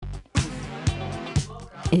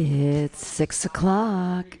It's 6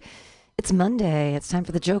 o'clock. It's Monday. It's time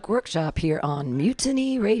for the Joke Workshop here on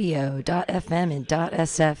MutinyRadio.fm and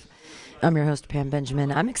 .sf. I'm your host, Pam Benjamin.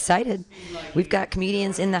 I'm excited. We've got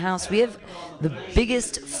comedians in the house. We have the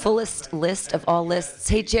biggest, fullest list of all lists.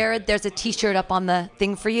 Hey, Jared, there's a T-shirt up on the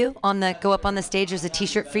thing for you. Go up on the stage. There's a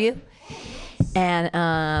T-shirt for you.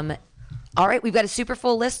 And all right, we've got a super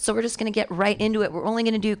full list, so we're just going to get right into it. We're only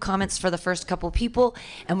going to do comments for the first couple people,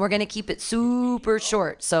 and we're going to keep it super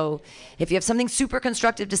short. So if you have something super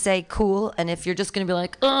constructive to say, cool. And if you're just going to be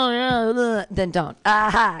like, oh, yeah, then don't.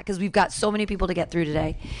 Because we've got so many people to get through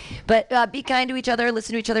today. But be kind to each other.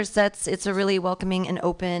 Listen to each other's sets. It's a really welcoming and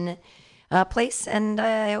open place, and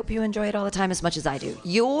I hope you enjoy it all the time as much as I do.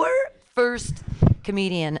 Your first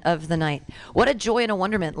comedian of the night. What a joy and a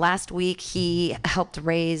wonderment. Last week, he helped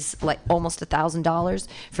raise like almost $1,000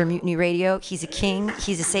 for Mutiny Radio. He's a king.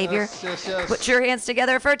 He's a savior. Yes. Put your hands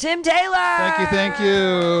together for Tim Taylor. Thank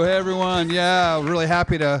you. Hey, everyone. Yeah, really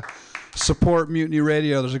happy to support Mutiny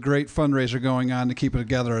Radio. There's a great fundraiser going on to keep it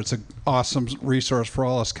together. It's an awesome resource for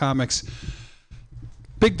all us comics.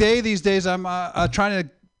 Big day these days. I'm trying to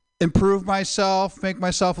improve myself, make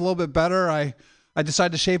myself a little bit better. I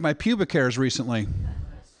decided to shave my pubic hairs recently.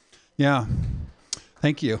 Yeah.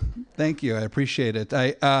 Thank you. I appreciate it.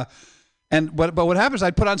 But what happens,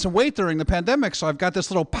 I put on some weight during the pandemic, so I've got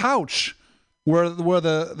this little pouch where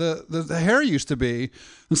the hair used to be.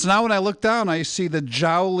 And so now when I look down, I see the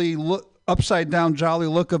jowly look, upside down jolly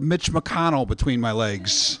look of Mitch McConnell between my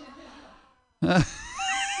legs. I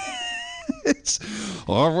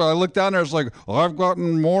look down there, it's like, I've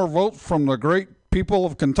gotten more votes from the great people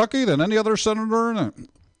of Kentucky than any other senator.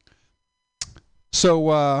 So,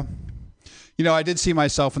 I did see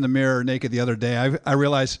myself in the mirror naked the other day. I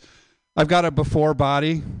realized I've got a before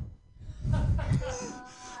body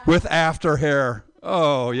with after hair.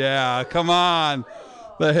 Oh, yeah, come on.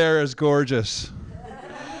 The hair is gorgeous.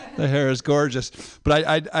 But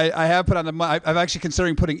I have put on I'm actually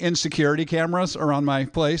considering putting in security cameras around my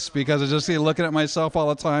place because I just see looking at myself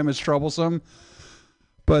all the time is troublesome.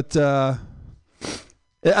 But,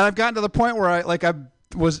 and I've gotten to the point where I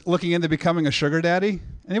was looking into becoming a sugar daddy.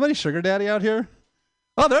 Anybody sugar daddy out here?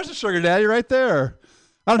 Oh, there's a sugar daddy right there.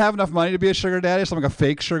 I don't have enough money to be a sugar daddy, so I'm like a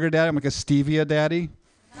fake sugar daddy. I'm like a stevia daddy.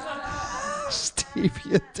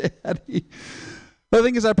 Stevia daddy. The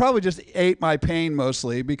thing is, I probably just ate my pain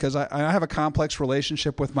mostly because I have a complex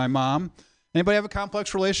relationship with my mom. Anybody have a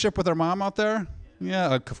complex relationship with their mom out there?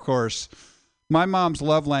 Yeah, of course. My mom's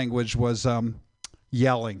love language was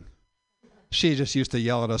yelling. She just used to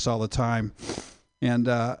yell at us all the time. And,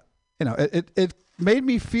 it made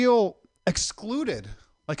me feel excluded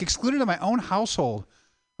in my own household.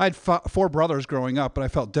 I had 4 brothers growing up, but I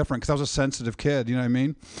felt different because I was a sensitive kid, you know what I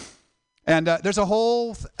mean? And there's a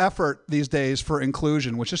whole effort these days for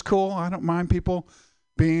inclusion, which is cool. I don't mind people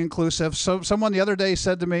being inclusive. So someone the other day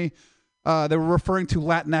said to me, they were referring to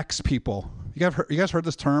Latinx people. You guys heard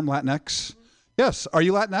this term, Latinx? Yes. Are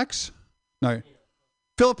you Latinx? No.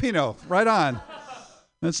 Filipino, right on.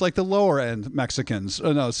 It's like the lower end Mexicans.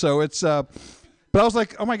 No, so it's. But I was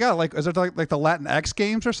like, oh my god, like is there like the Latinx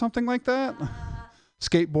games or something like that?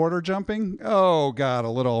 Skateboarder jumping. Oh god, a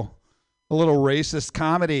little racist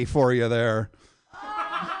comedy for you there.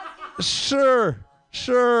 Sure,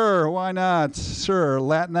 why not? Sure,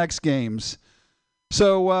 Latinx games.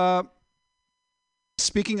 So.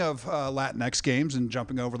 Speaking of Latinx games and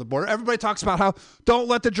jumping over the border, everybody talks about how don't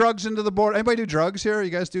let the drugs into the border. Anybody do drugs here? You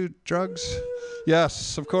guys do drugs?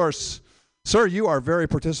 Yes, of course. Sir, you are very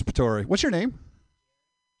participatory. What's your name?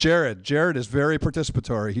 Jared. Jared is very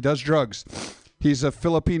participatory. He does drugs. He's a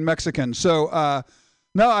Philippine Mexican. So,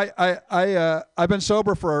 I've been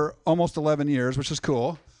sober for almost 11 years, which is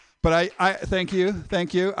cool. But I thank you.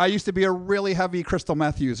 I used to be a really heavy crystal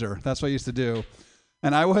meth user. That's what I used to do.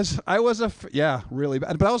 And I was really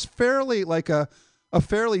bad. But I was fairly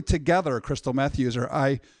fairly together crystal meth user.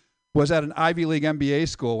 I was at an Ivy League MBA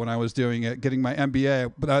school when I was doing it, getting my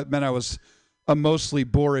MBA. But that meant I was a mostly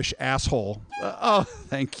boorish asshole. Oh,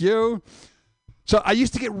 thank you. So I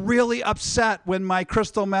used to get really upset when my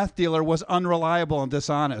crystal meth dealer was unreliable and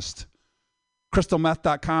dishonest.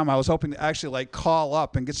 CrystalMeth.com. I was hoping to actually call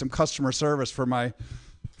up and get some customer service for my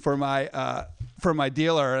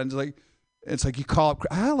dealer, and it's like you call up,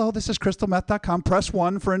 hello, this is CrystalMeth.com. Press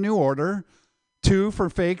 1 for a new order, 2 for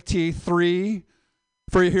fake teeth, 3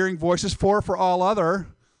 for your hearing voices, 4 for all other.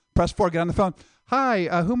 Press 4, get on the phone. Hi,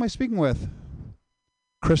 who am I speaking with?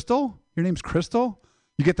 Crystal? Your name's Crystal?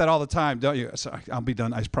 You get that all the time, don't you? So I'll be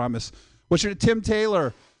done, I promise. What's your Tim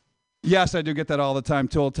Taylor? Yes, I do get that all the time,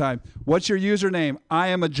 all the time. What's your username? I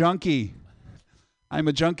am a junkie. I'm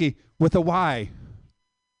a junkie with a Y.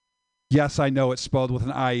 Yes, I know it's spelled with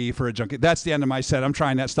an IE for a junkie. That's the end of my set. I'm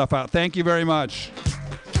trying that stuff out. Thank you very much.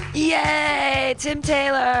 Yay! Tim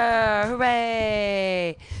Taylor!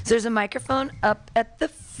 Hooray! So there's a microphone up at the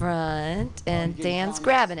front, and Dan's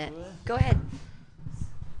grabbing it. Go ahead.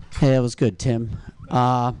 Hey, that was good, Tim.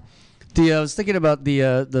 I was thinking about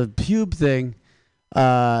the pube thing.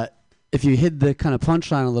 If you hid the kind of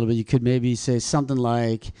punchline a little bit, you could maybe say something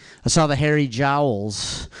like, I saw the hairy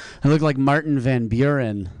jowls. I looked like Martin Van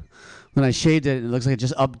Buren. When I shaved it, it looks like it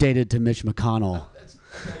just updated to Mitch McConnell.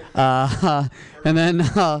 And then,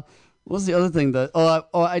 what was the other thing?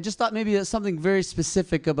 I just thought maybe there's something very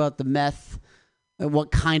specific about the meth,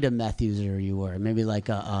 what kind of meth user you were. Maybe like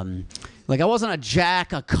I wasn't a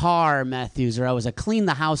jack a car meth user. I was a clean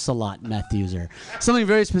the house a lot meth user. Something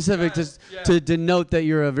very specific to denote that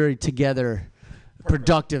you're a very together,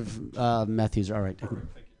 productive meth user. All right.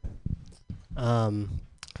 I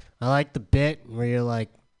like the bit where you're like,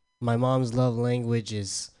 my mom's love language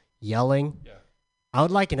is yelling. Yeah. I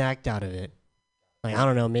would like an act out of it. Like, I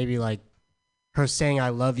don't know, maybe like her saying I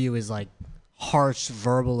love you is like harsh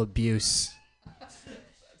verbal abuse. That's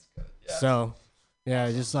good. Yeah. So,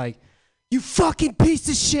 yeah, just like, you fucking piece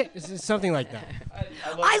of shit. It's something like that.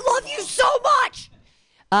 I love you so much.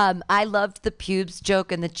 I loved the pubes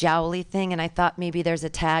joke and the jowly thing, and I thought maybe there's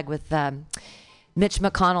a tag with Mitch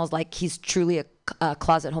McConnell's like he's truly a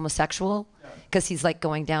closet homosexual because he's like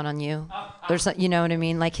going down on you. There's, you know what I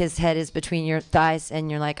mean? Like his head is between your thighs, and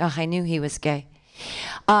you're like, oh, I knew he was gay.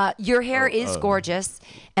 Your hair is gorgeous,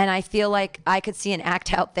 and I feel like I could see an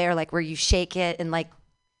act out there, like where you shake it and like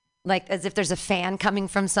as if there's a fan coming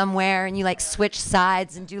from somewhere, and you like switch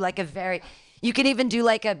sides and do like you can even do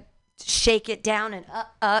like a shake it down and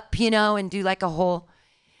up, you know, and do like a whole.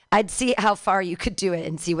 I'd see how far you could do it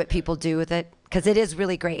and see what people do with it, because it is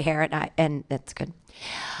really great hair, and that's good.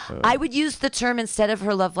 I would use the term, instead of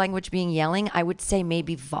her love language being yelling, I would say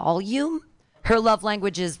maybe volume. Her love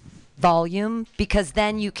language is volume, because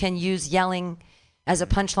then you can use yelling as a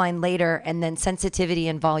punchline later, and then sensitivity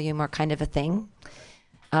and volume are kind of a thing.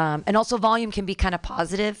 And also volume can be kind of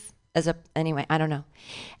positive anyway, I don't know.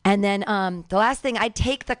 And then the last thing, I'd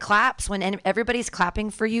take the claps when everybody's clapping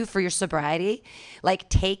for you for your sobriety, like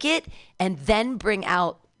take it and then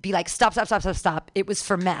be like, stop. It was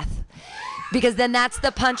for meth. Because then that's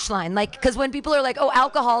the punchline. Like, because when people are like, oh,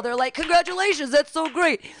 alcohol, they're like, congratulations, that's so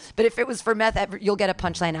great. But if it was for meth, you'll get a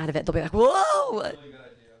punchline out of it. They'll be like, whoa. Really good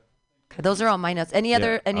idea. Those are all my notes. Any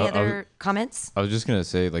other comments? I was just gonna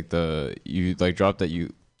say, like, you like dropped that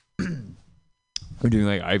you were doing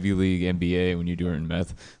like Ivy League MBA when you do it in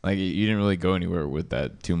meth. Like, you didn't really go anywhere with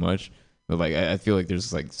that too much. But like, I feel like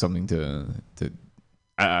there's like something to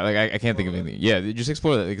I can't think of anything. Yeah, just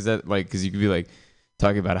explore that, because you could be like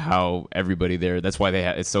talking about how everybody there, that's why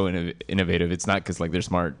it's so innovative. It's not because like they're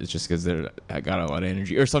smart. It's just because they're got a lot of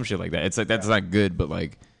energy or some shit like that. It's like that's not good, but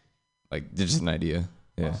like just an idea.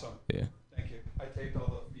 Yeah. Awesome. Yeah. Thank you. I taped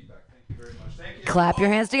all the feedback. Thank you very much. Thank you. Clap your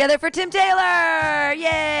hands together for Tim Taylor.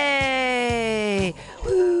 Yay.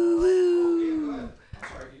 Woo, woo.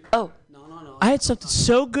 Oh. I had something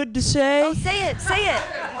so good to say. Oh, say it.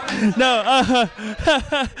 No,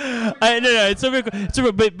 it's so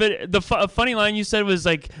cool. But the funny line you said was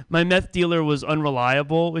like, my meth dealer was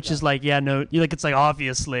unreliable, which is like, yeah, no, like it's like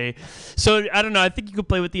obviously. So I don't know. I think you could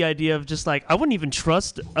play with the idea of just like, I wouldn't even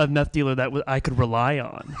trust a meth dealer that I could rely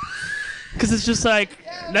on, because it's just like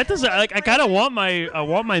that doesn't like. I kind of want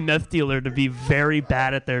my meth dealer to be very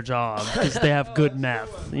bad at their job because they have good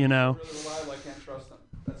meth, you know.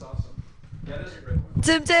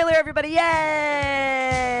 Tim Taylor, everybody, yay!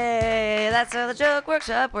 That's how the Joke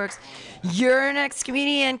Workshop works. Your next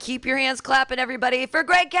comedian, keep your hands clapping, everybody, for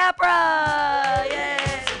Greg Capra!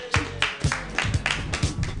 Yay!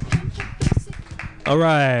 All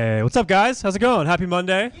right, what's up, guys? How's it going? Happy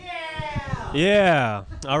Monday? Yeah! Yeah.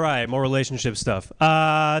 All right, more relationship stuff.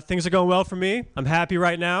 Things are going well for me. I'm happy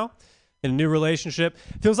right now in a new relationship.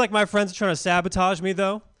 Feels like my friends are trying to sabotage me,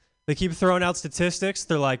 though. They keep throwing out statistics.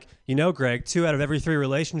 They're like, Greg, 2 out of every 3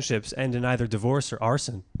 relationships end in either divorce or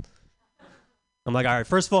arson. I'm like, all right,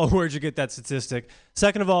 first of all, where'd you get that statistic?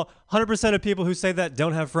 Second of all, 100% of people who say that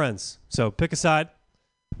don't have friends. So pick a side.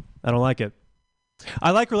 I don't like it.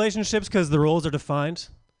 I like relationships because the roles are defined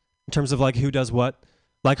in terms of like who does what.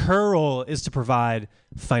 Like her role is to provide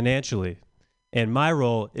financially, and my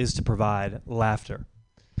role is to provide laughter.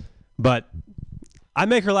 But I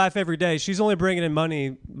make her laugh every day. She's only bringing in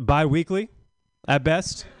money bi-weekly, at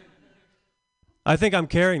best. I think I'm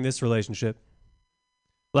carrying this relationship.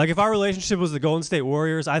 Like, if our relationship was the Golden State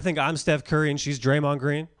Warriors, I think I'm Steph Curry and she's Draymond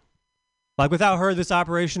Green. Like, without her, this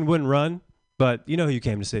operation wouldn't run, but you know who you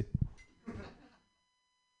came to see.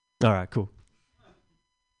 All right, cool.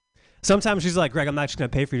 Sometimes she's like, Greg, I'm not just going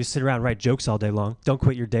to pay for you to sit around and write jokes all day long. Don't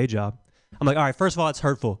quit your day job. I'm like, all right, first of all, it's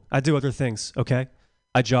hurtful. I do other things, okay?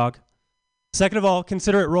 I jog. Second of all,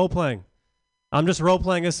 consider it role-playing. I'm just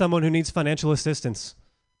role-playing as someone who needs financial assistance.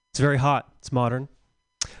 It's very hot. It's modern.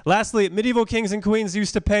 Lastly, medieval kings and queens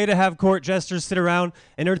used to pay to have court jesters sit around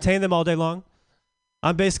and entertain them all day long.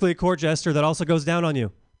 I'm basically a court jester that also goes down on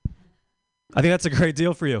you. I think that's a great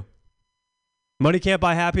deal for you. Money can't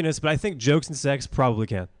buy happiness, but I think jokes and sex probably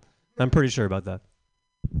can. I'm pretty sure about that.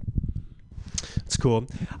 It's cool.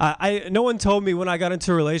 No one told me when I got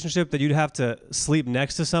into a relationship that you'd have to sleep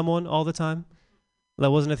next to someone all the time.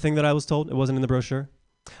 That wasn't a thing that I was told. It wasn't in the brochure.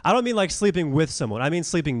 I don't mean like sleeping with someone. I mean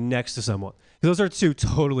sleeping next to someone. Those are two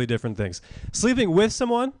totally different things. Sleeping with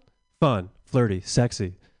someone, fun, flirty,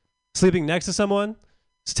 sexy. Sleeping next to someone,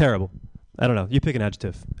 it's terrible. I don't know. You pick an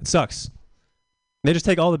adjective. It sucks. They just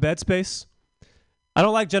take all the bed space. I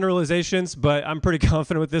don't like generalizations, but I'm pretty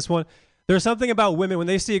confident with this one. There's something about women, when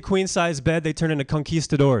they see a queen-size bed, they turn into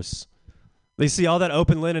conquistadors. They see all that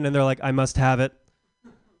open linen, and they're like, I must have it.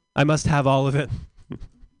 I must have all of it.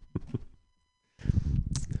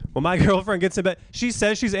 When my girlfriend gets in bed, she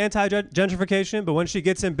says she's anti-gentrification, but when she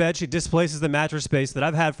gets in bed, she displaces the mattress space that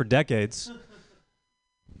I've had for decades.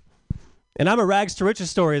 And I'm a rags to riches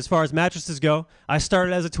story as far as mattresses go. I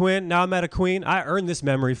started as a twin, now I'm at a queen. I earned this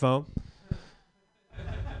memory foam.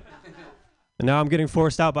 And now I'm getting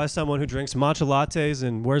forced out by someone who drinks matcha lattes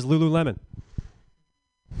and wears Lululemon.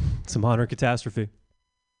 It's a modern catastrophe.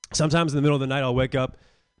 Sometimes in the middle of the night, I'll wake up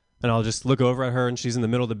and I'll just look over at her and she's in the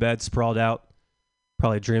middle of the bed, sprawled out,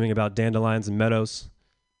 probably dreaming about dandelions and meadows.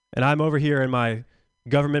 And I'm over here in my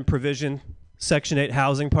government provision, Section 8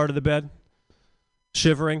 housing part of the bed,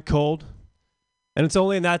 shivering, cold. And it's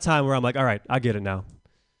only in that time where I'm like, all right, I get it now.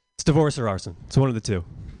 It's divorce or arson. It's one of the two.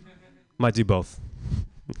 Might do both.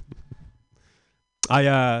 I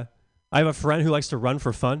have a friend who likes to run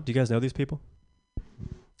for fun. Do you guys know these people?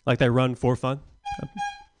 Like they run for fun?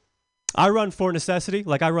 I run for necessity.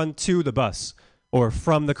 Like I run to the bus or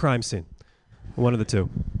from the crime scene. One of the two.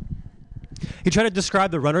 He tried to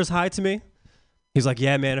describe the runner's high to me. He's like,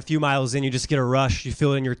 yeah, man, a few miles in, you just get a rush. You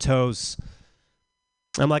feel it in your toes.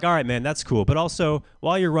 I'm like, all right, man, that's cool. But also,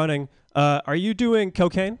 while you're running, are you doing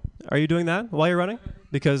cocaine? Are you doing that while you're running?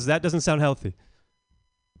 Because that doesn't sound healthy.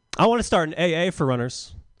 I want to start an AA for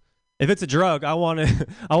runners. If it's a drug, I want to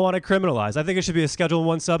criminalize. I think it should be a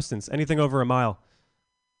Schedule I substance, anything over a mile.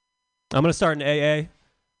 I'm going to start an AA.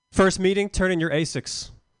 First meeting, turn in your Asics.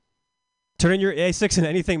 Turn in your Asics and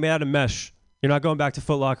anything made out of mesh. You're not going back to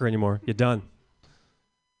Foot Locker anymore. You're done.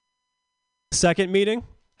 Second meeting,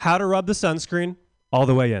 how to rub the sunscreen all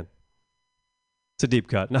the way in. It's a deep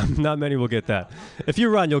cut. Not many will get that. If you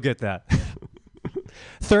run, you'll get that.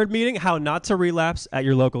 Third meeting, how not to relapse at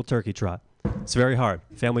your local turkey trot. It's very hard.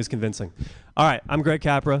 Family's convincing. All right, I'm Greg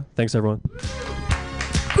Capra. Thanks, everyone.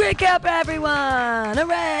 Greg Capra, everyone!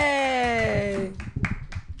 Hooray!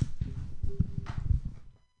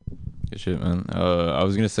 Good shit, man. I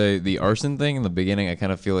was gonna say the arson thing in the beginning. I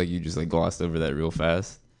kind of feel like you just like glossed over that real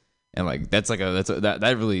fast, and like that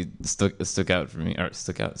really stuck out for me. Or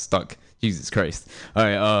stuck. Jesus Christ. All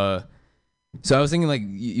right. So I was thinking like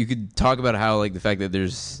you could talk about how like the fact that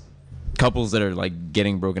there's couples that are like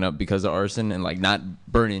getting broken up because of arson and like not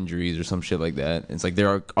burn injuries or some shit like that. It's like there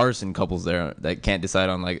are arson couples there that can't decide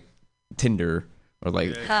on like Tinder or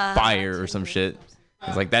like fire or some shit.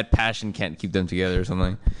 It's like that passion can't keep them together or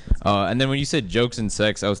something. And then when you said jokes and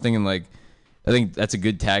sex, I was thinking like I think that's a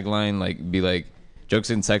good tagline. Like be like jokes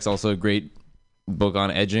and sex, also a great book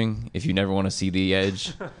on edging if you never want to see the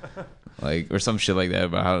edge. Like or some shit like that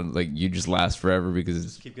about how like you just last forever because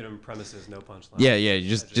Just keep getting premises, no punchline. yeah,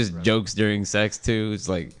 just jokes during sex too. It's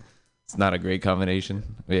like it's not a great combination.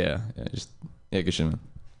 But yeah, good shit, man.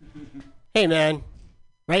 Hey, man,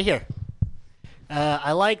 right here.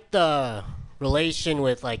 I like the relation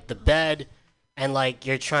with like the bed, and like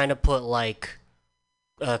you're trying to put like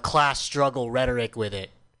class struggle rhetoric with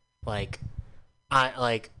it. Like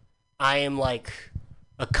I am like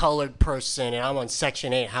a colored person and I'm on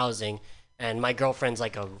Section 8 housing and my girlfriend's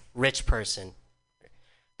like a rich person.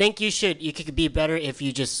 Think you could be better if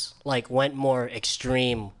you just like went more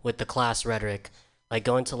extreme with the class rhetoric, like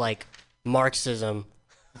go into like Marxism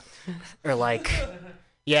or like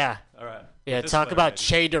yeah. All right. Yeah, talk about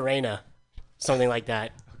Che Dorena, something like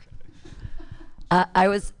that. I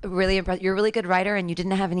was really impressed. You're a really good writer, and you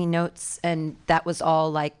didn't have any notes, and that was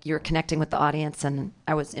all like you're connecting with the audience, and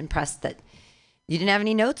I was impressed that you didn't have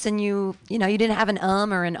any notes, and you didn't have an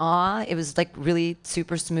or an ah. It was like really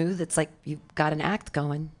super smooth. It's like you got an act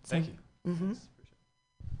going. So. Thank you. Mm-hmm.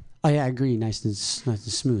 Oh yeah, I agree. Nice and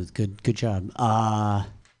smooth. Good job.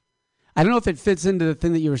 I don't know if it fits into the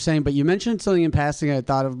thing that you were saying, but you mentioned something in passing I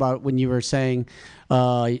thought about when you were saying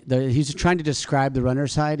he's trying to describe the runner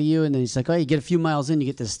side of you, and then he's like, oh, you get a few miles in, you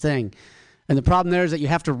get this thing. And the problem there is that you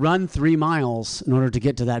have to run 3 miles in order to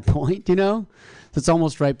get to that point, you know? So it's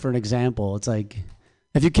almost ripe for an example. It's like,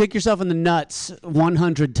 if you kick yourself in the nuts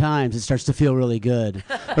 100 times, it starts to feel really good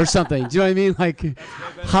or something. Do you know what I mean? Like,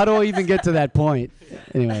 how do I even get to that point?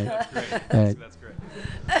 Anyway. That's great.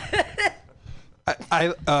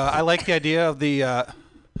 I like the idea of the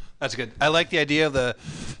that's good. I like the idea of the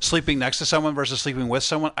sleeping next to someone versus sleeping with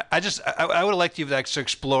someone. I would have liked you to actually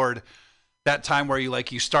explored that time where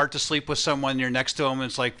you start to sleep with someone, you're next to them, and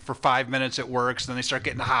it's like for 5 minutes it works, then they start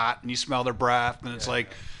getting hot and you smell their breath, and it's like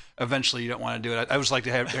eventually you don't want to do it. I would just like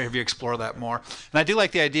to have you explore that more. And I do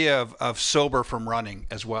like the idea of sober from running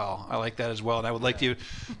as well. I like that as well, and I would like you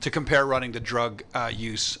to compare running to drug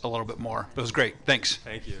use a little bit more. It was great. Thanks.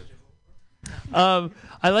 Thank you. I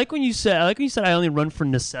like when you said I only run for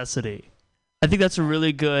necessity. I think that's a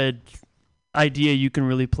really good idea you can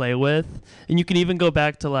really play with, and you can even go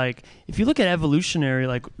back to like if you look at evolutionary,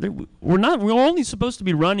 like we're only supposed to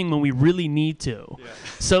be running when we really need to. Yeah.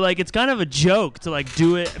 So like it's kind of a joke to like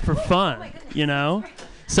do it for fun, you know.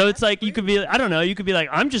 So it's like you could be like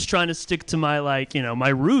I'm just trying to stick to my my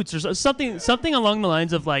roots or something along the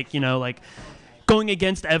lines of like going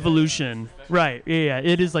against evolution. Right. Yeah.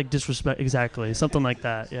 It is like disrespect. Exactly. Something like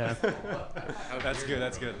that. Yeah. Oh, that's good.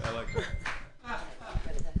 I like that.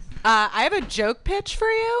 I have a joke pitch for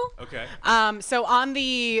you. Okay. So on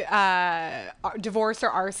the divorce or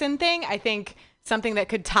arson thing, I think something that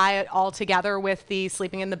could tie it all together with the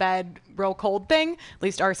sleeping in the bed real cold thing, at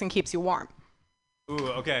least arson keeps you warm. Ooh,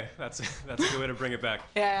 okay. That's a good way to bring it back.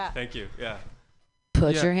 Yeah. Thank you. Yeah.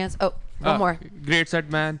 Put your hands. Oh, one more. Great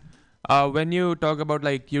set, man. When you talk about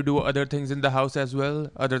like you do other things in the house as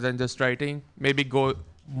well, other than just writing, maybe go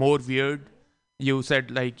more weird. You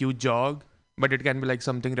said like you jog, but it can be like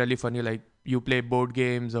something really funny, like you play board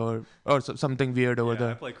games or something weird over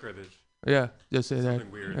there. I play cribbage. Yeah, just say something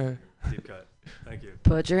that. Weird. Deep cut. Thank you.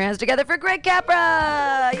 Put your hands together for Greg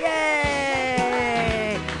Capra!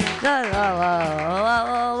 Yay! La, la, la, la,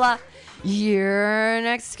 la, la. Your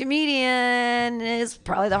next comedian is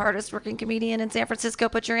probably the hardest working comedian in San Francisco.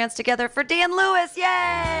 Put your hands together for Dan Lewis. Yay!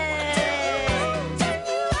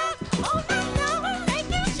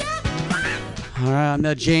 All right, I'm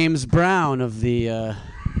the James Brown of the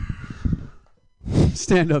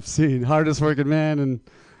stand-up scene. Hardest working man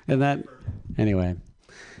and that. Anyway.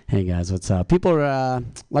 Hey guys, what's up? A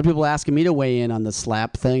lot of people are asking me to weigh in on the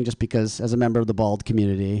slap thing just because as a member of the bald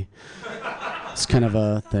community, it's kind of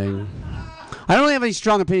a thing. I don't really have any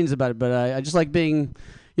strong opinions about it, but I just like being,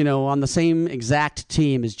 on the same exact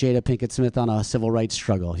team as Jada Pinkett Smith on a civil rights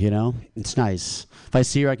struggle, It's nice. If I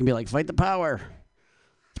see her, I can be like, fight the power.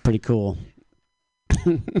 It's pretty cool.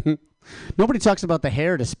 Nobody talks about the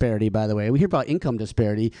hair disparity, by the way. We hear about income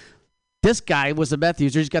disparity. This guy was a meth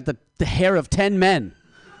user. He's got the hair of 10 men.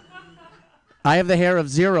 I have the hair of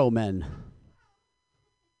 0 men.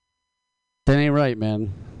 That ain't right,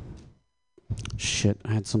 man. Shit,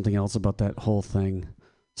 I had something else about that whole thing.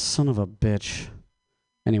 Son of a bitch.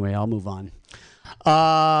 Anyway, I'll move on.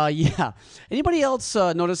 Yeah. Anybody else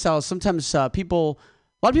notice how sometimes a lot of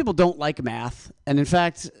people don't like math, and in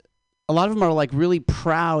fact, a lot of them are like really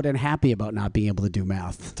proud and happy about not being able to do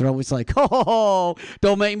math. They're always like, oh,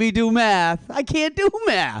 don't make me do math. I can't do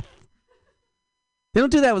math. They don't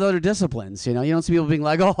do that with other disciplines, You don't see people being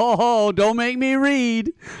like, oh, don't make me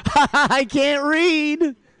read. I can't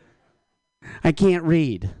read. I can't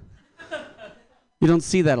read. You don't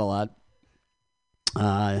see that a lot.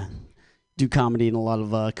 Do comedy in a lot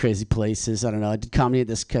of crazy places. I don't know. I did comedy at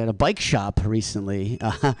this kind of bike shop recently.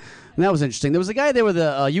 And that was interesting. There was a guy there with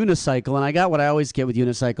a unicycle, and I got what I always get with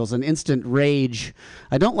unicycles, an instant rage.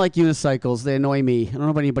 I don't like unicycles. They annoy me. I don't know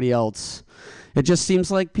about anybody else. It just seems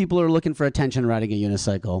like people are looking for attention riding a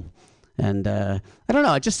unicycle. And I don't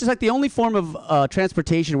know. It's just like the only form of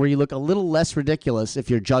transportation where you look a little less ridiculous if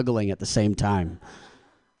you're juggling at the same time.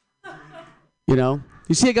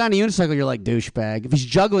 You see a guy on a unicycle, you're like, douchebag. If he's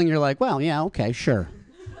juggling, you're like, well, yeah, okay, sure.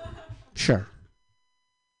 Sure.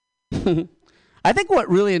 I think what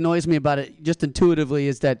really annoys me about it, just intuitively,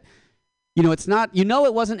 is that, it's not,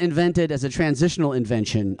 it wasn't invented as a transitional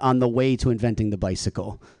invention on the way to inventing the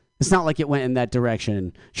bicycle. It's not like it went in that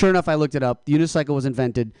direction. Sure enough, I looked it up. The unicycle was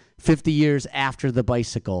invented 50 years after the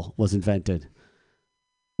bicycle was invented.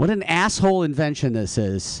 What an asshole invention this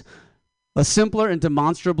is. A simpler and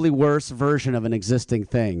demonstrably worse version of an existing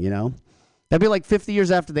thing, That'd be like 50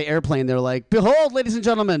 years after the airplane. They're like, behold, ladies and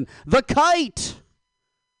gentlemen, the kite.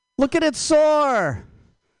 Look at it soar.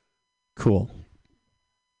 Cool.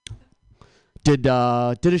 Did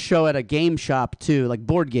a show at a game shop too, like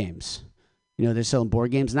board games. You know, they're selling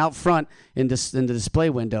board games. And out front in the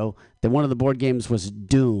display window, one of the board games was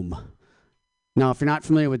Doom. Now, if you're not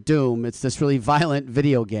familiar with Doom, it's this really violent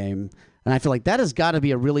video game. And I feel like that has got to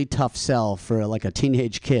be a really tough sell for like a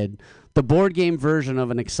teenage kid. The board game version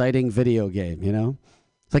of an exciting video game, you know?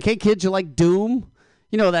 It's like, hey, kids, you like Doom?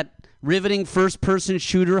 You know, that riveting first-person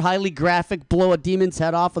shooter, highly graphic, blow a demon's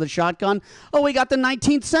head off with a shotgun? Oh, we got the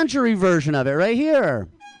 19th century version of it right here.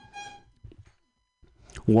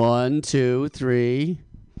 1, 2, 3.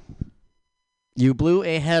 You blew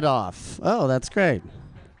a head off. Oh, that's great.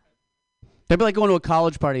 That'd be like going to a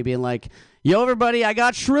college party being like, yo, everybody, I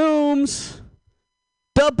got shrooms.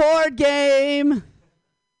 The board game.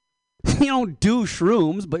 You don't do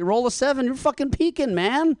shrooms, but you roll a 7, you're fucking peaking,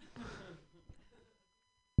 man.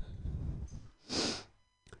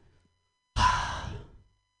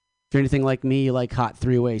 If you're anything like me, you like hot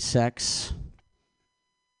three-way sex.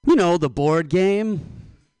 You know, the board game.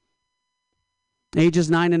 Ages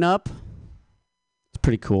 9 and up. It's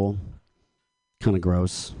pretty cool. Kind of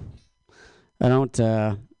gross. I don't,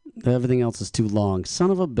 everything else is too long. Son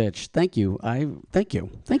of a bitch. Thank you. Thank you.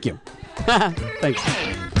 Thanks.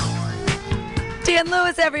 Dan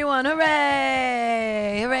Lewis, everyone.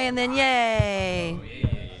 Hooray. Hooray, and then yay.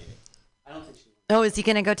 Oh, is he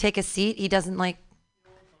going to go take a seat? He doesn't like,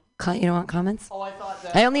 you don't want comments? Oh, I thought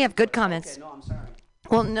that. I only have good comments. Okay, no, I'm sorry.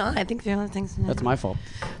 Well, no, I think the other things. That's my fault.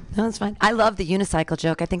 No, that's fine. I love the unicycle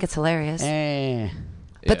joke. I think it's hilarious. Eh.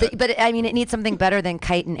 But I mean, it needs something better than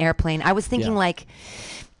kite and airplane. I was thinking like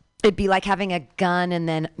it'd be like having a gun and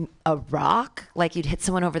then a rock, like you'd hit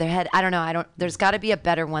someone over their head. I don't know. There's got to be a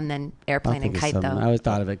better one than airplane and kite, though. I always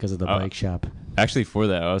thought of it because of the bike shop. Actually, for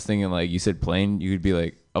that, I was thinking like you said plane. You could be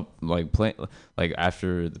like up like plane, like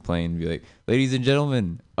after the plane, be like, ladies and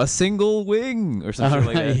gentlemen, a single wing or something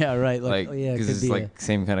like that. Yeah, right. Like because it's like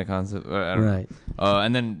same kind of concept. I don't know.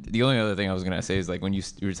 And then the only other thing I was gonna say is like when you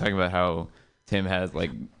were talking about how Tim has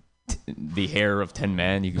like the hair of 10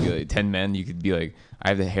 men, you could be like 10 men. You could be like, I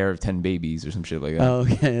have the hair of 10 babies or some shit like that. Oh,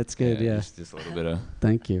 okay, that's good. Yeah, just a little bit of.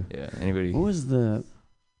 Thank you. Yeah. Anybody? What was the?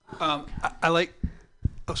 I like.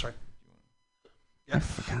 Oh, sorry. Yeah.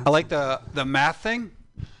 I like the math thing,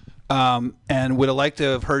 and would have liked to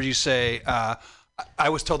have heard you say. I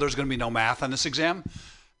was told there's going to be no math on this exam.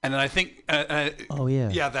 And then I think,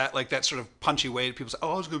 that sort of punchy way. People say,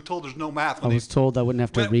 "Oh, I was told there's no math." I was told I wouldn't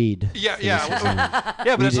have to read. Yeah.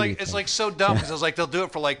 But it's like so dumb because I was like, they'll do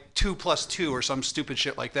it for like 2 + 2 or some stupid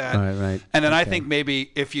shit like that. Right. And then I think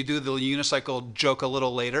maybe if you do the unicycle joke a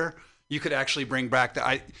little later, you could actually bring back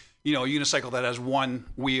a unicycle that has one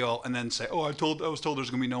wheel, and then say, "Oh, I was told there's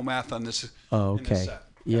going to be no math on this." Oh, in this okay. set.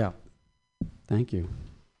 Yeah. Thank you.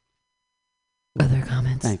 Other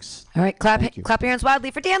comments? Thanks. All right, clap your hands wildly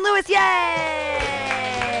for Dan Lewis.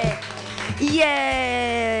 Yay!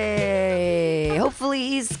 Yay! Hopefully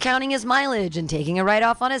he's counting his mileage and taking a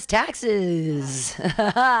write-off on his taxes.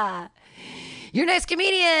 Your next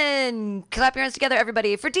comedian. Clap your hands together,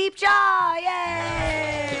 everybody, for Deep Jaw.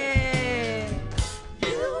 Yay!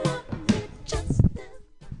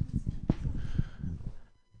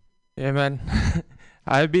 Yeah, man.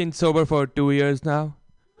 I've been sober for 2 years now,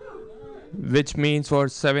 which means for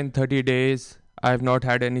 730 days, I've not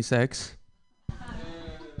had any sex.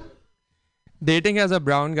 Dating as a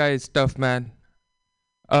brown guy is tough, man.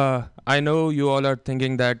 I know you all are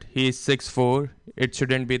thinking that he's 6'4", it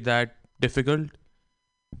shouldn't be that difficult.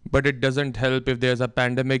 But it doesn't help if there's a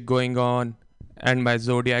pandemic going on and my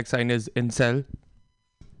zodiac sign is incel.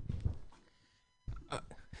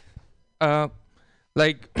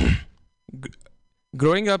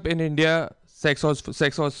 Growing up in India, sex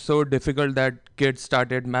was so difficult that kids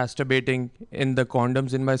started masturbating in the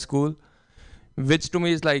condoms in my school, which to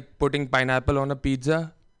me is like putting pineapple on a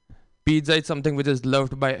pizza. Pizza is something which is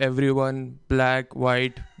loved by everyone, black,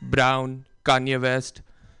 white, brown, Kanye West.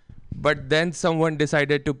 But then someone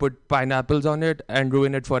decided to put pineapples on it and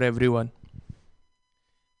ruin it for everyone.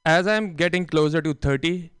 As I'm getting closer to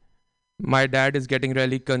 30, my dad is getting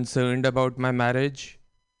really concerned about my marriage.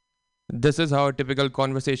 This is how a typical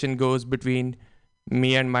conversation goes between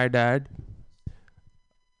me and my dad.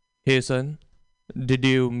 Hey son, did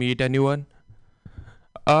you meet anyone?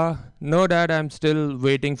 No dad, I'm still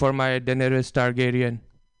waiting for my Daenerys Targaryen.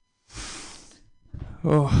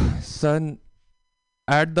 Oh, son,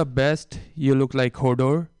 at the best, you look like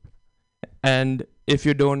Hodor. And if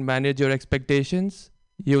you don't manage your expectations,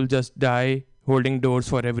 you'll just die holding doors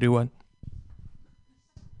for everyone.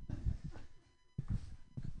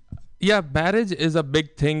 Yeah, marriage is a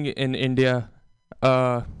big thing in India.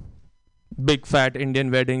 big fat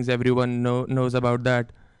Indian weddings. Everyone knows about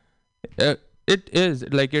that. It is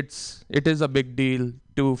like it is a big deal.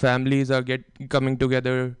 Two families are coming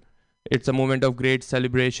together. It's a moment of great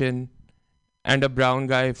celebration, and a brown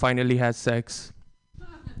guy finally has sex.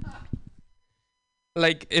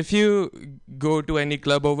 Like if you go to any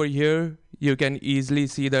club over here, you can easily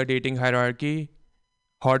see the dating hierarchy.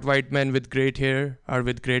 Hot white men with great hair are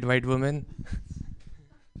with great white women.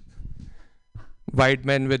 White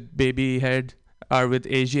men with baby head are with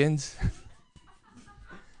Asians.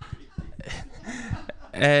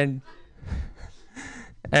 and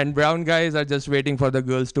brown guys are just waiting for the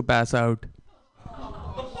girls to pass out.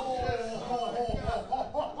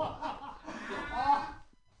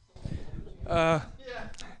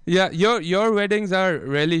 Yeah, your weddings are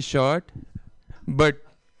really short, but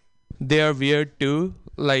they are weird too.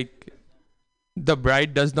 Like, the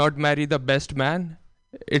bride does not marry the best man.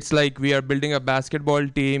 It's like we are building a basketball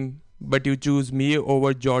team, but you choose me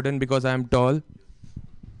over Jordan because I'm tall.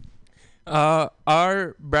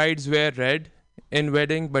 Our brides wear red in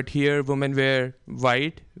wedding, but here women wear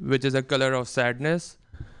white, which is a color of sadness.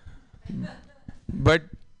 But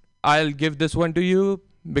I'll give this one to you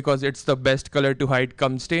because it's the best color to hide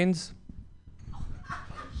cum stains.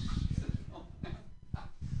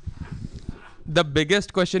 The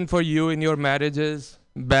biggest question for you in your marriage is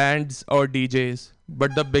bands or DJs.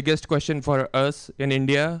 But the biggest question for us in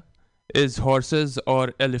India is horses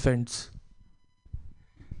or elephants.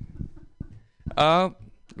 Yeah,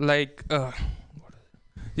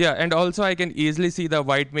 and also I can easily see the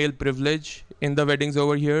white male privilege in the weddings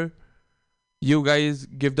over here. You guys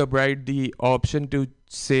give the bride the option to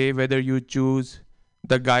say whether you choose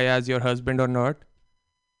the guy as your husband or not.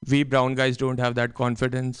 We brown guys don't have that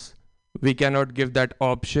confidence. We cannot give that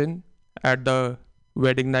option at the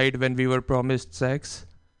wedding night when we were promised sex.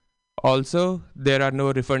 Also, there are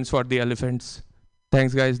no refunds for the elephants.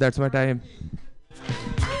 Thanks, guys. That's my time.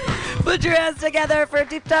 Put your hands together for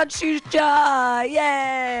Deep Down Shusha!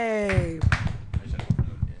 Yay!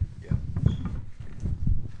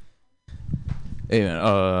 Hey man,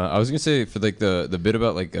 I was gonna say for like the bit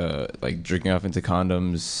about like drinking off into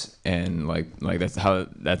condoms and like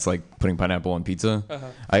that's like putting pineapple on pizza.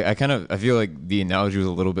 I feel like the analogy was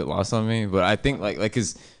a little bit lost on me, but I think like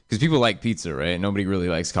because people like pizza, right? Nobody really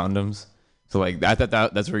likes condoms, so like I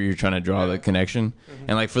thought that's where you're trying to draw the connection.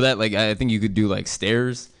 And like for that, like I think you could do like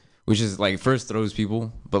stairs, which is like first throws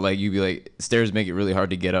people, but like you'd be like stairs make it really hard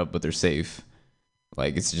to get up, but they're safe.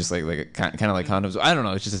 Like it's just like kind of like condoms. I don't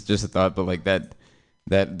know. It's just a thought, but like that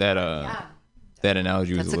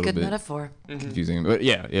analogy was a little bit metaphor. Confusing. But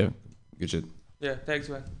yeah, good shit. Yeah, thanks,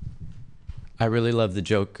 man. I really love the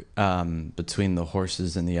joke between the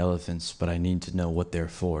horses and the elephants, but I need to know what they're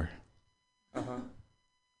for.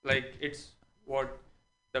 Like it's what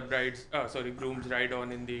the grooms ride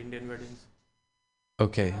on in the Indian weddings.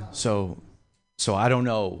 Okay, so I don't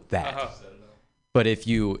know that. But if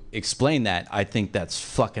you explain that, I think that's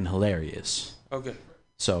fucking hilarious. Okay.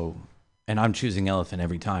 So, and I'm choosing elephant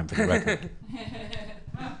every time for the record.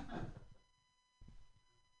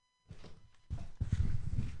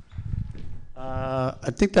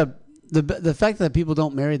 I think that the fact that people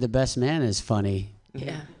don't marry the best man is funny.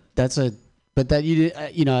 Yeah. I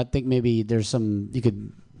think maybe there's some you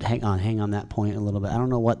could hang on that point a little bit. I don't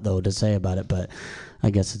know what though to say about it, but I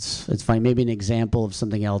guess it's funny. Maybe an example of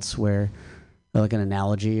something else where, like an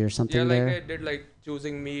analogy or something there. Yeah, like I did like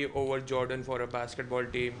choosing me over Jordan for a basketball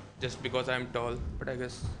team just because I'm tall, but I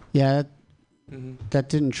guess. Yeah. That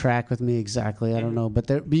didn't track with me exactly. I don't know, but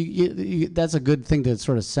that's a good thing to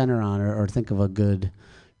sort of center on or think of a good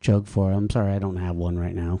joke for. I'm sorry, I don't have one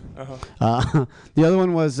right now. The other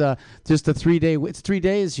one was just the 3 day. It's 3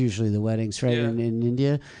 days usually the weddings, right? Yeah. In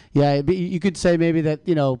India. Yeah, you could say maybe that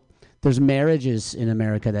there's marriages in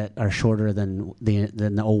America that are shorter than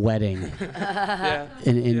a wedding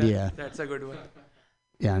in India. That's a good one.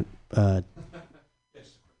 Yeah.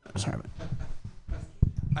 Sorry.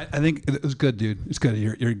 I think it was good, dude. It's good.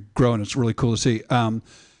 You're growing. It's really cool to see.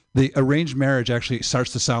 The arranged marriage actually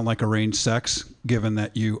starts to sound like arranged sex, given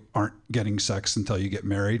that you aren't getting sex until you get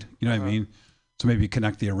married. You know what I mean? So maybe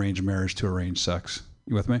connect the arranged marriage to arranged sex.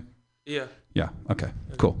 You with me? Yeah. Yeah. Okay.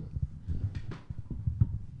 Cool.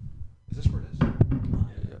 Is this where it is?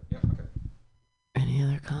 Yeah. Okay. Any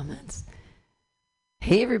other comments?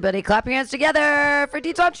 Hey, everybody, clap your hands together for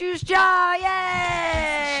Deepak Shusha! Yay!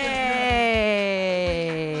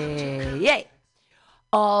 Yay!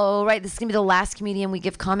 All right, this is going to be the last comedian we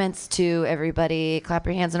give comments to, everybody. Clap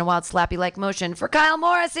your hands in a wild, slappy-like motion for Kyle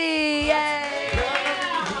Morrissey! Yay!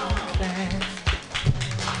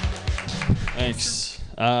 Thanks.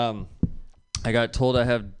 I got told I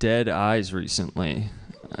have dead eyes recently.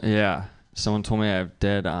 Yeah, someone told me I have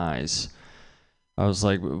dead eyes. I was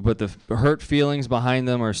like, but the hurt feelings behind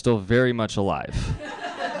them are still very much alive.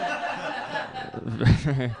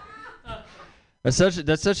 That's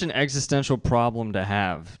such an existential problem to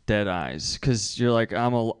have, dead eyes, because you're like,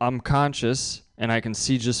 I'm conscious and I can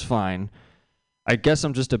see just fine. I guess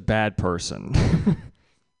I'm just a bad person.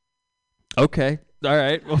 Okay, all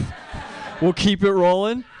right, we'll keep it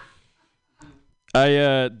rolling.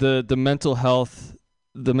 The mental health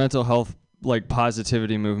like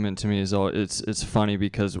positivity movement to me is it's funny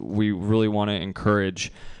because we really want to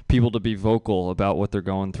encourage people to be vocal about what they're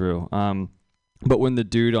going through. But when the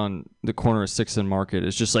dude on the corner of 6th and Market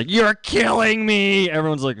is just like, "You're killing me,"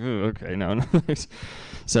 everyone's like, "Ooh, okay, no." This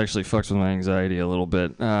actually fucks with my anxiety a little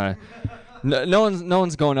bit. No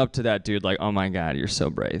one's going up to that dude like, "Oh my God, you're so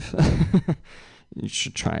brave. You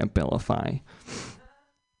should try Abilify."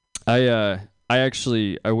 I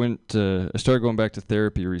started going back to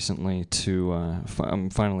therapy recently to I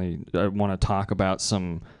want to talk about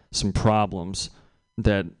some problems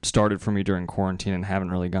that started for me during quarantine and haven't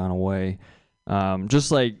really gone away.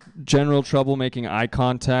 Just like general trouble making eye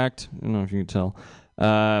contact. I don't know if you can tell.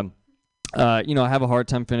 I have a hard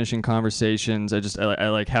time finishing conversations. I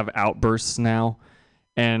like have outbursts now.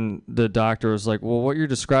 And the doctor was like, "Well, what you're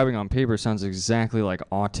describing on paper sounds exactly like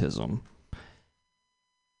autism."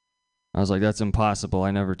 I was like, "That's impossible.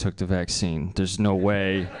 I never took the vaccine. There's no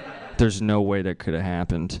way that could have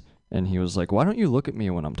happened." And he was like, "Why don't you look at me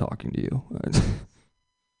when I'm talking to you?"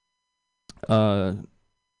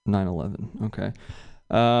 9/11. Okay.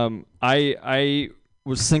 I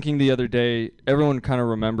was thinking the other day, everyone kind of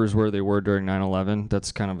remembers where they were during 9/11.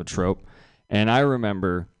 That's kind of a trope. And I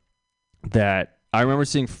remember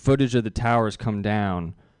seeing footage of the towers come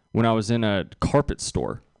down when I was in a carpet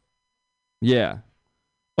store. Yeah.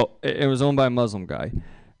 Oh, it was owned by a Muslim guy.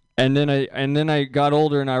 And then I got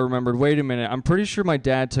older and I remembered, wait a minute, I'm pretty sure my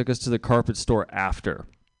dad took us to the carpet store after.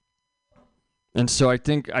 And so I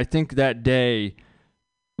think that day,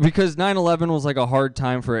 because 9/11 was like a hard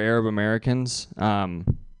time for Arab Americans, everyone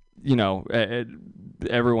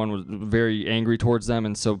was very angry towards them,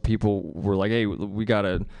 and so people were like, "Hey, we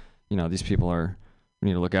gotta, these people we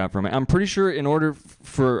need to look out for them." I'm pretty sure in order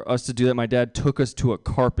for us to do that, my dad took us to a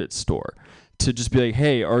carpet store to just be like,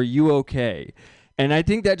 "Hey, are you okay?" And I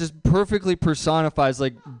think that just perfectly personifies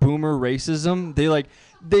like boomer racism. They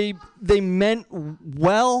meant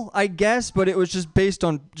well, I guess, but it was just based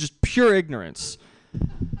on just pure ignorance.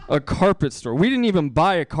 A carpet store. We didn't even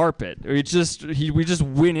buy a carpet. We just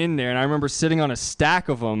went in there, and I remember sitting on a stack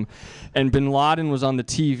of them, and Bin Laden was on the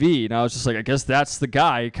TV, and I was just like, I guess that's the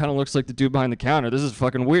guy. He kind of looks like the dude behind the counter. This is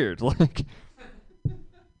fucking weird. Like,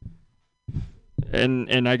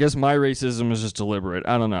 and I guess my racism is just deliberate.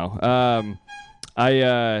 I don't know.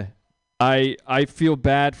 I feel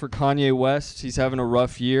bad for Kanye West. He's having a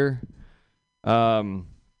rough year.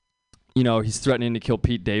 He's threatening to kill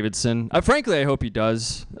Pete Davidson. Frankly, I hope he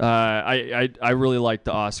does. I really like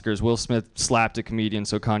the Oscars. Will Smith slapped a comedian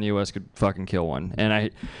so Kanye West could fucking kill one.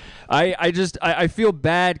 And I feel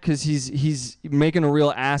bad because he's making a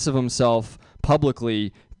real ass of himself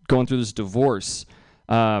publicly going through this divorce.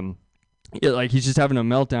 He's just having a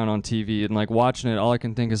meltdown on TV and like watching it. All I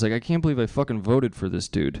can think is like, I can't believe I fucking voted for this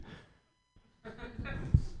dude.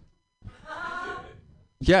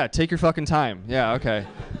 Yeah, take your fucking time. Yeah, okay.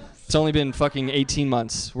 It's only been fucking 18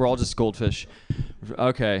 months. We're all just goldfish.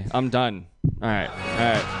 Okay, I'm done. All right.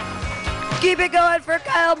 Keep it going for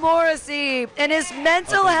Kyle Morrissey and his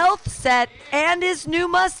mental health set and his new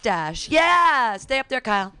mustache. Yeah, stay up there,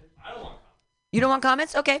 Kyle. I don't want comments. You don't want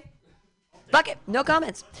comments? Okay. Fuck it. No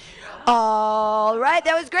comments. All right,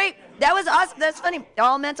 that was great. That was awesome. That's funny.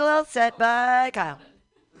 All mental health set by Kyle.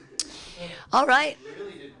 All right.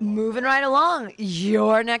 Moving right along,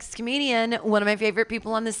 your next comedian, one of my favorite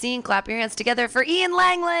people on the scene. Clap your hands together for Ian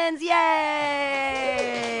Langlands.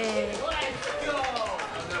 Yay! Let's go!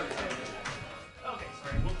 Okay,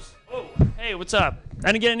 sorry. Whoops. Oh, hey, what's up?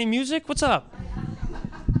 I didn't get any music? What's up?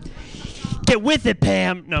 Get with it,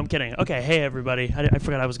 Pam. No, I'm kidding. Okay, hey, everybody. I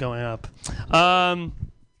forgot I was going up.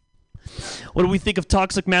 What do we think of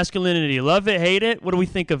toxic masculinity? Love it, hate it? What do we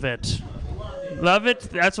think of it? Love it?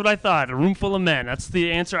 That's what I thought. A room full of men. That's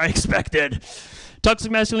the answer I expected. Toxic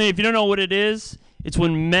masculinity, if you don't know what it is, it's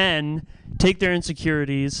when men take their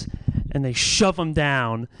insecurities and they shove them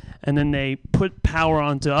down and then they put power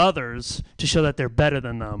onto others to show that they're better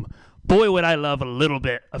than them. Boy, would I love a little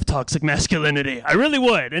bit of toxic masculinity. I really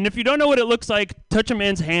would. And if you don't know what it looks like, touch a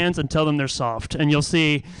man's hands and tell them they're soft. And you'll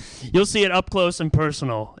see it up close and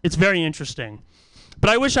personal. It's very interesting. But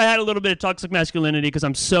I wish I had a little bit of toxic masculinity because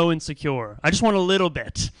I'm so insecure. I just want a little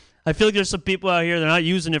bit. I feel like there's some people out here that are not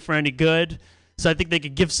using it for any good. So I think they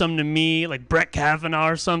could give some to me, like Brett Kavanaugh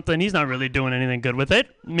or something. He's not really doing anything good with it.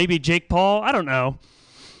 Maybe Jake Paul. I don't know.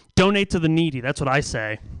 Donate to the needy. That's what I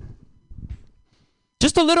say.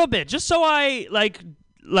 Just a little bit. Just so I like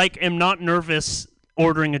am not nervous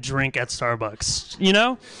ordering a drink at Starbucks. You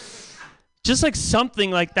know? Just like something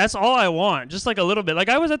like that's all I want. Just like a little bit. Like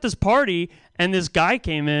I was at this party and this guy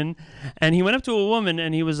came in and he went up to a woman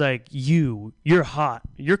and he was like, you're hot.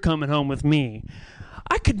 You're coming home with me.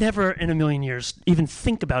 I could never in a million years even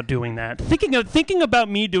think about doing that. Thinking about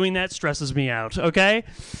me doing that stresses me out, okay?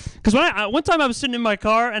 Because one time I was sitting in my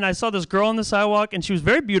car and I saw this girl on the sidewalk and she was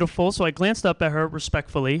very beautiful, so I glanced up at her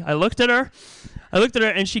respectfully. I looked at her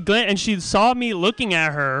and she saw me looking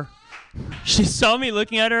at her. She saw me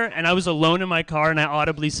looking at her and I was alone in my car and I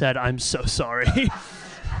audibly said, "I'm so sorry."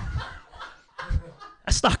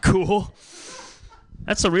 That's not cool.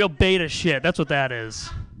 That's the real beta shit. That's what that is.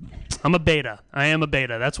 I'm a beta. I am a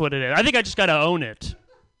beta. That's what it is. I think I just got to own it.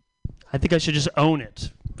 I think I should just own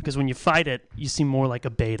it. Because when you fight it, you seem more like a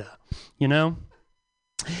beta. You know?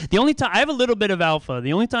 The only time I have a little bit of alpha.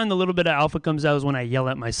 The only time the little bit of alpha comes out is when I yell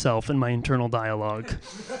at myself in my internal dialogue.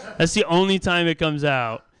 That's the only time it comes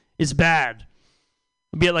out. It's bad.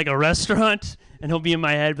 I'll be at like a restaurant and he'll be in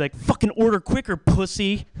my head like, "Fucking order quicker,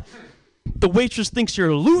 pussy. The waitress thinks you're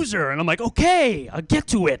a loser." And I'm like, "Okay, I'll get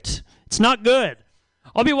to it." It's not good.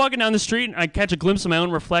 I'll be walking down the street and I catch a glimpse of my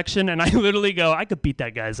own reflection and I literally go, "I could beat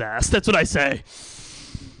that guy's ass." That's what I say.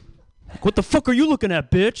 Like, "What the fuck are you looking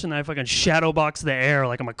at, bitch?" And I fucking shadow box the air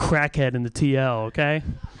like I'm a crackhead in the TL, okay?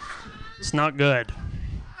 It's not good.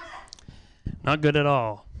 Not good at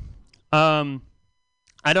all.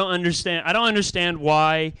 I don't understand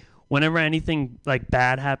why whenever anything like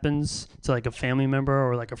bad happens to like a family member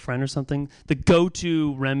or like a friend or something, the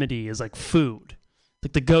go-to remedy is like food.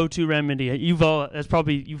 Like the go-to remedy, you've all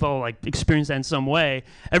like experienced that in some way.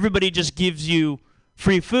 Everybody just gives you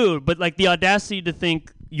free food, but like the audacity to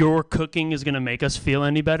think your cooking is gonna make us feel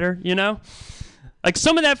any better, you know? Like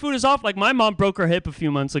some of that food is off. Like my mom broke her hip a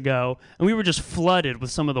few months ago, and we were just flooded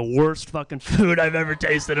with some of the worst fucking food I've ever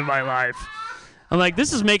tasted in my life. I'm like,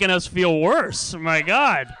 this is making us feel worse. Oh my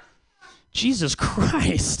God, Jesus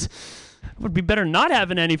Christ. Would be better not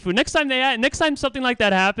having any food. Next time something like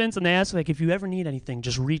that happens and they ask like, "If you ever need anything,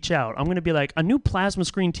 just reach out." I'm gonna be like, a new plasma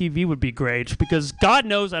screen TV would be great because God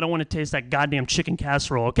knows I don't want to taste that goddamn chicken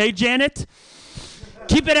casserole. Okay, Janet?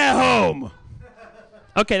 Keep it at home.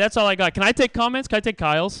 Okay, that's all I got. Can I take comments? Can I take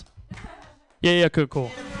Kyle's? Yeah, cool.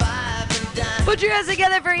 Put your hands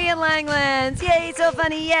together for Ian Langlands. Yay, so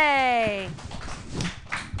funny, yay.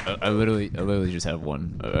 I literally just have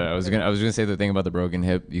one. I was gonna say the thing about the broken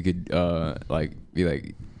hip. You could be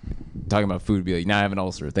like talking about food. Be like, "Nah, I have an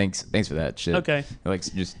ulcer. Thanks for that shit." Okay. Like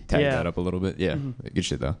just tag that up a little bit. Yeah, good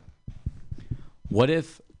shit though. What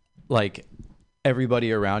if like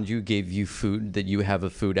everybody around you gave you food that you have a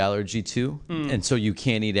food allergy to, and so you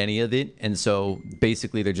can't eat any of it, and so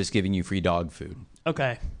basically they're just giving you free dog food?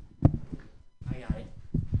 Okay. I got it.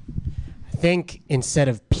 I think instead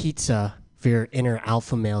of pizza for your inner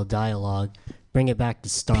alpha male dialogue, bring it back to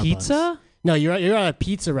Starbucks. Pizza? No, you're at a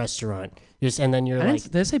pizza restaurant. And then you're like,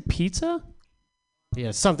 did I say pizza? Yeah,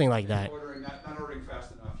 something like that. Not ordering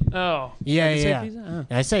fast enough. Oh. Yeah, Did I say yeah. pizza?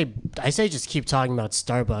 Oh. I say just keep talking about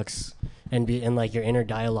Starbucks and like your inner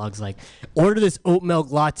dialogue's like, "Order this oat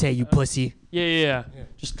milk latte, you pussy." Yeah.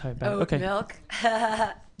 Just type back. Oat Okay. milk.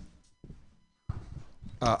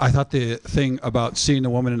 I thought the thing about seeing the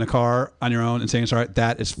woman in the car on your own and saying it's all right,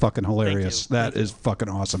 that is fucking hilarious. That is fucking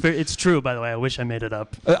awesome. It's true, by the way. I wish I made it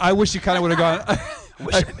up. I wish you kind of would have gone.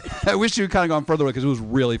 I wish you kind of gone further with it because it was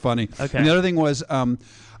really funny. Okay. And the other thing was,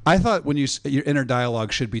 I thought when your inner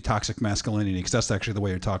dialogue should be toxic masculinity because that's actually the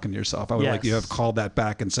way you're talking to yourself. I would like you have called that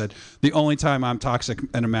back and said the only time I'm toxic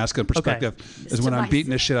in a masculine perspective is when I'm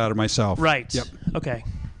beating the shit out of myself. Right. Yep. Okay.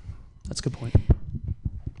 That's a good point.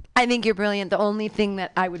 I think you're brilliant. The only thing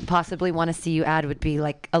that I would possibly want to see you add would be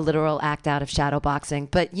like a literal act out of shadow boxing.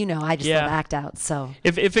 But you know, I just love act out. So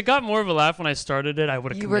if it got more of a laugh when I started it, I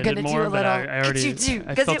would have committed more. But I already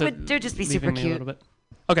because it would just be super cute.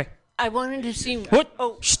 Okay. I wanted to see. What?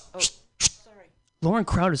 Oh, sorry. Lauren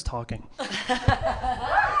Crowd is talking.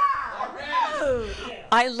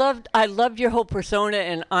 I loved your whole persona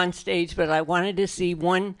and on stage, but I wanted to see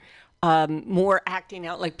one more acting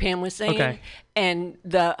out, like Pam was saying. Okay. And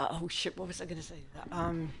what was I going to say?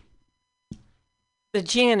 The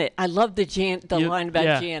Janet. I love the line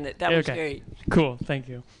about Janet. That was great. Cool. Thank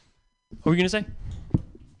you. What were you going to say?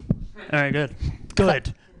 All right.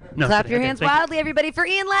 Good. No, Clap kidding. your Okay, hands thank you. wildly, everybody, for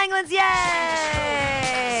Ian Langlands. Yay!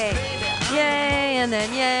 Yay, and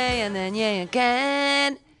then yay, and then yay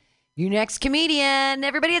again. Your next comedian,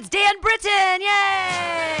 everybody, it's Dan Britton.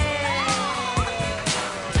 Yay!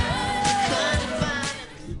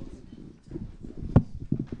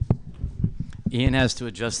 Ian has to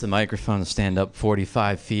adjust the microphone to stand up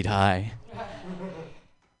 45 feet high.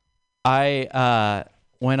 I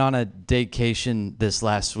went on a vacation this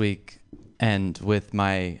last week and with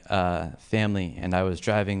my family, and I was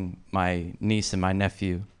driving my niece and my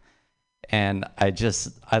nephew. And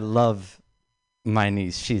I love my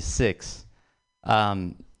niece. She's 6.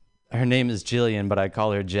 Her name is Jillian, but I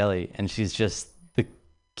call her Jelly. And she's just the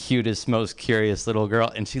cutest, most curious little girl.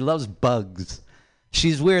 And she loves bugs.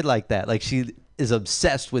 She's weird like that. Like, she is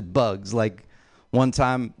obsessed with bugs. Like, one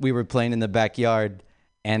time we were playing in the backyard,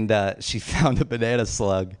 and she found a banana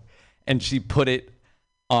slug, and she put it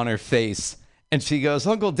on her face. And she goes,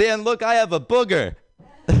 "Uncle Dan, look, I have a booger."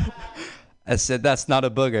 I said, "That's not a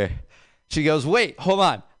booger." She goes, "Wait, hold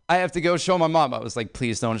on. I have to go show my mom." I was like,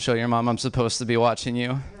 "Please don't show your mom. I'm supposed to be watching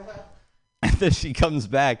you." And then she comes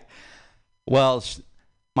back. Well,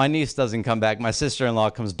 my niece doesn't come back. My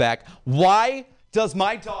sister-in-law comes back. "Why does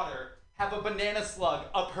my daughter have a banana slug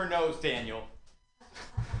up her nose, Daniel?"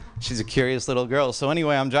 She's a curious little girl. So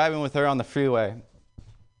anyway, I'm driving with her on the freeway,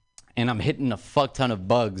 and I'm hitting a fuck ton of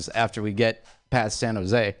bugs after we get past San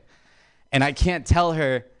Jose. And I can't tell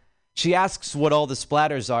her. She asks what all the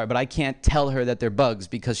splatters are, but I can't tell her that they're bugs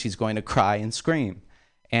because she's going to cry and scream.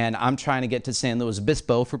 And I'm trying to get to San Luis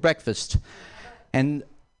Obispo for breakfast. And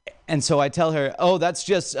so I tell her, "Oh, that's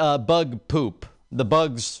just bug poop. The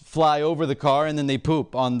bugs fly over the car and then they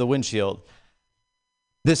poop on the windshield."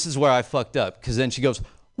 This is where I fucked up, because then she goes,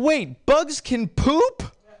 "Wait, bugs can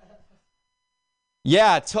poop?"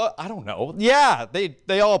 "Yeah, I don't know. Yeah,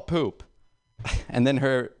 they all poop." And then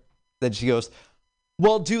she goes,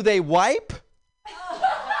 "Well, do they wipe?"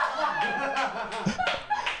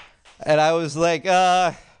 And I was like,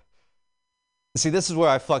 see, this is where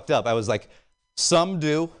I fucked up. I was like, "Some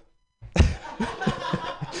do."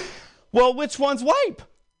 "Well, which ones wipe?"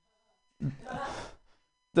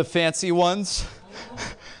 "The fancy ones."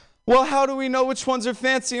 "Well, how do we know which ones are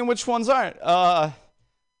fancy and which ones aren't?"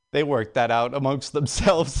 They worked that out amongst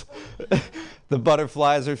themselves. The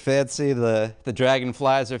butterflies are fancy, the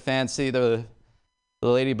dragonflies are fancy, the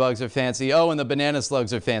ladybugs are fancy. Oh, and the banana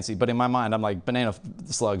slugs are fancy. But in my mind, I'm like, banana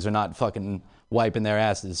slugs are not fucking wiping their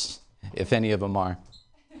asses, if any of them are.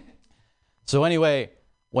 So anyway,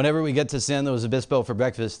 whenever we get to San Luis Obispo for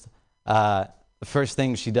breakfast, the first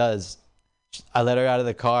thing she does, I let her out of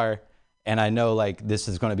the car, and I know, like, this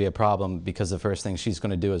is going to be a problem, because the first thing she's going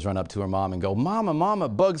to do is run up to her mom and go, Mama,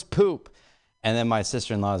 bugs poop." And then my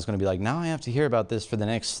sister-in-law is going to be like, "Now I have to hear about this for the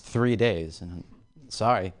next 3 days." And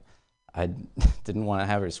sorry, I didn't want to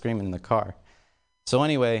have her screaming in the car. So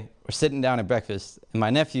anyway, we're sitting down at breakfast, and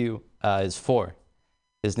my nephew is 4.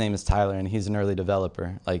 His name is Tyler, and he's an early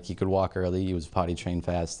developer. Like, he could walk early, he was potty trained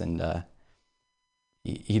fast, and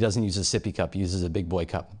he doesn't use a sippy cup, he uses a big boy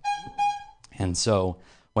cup. And so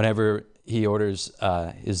whenever he orders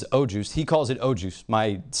his O-juice, he calls it O-juice.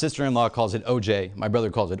 My sister-in-law calls it OJ. My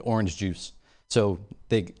brother calls it orange juice. So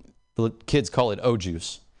the kids call it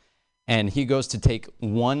O-juice. And he goes to take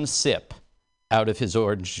one sip out of his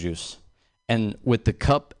orange juice. And with the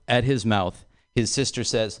cup at his mouth, his sister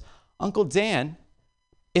says, "Uncle Dan,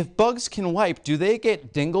 if bugs can wipe, do they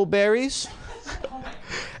get dingleberries?"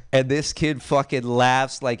 And this kid fucking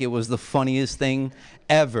laughs like it was the funniest thing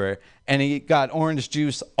ever. And he got orange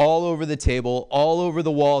juice all over the table, all over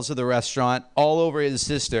the walls of the restaurant, all over his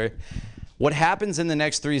sister. What happens in the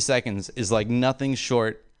next 3 seconds is like nothing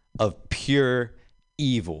short of pure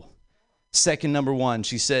evil. Second number 1,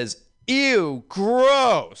 she says, "Ew,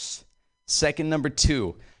 gross." Second number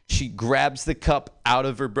 2, she grabs the cup out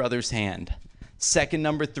of her brother's hand. Second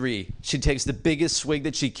number 3, she takes the biggest swig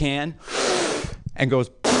that she can and goes,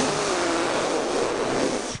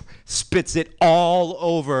 spits it all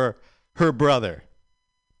over her brother.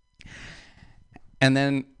 And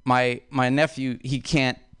then my nephew, he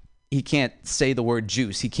can't say the word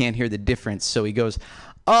juice. He can't hear the difference. So he goes,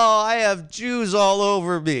 "Oh, I have juice all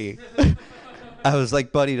over me." I was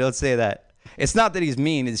like, "Buddy, don't say that." It's not that he's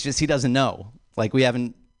mean. It's just he doesn't know. Like, we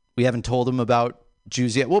haven't told him about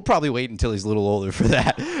Jews yet. We'll probably wait until he's a little older for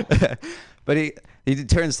that. But he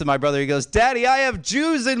turns to my brother. He goes, "Daddy, I have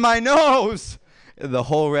Jews in my nose." And the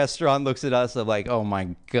whole restaurant looks at us. I'm like, "Oh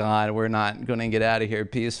my God, we're not going to get out of here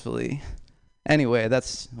peacefully." Anyway,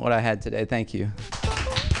 that's what I had today. Thank you.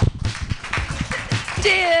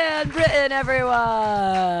 Dan Britton, everyone.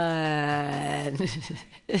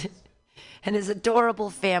 and his adorable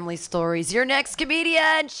family stories. Your next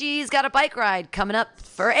comedian, she's got a bike ride coming up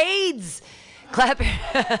for AIDS. Clap.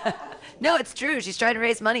 No, it's true. She's trying to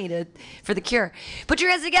raise money for the cure. Put your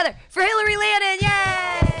hands together for Hillary Landon.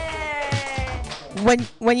 Yay!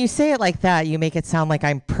 When you say it like that, you make it sound like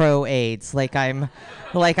I'm pro AIDS. Like I'm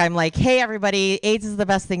like, hey everybody, AIDS is the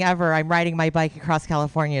best thing ever. I'm riding my bike across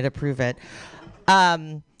California to prove it.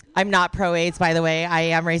 I'm not pro AIDS, by the way. I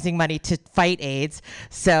am raising money to fight AIDS.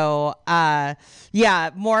 So yeah,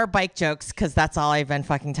 more bike jokes because that's all I've been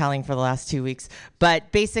fucking telling for the last 2 weeks.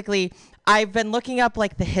 But basically, I've been looking up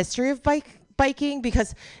like the history of biking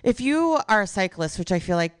because if you are a cyclist, which I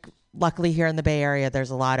feel like luckily here in the Bay Area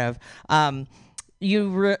there's a lot of,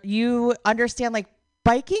 you understand like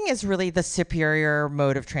biking is really the superior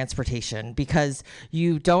mode of transportation because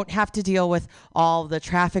you don't have to deal with all the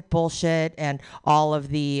traffic bullshit and all of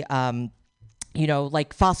the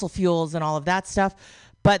like fossil fuels and all of that stuff.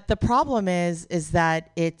 But the problem is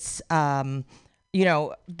that it's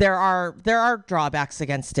there are drawbacks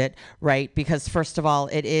against it, right? Because first of all,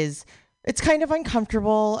 it's kind of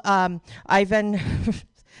uncomfortable. I've been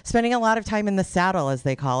spending a lot of time in the saddle, as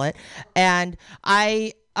they call it, and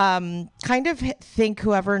I kind of think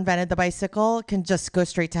whoever invented the bicycle can just go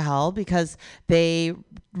straight to hell because they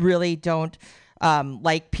really don't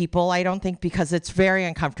like people, I don't think, because it's very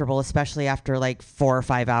uncomfortable, especially after like 4 or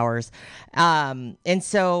 5 hours. And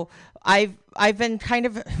so I've been kind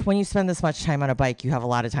of, when you spend this much time on a bike, you have a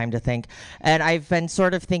lot of time to think. And I've been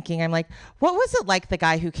sort of thinking, I'm like, what was it like the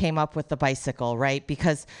guy who came up with the bicycle, right?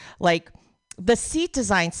 Because like the seat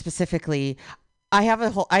design specifically,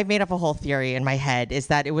 I've made up a whole theory in my head is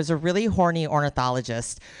that it was a really horny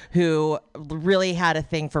ornithologist who really had a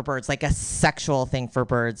thing for birds, like a sexual thing for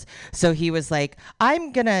birds. So he was like,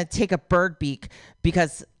 I'm going to take a bird beak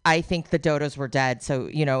because I think the dodos were dead. So,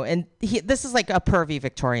 and this is like a pervy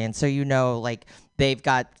Victorian. So, like they've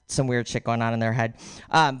got some weird shit going on in their head.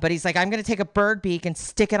 But he's like, I'm going to take a bird beak and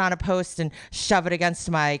stick it on a post and shove it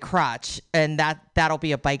against my crotch. And that'll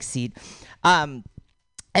be a bike seat.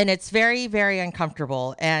 And it's very, very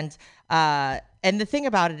uncomfortable. And the thing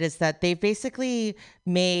about it is that they've basically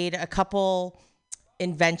made a couple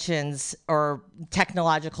inventions or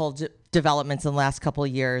technological developments in the last couple of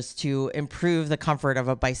years to improve the comfort of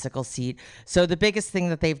a bicycle seat. So the biggest thing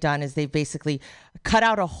that they've done is they've basically cut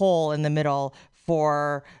out a hole in the middle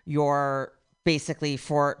for your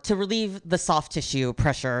to relieve the soft tissue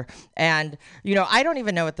pressure. And, I don't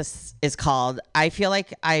even know what this is called. I feel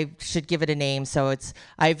like I should give it a name. So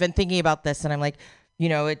I've been thinking about this and I'm like,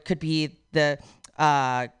 it could be the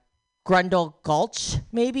Grundle Gulch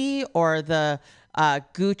maybe, or the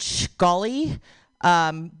Gooch Gully,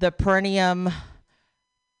 the Perennium.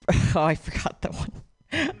 Oh, I forgot that one.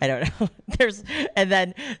 I don't know. And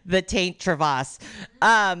then the Taint Travasse.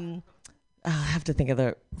 I have to think of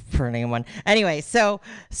the perennial one. Anyway, so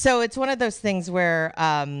it's one of those things where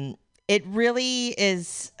it really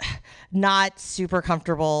is not super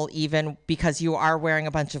comfortable, even because you are wearing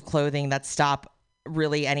a bunch of clothing that stop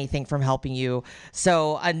really anything from helping you.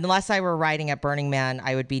 So unless I were riding at Burning Man,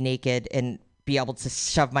 I would be naked and be able to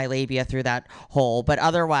shove my labia through that hole. But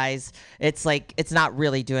otherwise, it's like it's not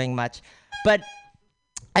really doing much. But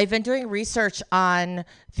I've been doing research on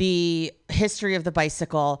the history of the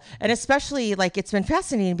bicycle, and especially like it's been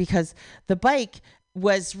fascinating because the bike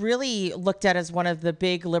was really looked at as one of the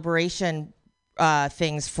big liberation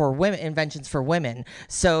things for women, inventions for women.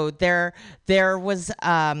 So there was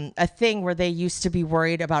a thing where they used to be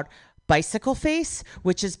worried about bicycle face,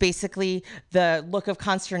 which is basically the look of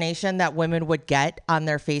consternation that women would get on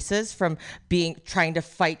their faces from trying to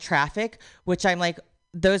fight traffic, which I'm like,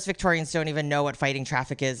 those Victorians don't even know what fighting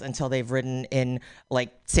traffic is until they've ridden in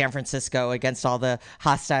like San Francisco against all the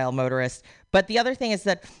hostile motorists. But the other thing is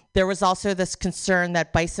that there was also this concern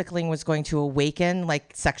that bicycling was going to awaken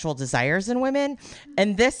like sexual desires in women.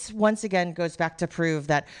 And this once again goes back to prove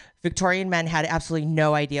that Victorian men had absolutely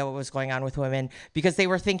no idea what was going on with women because they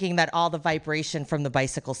were thinking that all the vibration from the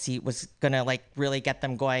bicycle seat was going to like really get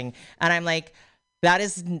them going. And I'm like, that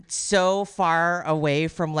is so far away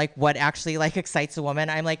from like what actually like excites a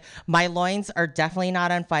woman. I'm like, my loins are definitely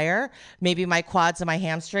not on fire. Maybe my quads and my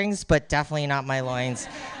hamstrings, but definitely not my loins.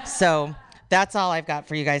 So that's all I've got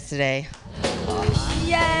for you guys today.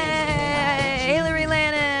 Yay! Hillary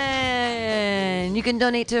Lannon! You can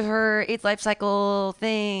donate to her AIDS Life Cycle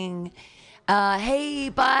thing. Hey,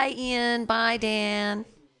 bye Ian, bye Dan.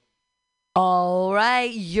 All right,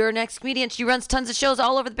 your next comedian. She runs tons of shows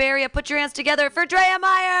all over the Bay Area. Put your hands together for Drea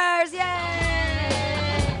Myers. Yay!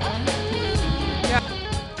 Yeah.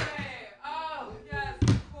 Oh, yes,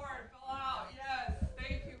 of course. Hello. Yes.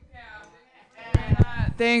 Thank you, Pam.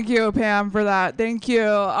 And Thank you, Pam, for that. Thank you.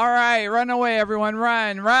 All right, run away, everyone.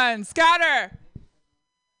 Run, scatter.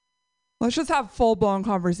 Let's just have full-blown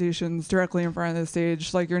conversations directly in front of the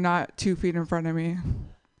stage, like you're not 2 feet in front of me.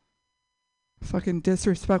 Fucking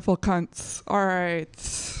disrespectful cunts. All right.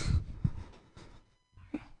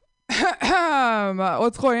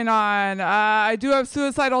 What's going on? I do have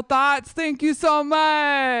suicidal thoughts. Thank you so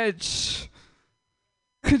much.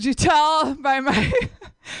 Could you tell by my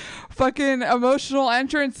fucking emotional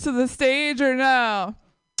entrance to the stage or no?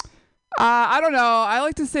 I don't know. I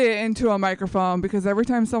like to say it into a microphone because every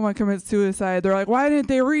time someone commits suicide, they're like, why didn't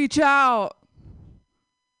they reach out?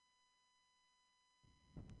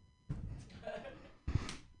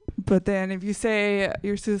 But then if you say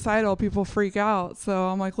you're suicidal, people freak out. So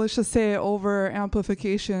I'm like, let's just say it over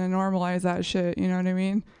amplification and normalize that shit. You know what I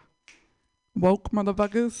mean? Woke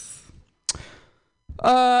motherfuckers.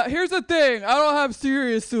 Here's the thing. I don't have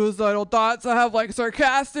serious suicidal thoughts. I have like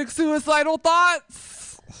sarcastic suicidal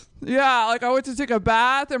thoughts. Yeah, like I went to take a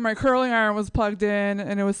bath and my curling iron was plugged in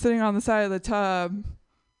and it was sitting on the side of the tub.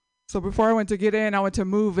 So before I went to get in, I went to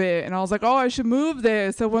move it and I was like, oh, I should move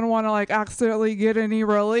this. I wouldn't want to like accidentally get any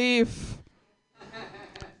relief.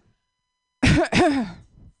 It's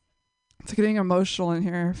getting emotional in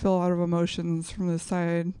here. I feel a lot of emotions from this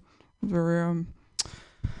side of the room.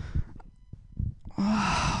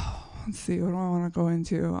 Let's see, what do I want to go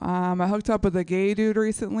into? I hooked up with a gay dude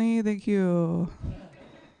recently. Thank you.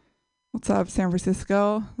 What's up, San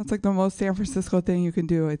Francisco? That's like the most San Francisco thing you can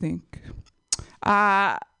do, I think.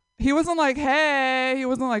 He wasn't like, hey, he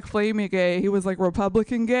wasn't like flamey gay. He was like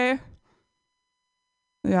Republican gay.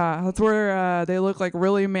 Yeah, that's where they look like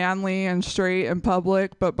really manly and straight in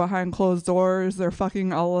public, but behind closed doors, they're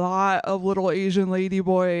fucking a lot of little Asian lady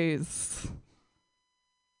boys.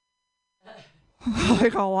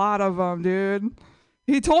 Like a lot of them, dude.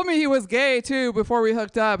 He told me he was gay too before we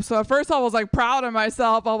hooked up. So at first I was like proud of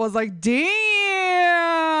myself. I was like, damn,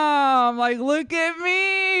 like look at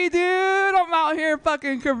me, dude. I'm out here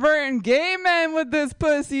fucking converting gay men with this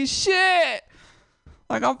pussy shit.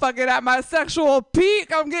 Like I'm fucking at my sexual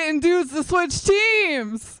peak. I'm getting dudes to switch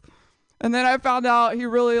teams. And then I found out he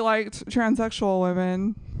really liked transsexual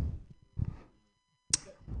women.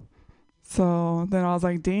 So then I was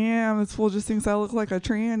like, damn, this fool just thinks I look like a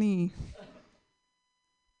tranny.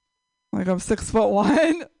 Like I'm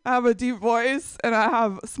 6'1", I have a deep voice, and I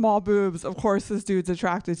have small boobs. Of course, this dude's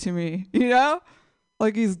attracted to me. You know,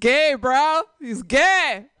 like he's gay, bro. He's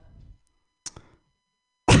gay.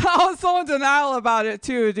 I was so in denial about it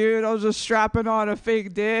too, dude. I was just strapping on a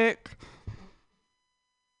fake dick,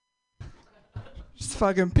 just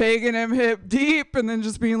fucking pegging him hip deep, and then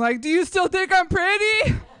just being like, "Do you still think I'm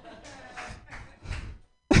pretty?"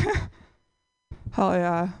 Hell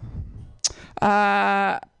yeah.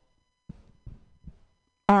 I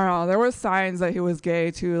don't know. There were signs that he was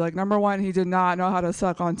gay too. Like number one, he did not know how to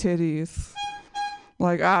suck on titties,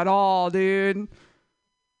 like at all, dude.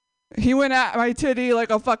 He went at my titty like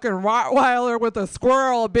a fucking Rottweiler with a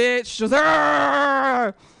squirrel, bitch. Just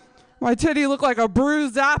my titty looked like a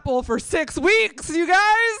bruised apple for 6 weeks, you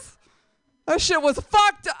guys. That shit was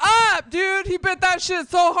fucked up, dude. He bit that shit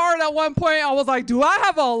so hard at one point. I was like, do I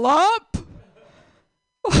have a lump?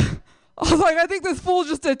 I was like, I think this fool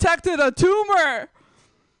just detected a tumor.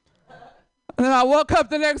 And then I woke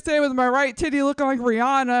up the next day with my right titty looking like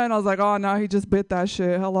Rihanna, and I was like, oh no, he just bit that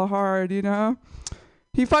shit hella hard, you know?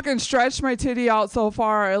 He fucking stretched my titty out so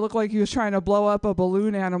far, it looked like he was trying to blow up a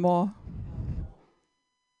balloon animal.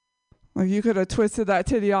 Like you could have twisted that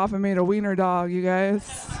titty off and made a wiener dog, you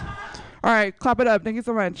guys. All right, clap it up. Thank you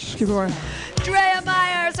so much. Keep it going. Drea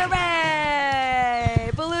Myers,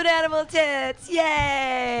 hooray! Balloon animal tits,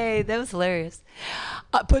 yay! That was hilarious.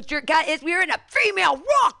 Put your guys, we're in a female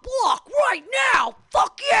rock block right now.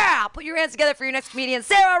 Fuck yeah! Put your hands together for your next comedian,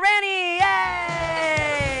 Sarah Rennie.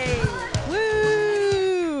 Yay!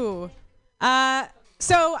 Woo!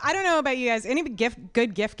 So I don't know about you guys. Any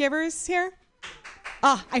good gift givers here?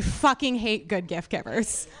 Oh, I fucking hate good gift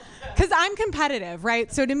givers. Because I'm competitive,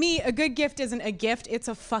 right? So to me, a good gift isn't a gift, it's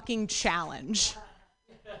a fucking challenge,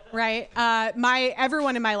 right?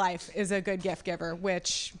 Everyone in my life is a good gift giver,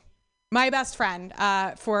 which my best friend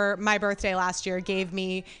for my birthday last year gave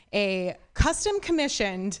me a custom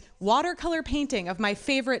commissioned watercolor painting of my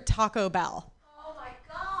favorite Taco Bell. Oh my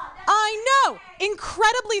God. I know!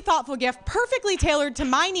 Incredibly thoughtful gift, perfectly tailored to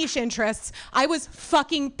my niche interests. I was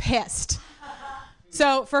fucking pissed.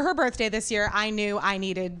 So for her birthday this year, I knew I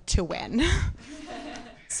needed to win.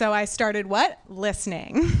 So I started what?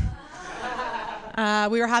 Listening.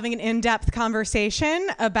 We were having an in-depth conversation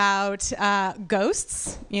about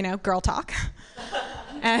ghosts, you know, girl talk.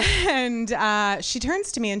 And she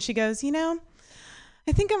turns to me and she goes, you know,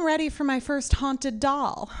 I think I'm ready for my first haunted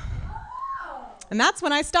doll. And that's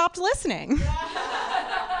when I stopped listening.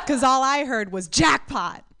 Because all I heard was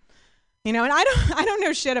jackpot. You know, and I don't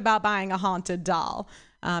know shit about buying a haunted doll.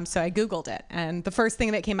 So I Googled it. And the first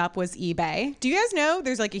thing that came up was eBay. Do you guys know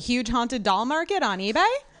there's like a huge haunted doll market on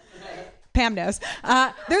eBay? Pam knows.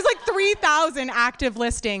 There's like 3,000 active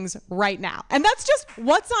listings right now. And that's just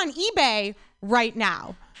what's on eBay right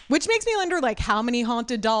now. Which makes me wonder, like, how many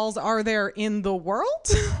haunted dolls are there in the world?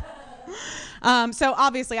 So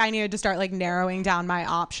obviously I needed to start like narrowing down my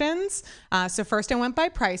options. So first I went by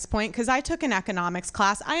price point because I took an economics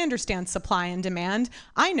class. I understand supply and demand.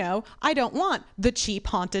 I know I don't want the cheap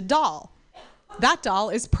haunted doll. That doll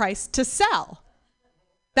is priced to sell.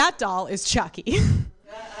 That doll is Chucky.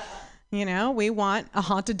 You know, we want a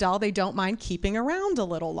haunted doll they don't mind keeping around a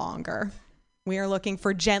little longer. We are looking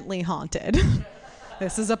for gently haunted.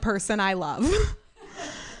 This is a person I love.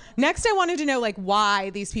 Next, I wanted to know like why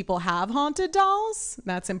these people have haunted dolls.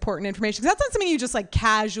 That's important information. 'Cause that's not something you just like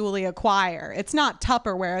casually acquire. It's not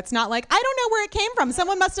Tupperware. It's not like, I don't know where it came from.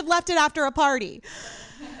 Someone must have left it after a party.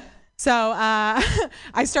 So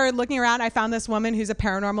I started looking around. I found this woman who's a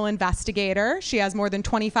paranormal investigator. She has more than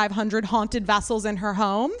 2,500 haunted vessels in her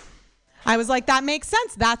home. I was like, that makes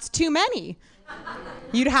sense. That's too many.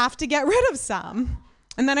 You'd have to get rid of some.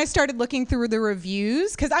 And then I started looking through the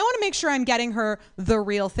reviews because I want to make sure I'm getting her the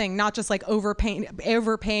real thing, not just like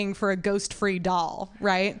overpaying for a ghost-free doll,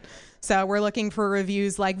 right? So we're looking for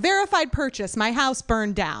reviews like verified purchase, my house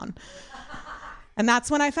burned down. And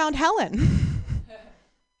that's when I found Helen.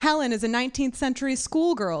 Helen is a 19th century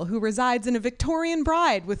schoolgirl who resides in a Victorian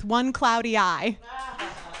bride with one cloudy eye.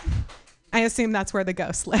 I assume that's where the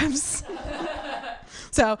ghost lives.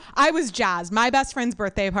 So I was jazzed. My best friend's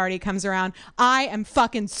birthday party comes around. I am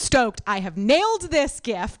fucking stoked. I have nailed this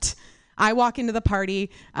gift. I walk into the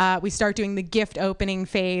party. We start doing the gift opening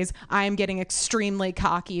phase. I am getting extremely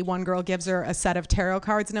cocky. One girl gives her a set of tarot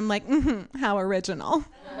cards, and I'm like, how original.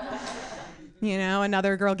 You know,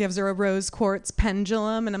 another girl gives her a rose quartz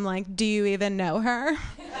pendulum, and I'm like, do you even know her?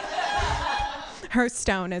 Her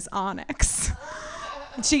stone is onyx.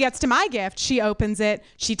 She gets to my gift, she opens it,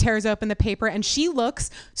 she tears open the paper, and she looks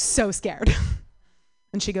so scared.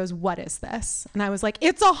 And she goes, what is this? And I was like,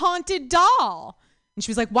 it's a haunted doll. And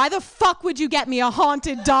she was like, why the fuck would you get me a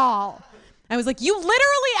haunted doll? I was like, you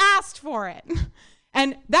literally asked for it.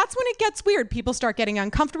 And that's when it gets weird. People start getting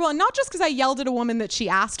uncomfortable, and not just because I yelled at a woman that she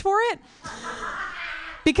asked for it,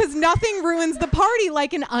 because nothing ruins the party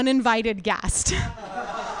like an uninvited guest.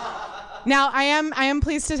 Now, I am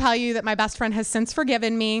pleased to tell you that my best friend has since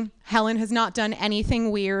forgiven me. Helen has not done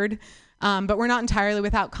anything weird, but we're not entirely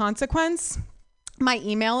without consequence. My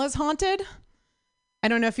email is haunted. I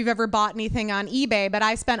don't know if you've ever bought anything on eBay, but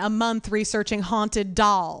I spent a month researching haunted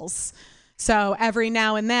dolls. So every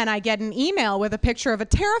now and then I get an email with a picture of a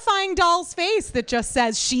terrifying doll's face that just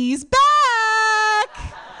says, she's back.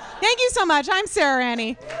 Thank you so much. I'm Sarah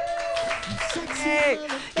Annie. Yay.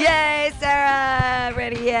 Yay, Sarah!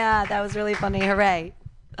 Ready? Yeah, that was really funny. Hooray.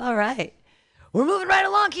 All right. We're moving right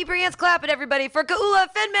along. Keep your hands clapping, everybody, for Kaula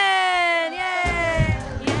Finman! Yay!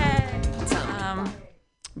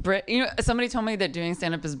 You know, somebody told me that doing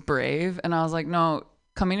stand-up is brave, and I was like, no,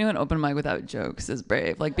 coming to an open mic without jokes is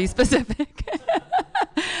brave. Like, be specific.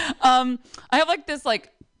 I have like this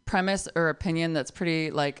like premise or opinion that's pretty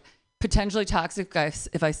like potentially toxic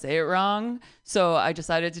if I say it wrong. So I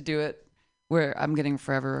decided to do it where I'm getting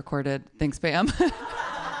forever recorded. Thanks, Pam.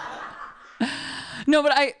 No,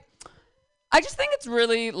 but I just think it's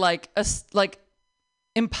really like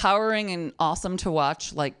empowering and awesome to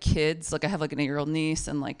watch like kids. Like I have like an 8-year-old niece,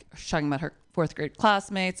 and like she's talking about her 4th grade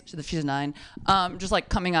classmates. She's 9. Just like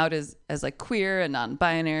coming out as like queer and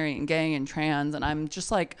non-binary and gay and trans. And I'm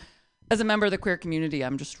just like, as a member of the queer community,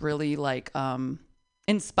 I'm just really like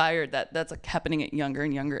inspired that that's like happening at younger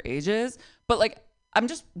and younger ages. But like, I'm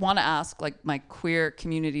just want to ask like my queer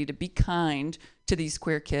community to be kind to these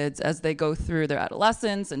queer kids as they go through their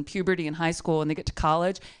adolescence and puberty and high school, and they get to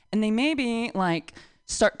college, and they maybe like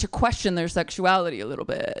start to question their sexuality a little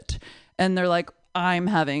bit. And they're like, I'm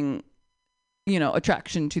having, you know,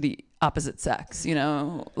 attraction to the opposite sex, you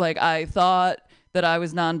know, like I thought that I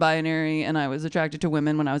was non-binary and I was attracted to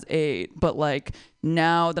women when I was 8, but like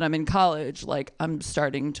now that I'm in college, like I'm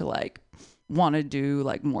starting to like want to do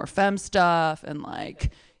like more femme stuff, and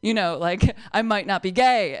like, you know, like I might not be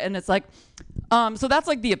gay. And it's like, so that's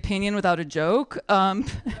like the opinion without a joke.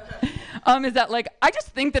 is that like I just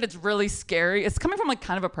think that it's really scary. It's coming from like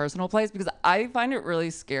kind of a personal place because I find it really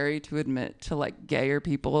scary to admit to like gayer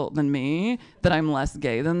people than me that I'm less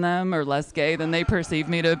gay than them or less gay than they perceive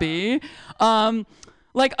me to be.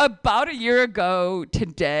 Like about a year ago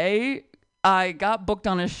today, I got booked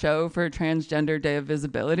on a show for Transgender Day of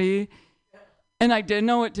Visibility. And I didn't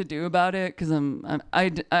know what to do about it because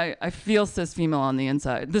I feel cis female on the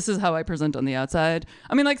inside. This is how I present on the outside.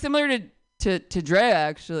 I mean, like similar to Drea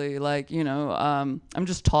actually. Like I'm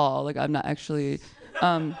just tall. Like I'm not actually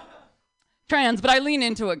trans, but I lean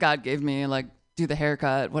into what God gave me. Like do the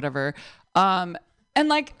haircut, whatever. And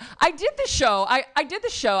like I did the show. I did the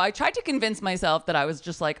show. I tried to convince myself that I was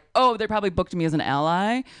just like, oh, they probably booked me as an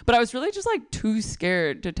ally, but I was really just like too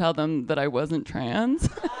scared to tell them that I wasn't trans.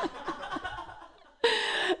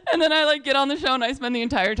 And then I like get on the show and I spend the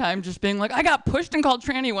entire time just being like, I got pushed and called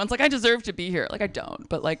tranny once. Like I deserve to be here. Like I don't,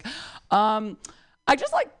 but like, I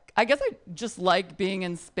guess I just like being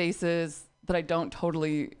in spaces that I don't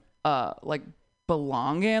totally like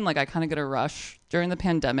belong in. Like I kind of get a rush during the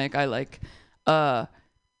pandemic. I like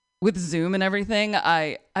with Zoom and everything.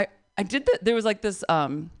 I did that. There was like this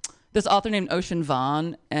author named Ocean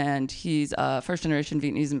Vuong, and he's first generation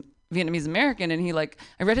Vietnamese American, and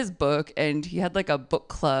I read his book, and he had like a book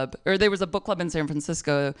club, or there was a book club in San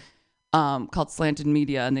Francisco called Slanted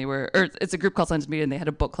Media, and it's a group called Slanted Media, and they had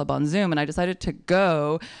a book club on Zoom, and I decided to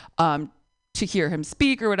go to hear him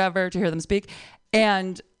speak or whatever, to hear them speak,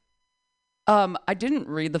 and I didn't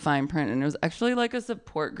read the fine print, and it was actually like a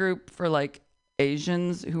support group for like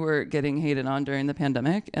Asians who were getting hated on during the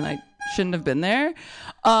pandemic, and I shouldn't have been there,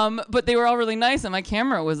 but they were all really nice, and my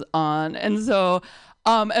camera was on, and so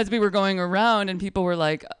as we were going around and people were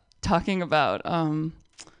like talking about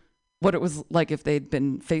what it was like if they'd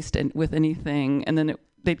been faced with anything, and then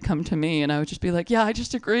they'd come to me and I would just be like, yeah, I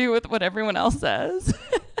just agree with what everyone else says.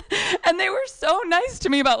 And they were so nice to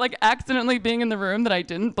me about like accidentally being in the room that I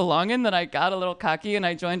didn't belong in, that I got a little cocky and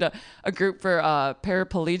I joined a group for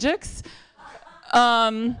paraplegics.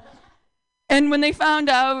 And when they found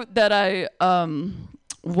out that I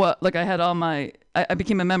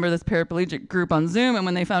became a member of this paraplegic group on Zoom, and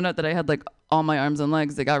when they found out that I had like all my arms and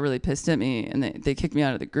legs, they got really pissed at me, and they kicked me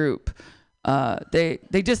out of the group. They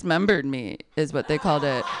dismembered me, is what they called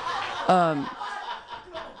it.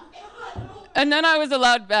 And then I was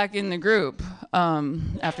allowed back in the group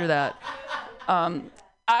after that.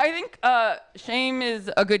 I think shame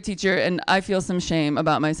is a good teacher, and I feel some shame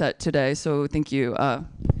about my set today, so thank you,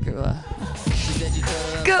 Gula.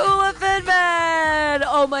 Gula Finman!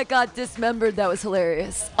 Oh my God, dismembered. That was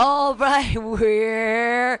hilarious. All right,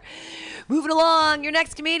 we're moving along. Your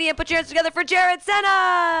next comedian, put your hands together for Jared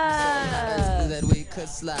Senna!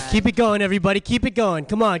 Keep it going, everybody. Keep it going.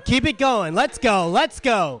 Come on, keep it going. Let's go. Let's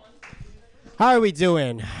go. How are we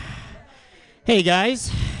doing? Hey,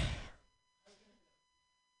 guys.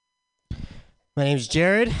 My name's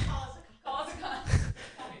Jared.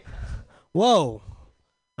 Whoa.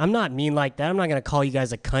 I'm not mean like that. I'm not going to call you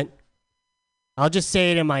guys a cunt. I'll just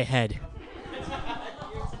say it in my head.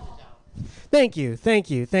 Thank you, thank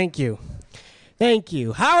you, thank you. Thank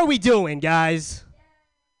you. How are we doing, guys?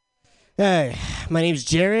 Hey, my name's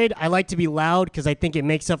Jared. I like to be loud because I think it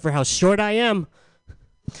makes up for how short I am.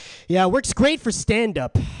 Yeah, it works great for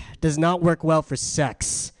stand-up. Does not work well for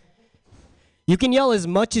sex. You can yell as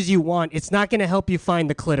much as you want. It's not going to help you find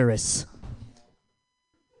the clitoris.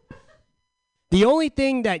 The only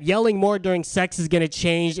thing that yelling more during sex is going to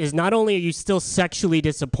change is not only are you still sexually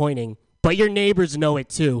disappointing, but your neighbors know it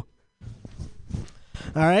too.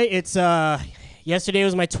 All right, it's yesterday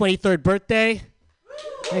was my 23rd birthday.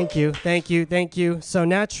 Thank you, thank you, thank you. So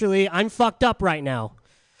naturally, I'm fucked up right now.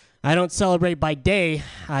 I don't celebrate by day,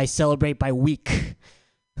 I celebrate by week.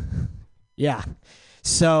 Yeah.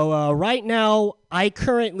 So right now, I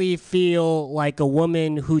currently feel like a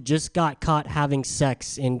woman who just got caught having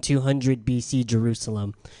sex in 200 BC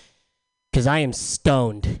Jerusalem. Because I am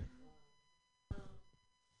stoned.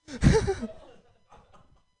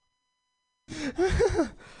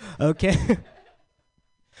 Okay.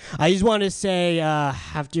 I just want to say,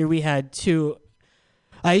 after we had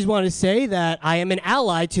I just want to say that I am an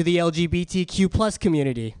ally to the LGBTQ plus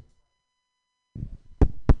community.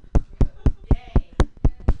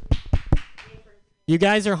 You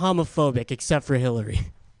guys are homophobic, except for Hillary.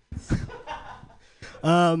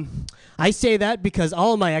 I say that because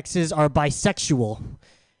all of my exes are bisexual.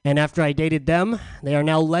 And after I dated them, they are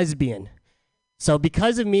now lesbian. So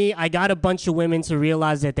because of me, I got a bunch of women to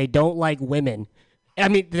realize that they don't like women. I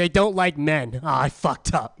mean, they don't like men. Oh, I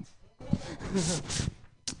fucked up.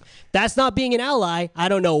 That's not being an ally. I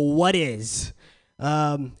don't know what is.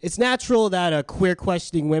 It's natural that queer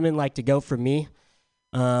questioning women like to go for me.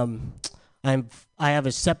 I have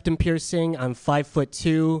a septum piercing. I'm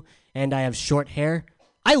 5'2", and I have short hair.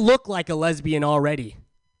 I look like a lesbian already.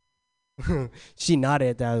 She nodded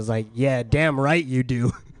at that. I was like, yeah, damn right you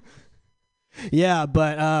do. Yeah,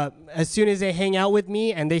 but as soon as they hang out with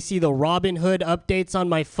me and they see the Robin Hood updates on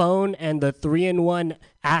my phone and the 3-in-1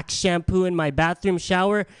 Axe shampoo in my bathroom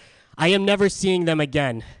shower, I am never seeing them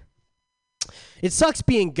again. It sucks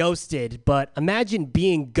being ghosted, but imagine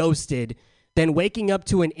being ghosted, then waking up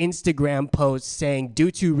to an Instagram post saying,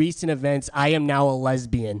 due to recent events, I am now a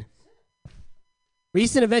lesbian.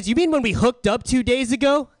 Recent events? You mean when we hooked up 2 days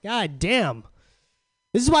ago? God damn.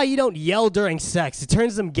 This is why you don't yell during sex. It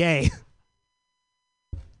turns them gay.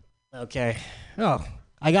 Okay. Oh,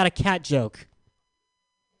 I got a cat joke.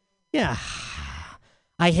 Yeah.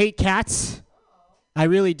 I hate cats. I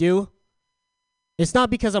really do. It's not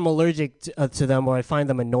because I'm allergic to them or I find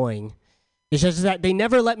them annoying. It's just that they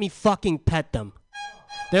never let me fucking pet them.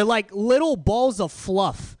 They're like little balls of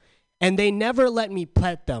fluff, and they never let me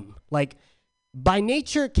pet them. Like, by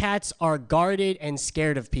nature, cats are guarded and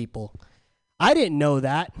scared of people. I didn't know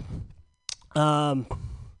that.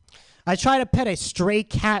 I tried to pet a stray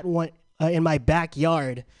cat in my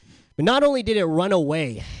backyard, but not only did it run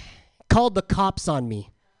away, it called the cops on me.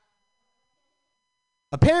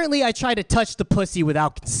 Apparently, I tried to touch the pussy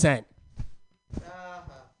without consent.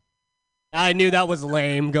 I knew that was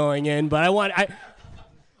lame going in, but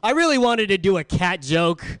I really wanted to do a cat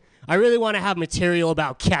joke. I really want to have material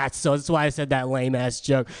about cats, so that's why I said that lame-ass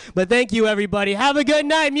joke. But thank you, everybody. Have a good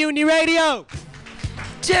night, Mutiny Radio.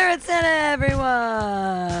 Jared Santa, everyone.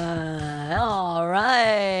 All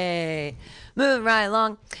right. Moving right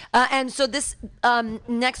along. And so this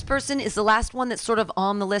next person is the last one that's sort of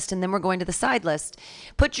on the list, and then we're going to the side list.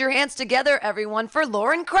 Put your hands together, everyone, for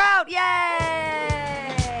Lauren Kraut. Yay!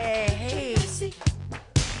 Hey.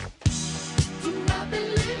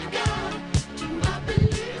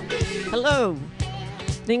 Hello.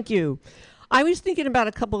 Thank you. I was thinking about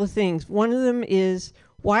a couple of things. One of them is,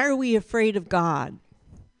 why are we afraid of God?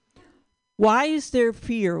 Why is there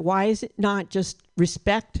fear? Why is it not just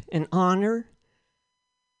respect and honor?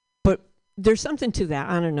 But there's something to that.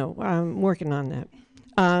 I don't know. I'm working on that.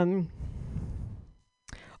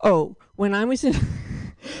 When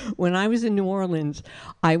I was in New Orleans,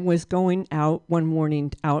 I was going out one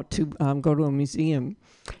morning to go to a museum,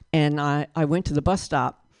 and I went to the bus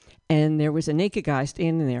stop, and there was a naked guy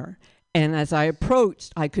standing there. And as I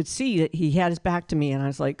approached, I could see that he had his back to me, and I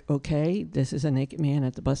was like, okay, this is a naked man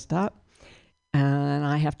at the bus stop. And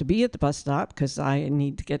I have to be at the bus stop because I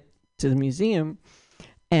need to get to the museum.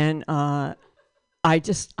 And I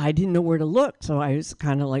didn't know where to look. So I was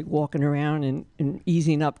kind of like walking around and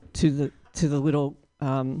easing up to the little,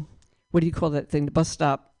 what do you call that thing? The bus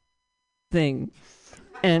stop thing.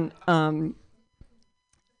 And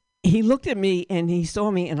he looked at me and he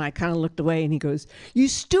saw me, and I kind of looked away, and he goes, "You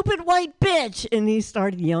stupid white bitch!" And he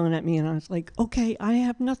started yelling at me, and I was like, "Okay, I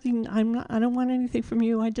have nothing. I don't want anything from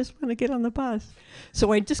you. I just want to get on the bus."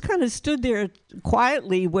 So I just kind of stood there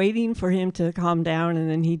quietly, waiting for him to calm down, and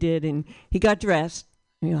then he did, and he got dressed.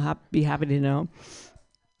 You'll be happy to know.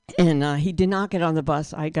 And he did not get on the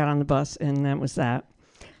bus. I got on the bus, and that was that.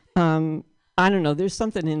 I don't know. There's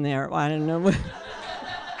something in there. I don't know.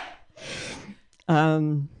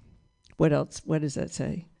 What else? What does that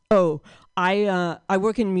say? Oh, I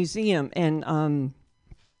work in a museum, and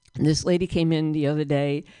this lady came in the other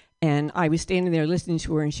day, and I was standing there listening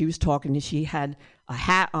to her, and she was talking, and she had a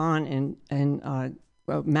hat on and a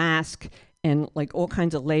mask and like all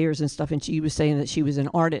kinds of layers and stuff, and she was saying that she was an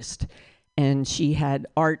artist, and she had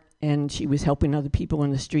art, and she was helping other people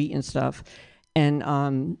in the street and stuff, and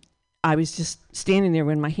I was just standing there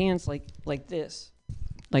with my hands like this,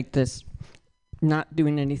 not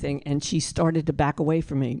doing anything, and she started to back away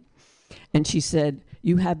from me, and she said,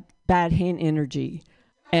 "You have bad hand energy,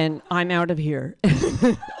 and I'm out of here."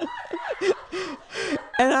 And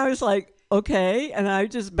I was like, okay, and I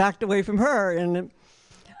just backed away from her, and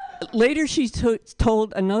later she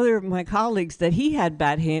told another of my colleagues that he had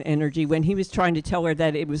bad hand energy when he was trying to tell her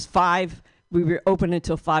that it was 5, we were open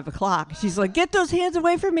until 5 o'clock. She's like, "Get those hands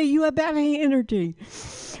away from me, you have bad hand energy."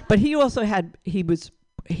 But he also had, he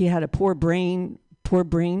had a poor brain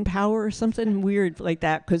power or something weird like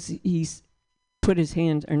that, because he's put his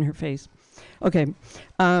hand in her face. Okay.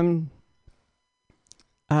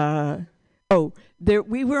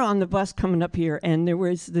 We were on the bus coming up here, and there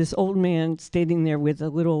was this old man standing there with a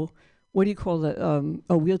little, what do you call it,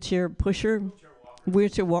 a wheelchair pusher?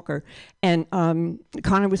 Wheelchair walker. And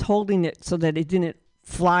Connor was holding it so that it didn't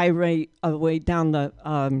fly right away down the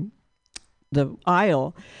the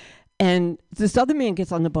aisle, and this other man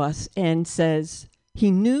gets on the bus and says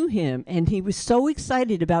he knew him, and he was so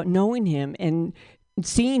excited about knowing him and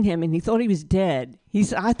seeing him, and he thought he was dead. He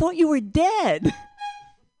said, "I thought you were dead."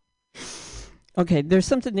 Okay, there's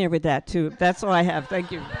something there with that too. That's all I have.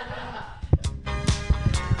 Thank you.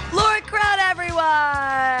 Lord Crowd, everyone!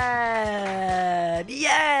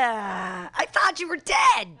 Yeah! I thought you were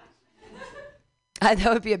dead!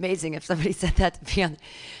 That would be amazing if somebody said that to me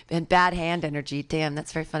in bad hand energy. Damn,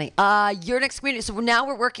 that's very funny. Your next comedian. So now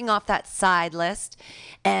we're working off that side list.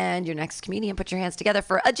 And your next comedian, put your hands together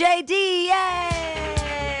for a JD. Yay!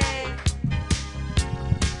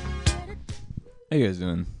 How you guys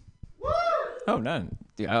doing? Oh, none.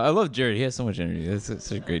 Dude, I love Jared. He has so much energy. That's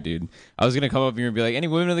such a great dude. I was going to come up here and be like, any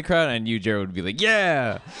women in the crowd? And I knew Jared would be like,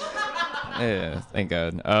 yeah. Yeah, thank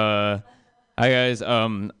God. Hi, guys.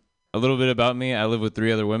 A little bit about me. I live with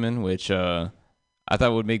 3 other women, which I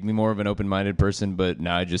thought would make me more of an open-minded person, but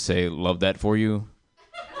now I just say, love that for you.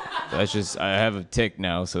 That's just, I have a tick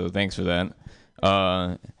now, so thanks for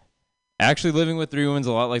that. Actually, living with 3 women's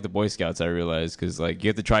a lot like the Boy Scouts, I realized, because like you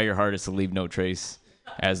have to try your hardest to leave no trace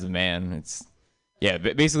as the man. It's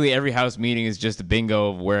basically every house meeting is just a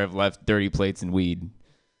bingo of where I've left dirty plates and weed.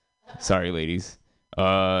 Sorry, ladies.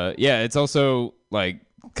 It's also like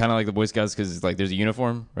kind of like the Boy Scouts because it's like there's a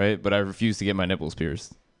uniform, right? But I refuse to get my nipples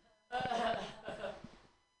pierced.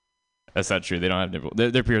 That's not true. They don't have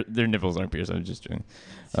nipples. Their nipples aren't pierced. I'm just joking.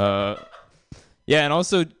 And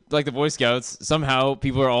also like the Boy Scouts, somehow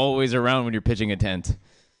people are always around when you're pitching a tent.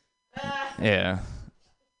 Yeah,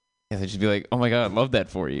 they should be like, oh my God, love that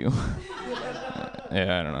for you.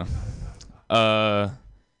 I don't know.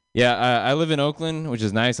 I live in Oakland, which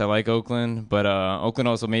is nice. I like Oakland, but Oakland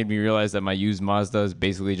also made me realize that my used Mazda is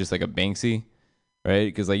basically just like a Banksy, right?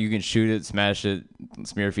 Because like you can shoot it, smash it,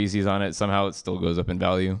 smear feces on it, somehow it still goes up in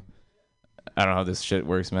value. I don't know how this shit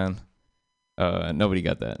works, man. Nobody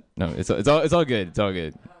got that. No, it's all good. It's all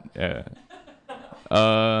good. Yeah.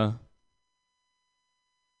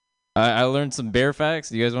 I learned some bear facts.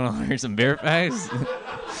 Do you guys want to learn some bear facts?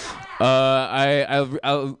 I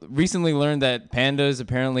recently learned that pandas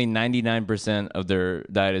apparently 99% of their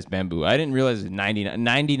diet is bamboo. I didn't realize it's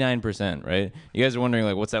 99%, right? You guys are wondering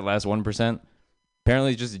like what's that last 1%?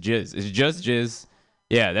 Apparently it's just jizz. It's just jizz.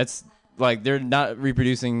 Yeah, that's like they're not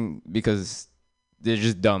reproducing because they're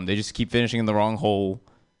just dumb. They just keep finishing in the wrong hole.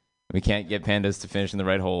 We can't get pandas to finish in the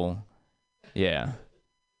right hole. Yeah.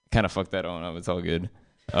 Kind of fucked that one up. It's all good.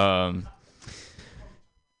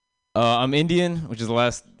 I'm Indian, which is the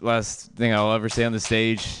last thing I'll ever say on the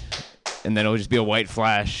stage, and then it'll just be a white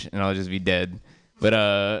flash, and I'll just be dead.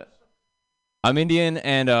 But I'm Indian,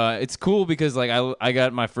 and it's cool because like I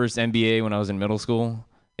got my first MBA when I was in middle school.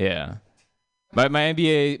 Yeah, my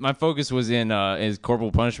MBA, my focus was in is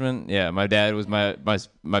corporal punishment. Yeah, my dad was my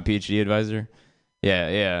PhD advisor.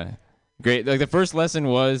 Yeah, great. Like the first lesson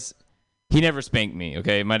was he never spanked me.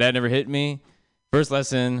 Okay, my dad never hit me. First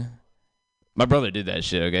lesson. My brother did that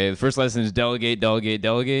shit, okay? The first lesson is delegate,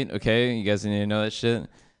 okay? You guys need to know that shit?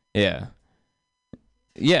 Yeah,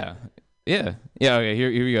 okay,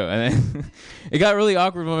 here we go. And then it got really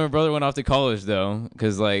awkward when my brother went off to college, though,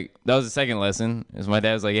 because, like, that was the second lesson. Is my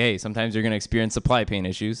dad was like, hey, sometimes you're going to experience supply chain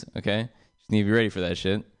issues, okay? Just need to be ready for that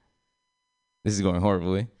shit. This is going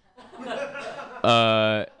horribly.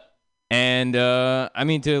 I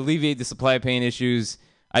mean, to alleviate the supply chain issues,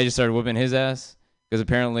 I just started whooping his ass. Because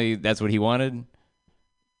apparently that's what he wanted.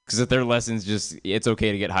 Because the third lesson's just, it's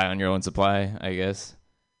okay to get high on your own supply, I guess.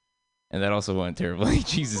 And that also went terribly.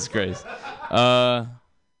 Jesus Christ. What's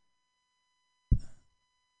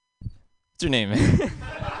your name, man?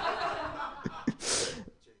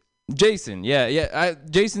 Jason. Yeah.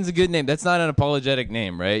 Jason's a good name. That's not an apologetic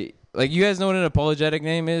name, right? Like, you guys know what an apologetic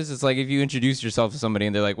name is? It's like if you introduce yourself to somebody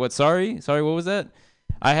and they're like, what, sorry, what was that?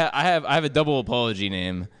 I have a double apology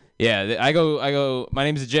name. Yeah, I go, my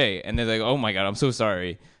name's Jay, and they're like, oh my God, I'm so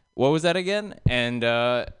sorry. What was that again? And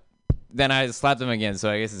then I slapped them again,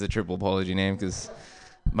 so I guess it's a triple apology name, because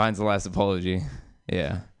mine's the last apology.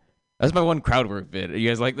 Yeah. That's my one crowd work bit. You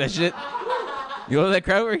guys like that shit? You love that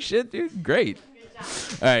crowd work shit, dude? Great.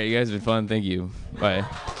 All right, you guys have been fun. Thank you. Bye.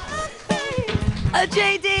 A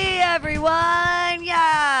JD, everyone!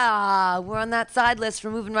 Yeah! We're on that side list.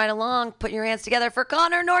 We're moving right along. Put your hands together for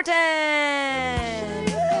Connor Norton!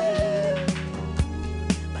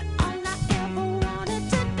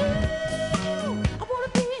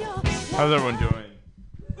 How's everyone doing?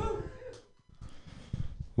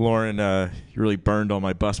 Lauren, you really burned all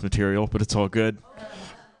my bus material, but it's all good.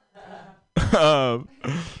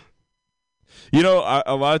 You know,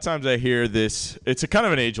 a lot of times I hear this. It's a kind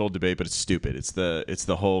of an age-old debate, but it's stupid. It's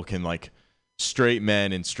the whole, can like straight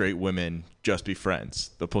men and straight women just be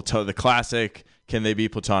friends. The classic, can they be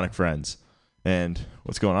platonic friends? And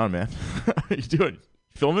what's going on, man? How are you doing?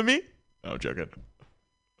 Filming me? No, I'm joking.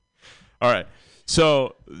 All right.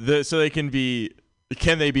 So they can they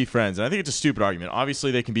be friends? And I think it's a stupid argument.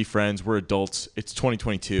 Obviously, they can be friends. We're adults. It's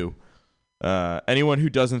 2022. Anyone who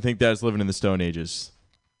doesn't think that is living in the Stone Ages.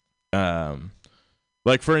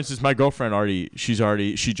 Like, for instance, my girlfriend she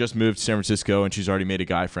just moved to San Francisco, and she's already made a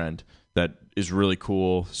guy friend that is really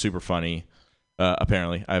cool, super funny.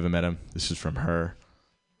 Apparently, I haven't met him. This is from her.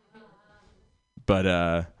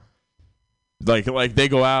 But like they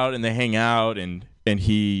go out and they hang out, and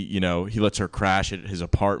he he lets her crash at his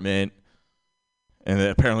apartment, and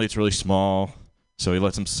apparently it's really small, so he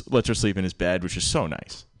lets her sleep in his bed, which is so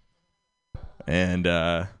nice. And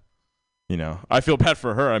I feel bad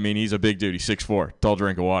for her. I mean, he's a big dude. He's 6'4", tall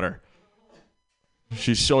drink of water.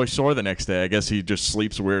 She's so sore the next day. I guess he just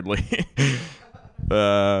sleeps weirdly.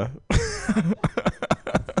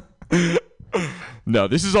 No,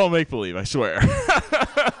 this is all make-believe, I swear.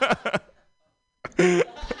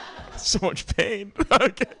 So much pain.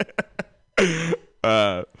 Okay.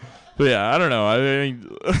 But yeah, I don't know. I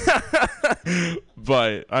mean,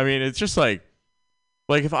 but I mean, it's just like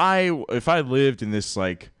if I lived in this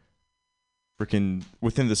like freaking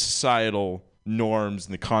within the societal norms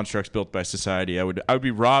and the constructs built by society, I would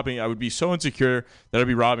be so insecure that I'd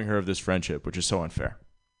be robbing her of this friendship, which is so unfair.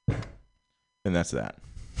 And that's that.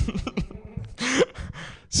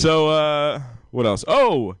 So what else?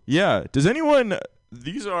 Oh, yeah. Does anyone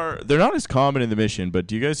they're not as common in the Mission, but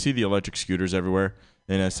do you guys see the electric scooters everywhere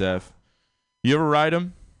in SF? You ever ride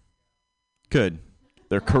them? Good.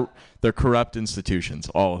 They're corrupt institutions,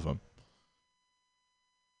 all of them.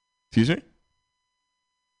 Excuse me?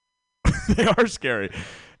 They are scary.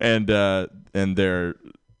 And they're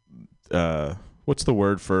what's the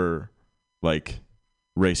word for like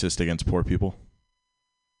racist against poor people?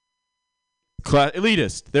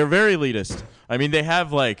 Elitist. They're very elitist. I mean,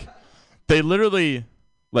 they literally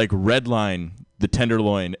like redline the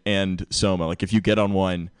Tenderloin and Soma. Like if you get on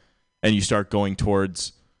one and you start going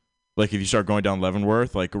towards, like if you start going down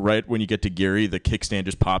Leavenworth, like right when you get to Geary, the kickstand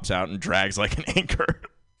just pops out and drags like an anchor.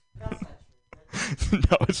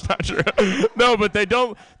 No, it's not true. No, but they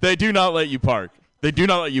do not let you park. They do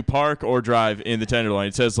not let you park or drive in the Tenderloin.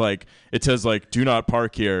 It says like do not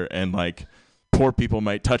park here, and like poor people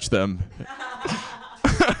might touch them.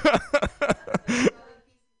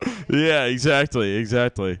 Yeah,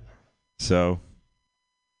 exactly. So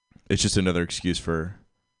it's just another excuse for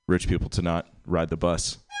rich people to not ride the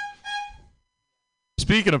bus.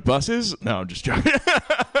 Speaking of buses, no, I'm just joking.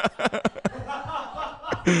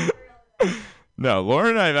 No,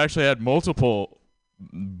 Lauren and I have actually had multiple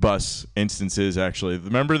bus instances, actually.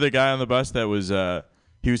 Remember the guy on the bus that was,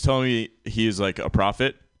 he was telling me he is like a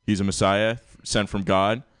prophet. He's a Messiah sent from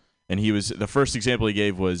God. And the first example he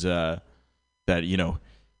gave was that,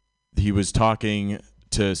 he was talking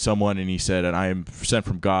to someone and he said, and I am sent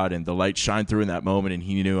from God, and the light shined through in that moment, and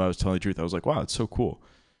he knew I was telling the truth. I was like, wow, it's so cool.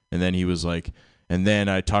 And then he was like, and then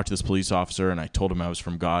I talked to this police officer and I told him I was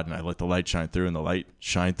from God, and I let the light shine through, and the light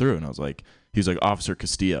shined through. And I was like, he was like, Officer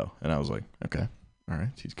Castillo. And I was like, okay, all right,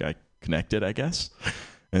 he's got connected, I guess.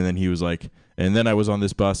 And then he was like, and then I was on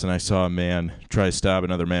this bus and I saw a man try to stab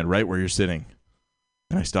another man right where you're sitting.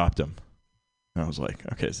 And I stopped him. And I was like,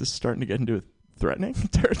 okay, is this starting to get into threatening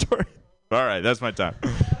territory? All right, that's my time.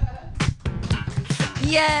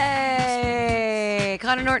 Yay!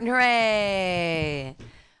 Connor Norton, hooray!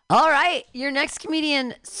 All right, your next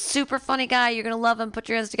comedian, super funny guy. You're going to love him. Put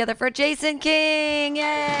your hands together for Jason King.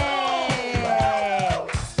 Yay!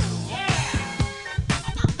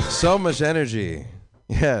 So much energy.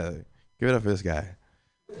 Yeah, give it up for this guy.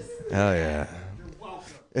 Hell yeah.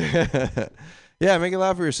 Yeah, make it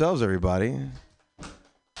loud for yourselves, everybody.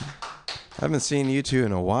 I haven't seen you two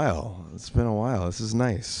in a while. It's been a while. This is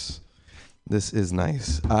nice.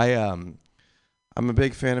 I'm a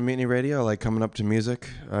big fan of Mutiny Radio. I like coming up to music.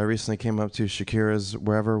 I recently came up to Shakira's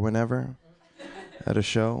Wherever, Whenever at a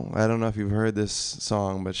show. I don't know if you've heard this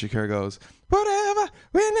song, but Shakira goes, whatever,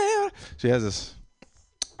 whenever. She has this.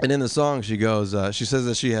 And in the song, she goes, she says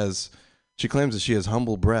that she claims that she has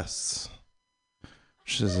humble breasts.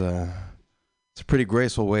 Which is, it's a pretty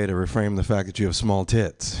graceful way to reframe the fact that you have small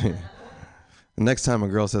tits. The next time a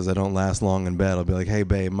girl says I don't last long in bed, I'll be like, hey,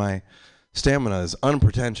 babe, my stamina is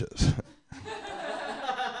unpretentious.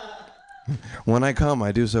 When I come,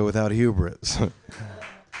 I do so without hubris.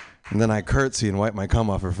 And then I curtsy and wipe my cum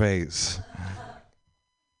off her face.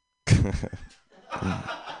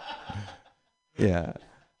 Yeah.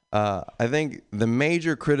 I think the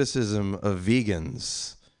major criticism of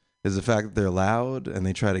vegans is the fact that they're loud and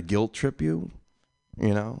they try to guilt trip you,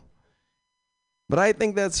 you know? But I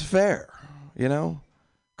think that's fair, you know?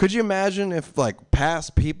 Could you imagine if like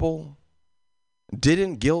past people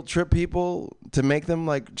didn't guilt trip people to make them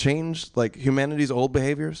like change like humanity's old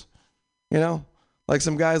behaviors? You know? Like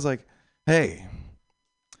some guys like, hey,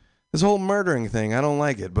 this whole murdering thing, I don't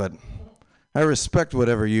like it, but I respect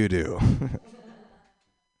whatever you do.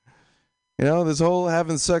 You know, this whole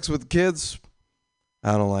having sex with kids,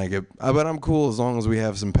 I don't like it. But I'm cool as long as we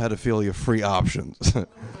have some pedophilia-free options.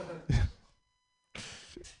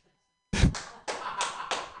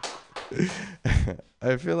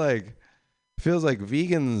 I feel like feels like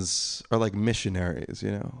vegans are like missionaries,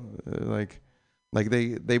 you know, like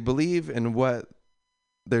they believe in what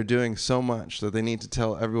they're doing so much that they need to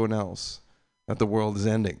tell everyone else that the world is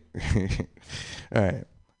ending. All right,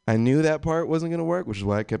 I knew that part wasn't gonna work, which is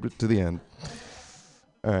why I kept it to the end.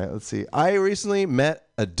 All right, let's see. I recently met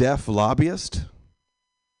a deaf lobbyist.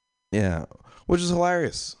 Yeah, which is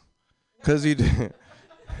hilarious, because you'd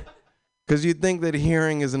think that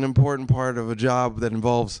hearing is an important part of a job that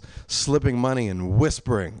involves slipping money and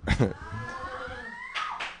whispering.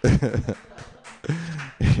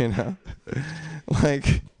 You know,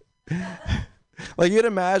 like you'd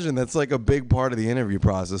imagine that's like a big part of the interview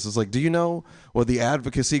process. It's like, do you know what the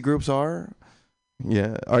advocacy groups are?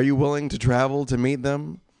 Yeah. Are you willing to travel to meet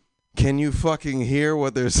them? Can you fucking hear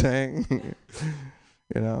what they're saying?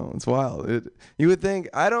 You know, it's wild. You would think,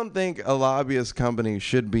 I don't think a lobbyist company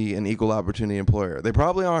should be an equal opportunity employer. They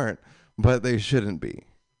probably aren't, but they shouldn't be,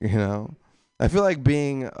 you know? I feel like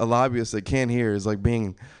being a lobbyist that can't hear is like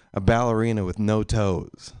being a ballerina with no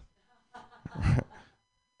toes.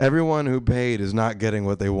 Everyone who paid is not getting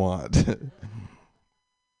what they want.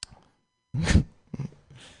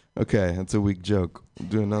 Okay, that's a weak joke. We'll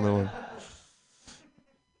do another one.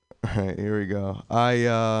 All right, here we go.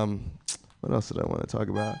 What else did I want to talk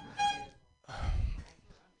about?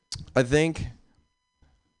 I think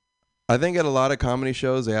at a lot of comedy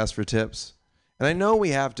shows they ask for tips. And I know we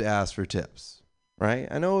have to ask for tips, right?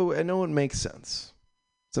 I know it makes sense.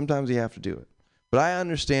 Sometimes you have to do it. But I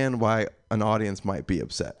understand why an audience might be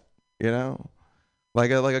upset, you know?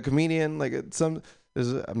 Like a comedian,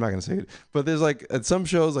 I'm not going to say it, but there's like at some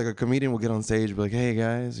shows like a comedian will get on stage and be like, "Hey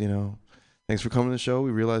guys, you know, thanks for coming to the show.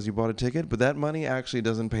 We realize you bought a ticket, but that money actually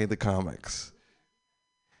doesn't pay the comics."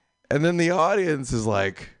 And then the audience is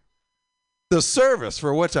like, "The service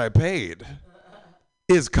for which I paid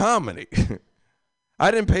is comedy.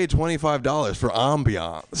 I didn't pay $25 for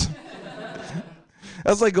ambiance."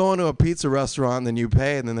 That's like going to a pizza restaurant and then you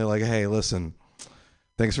pay and then they're like, "Hey, listen,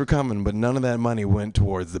 thanks for coming, but none of that money went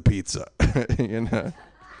towards the pizza." You know?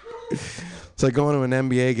 It's like going to an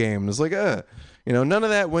NBA game and it's like, you know, none of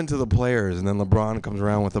that went to the players, and then LeBron comes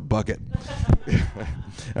around with a bucket. All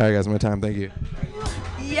right, guys, my time. Thank you.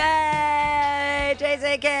 Yay!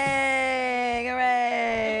 JC King!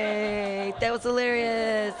 Hooray! That was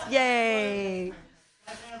hilarious. Yay!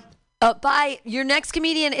 Bye. Your next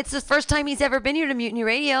comedian, it's the first time he's ever been here to Mutiny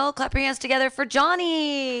Radio. Clap your hands together for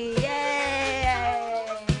Johnny. Yay!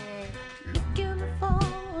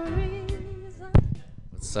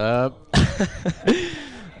 What's up?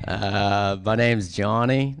 My name's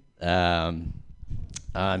Johnny. I'm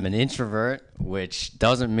an introvert, which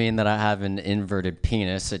doesn't mean that I have an inverted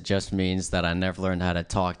penis. It just means that I never learned how to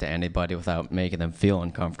talk to anybody without making them feel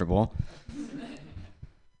uncomfortable.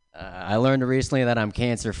 I learned recently that I'm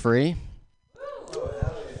cancer-free.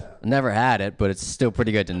 Never had it, but it's still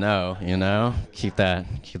pretty good to know, you know? Keep that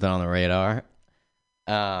on the radar.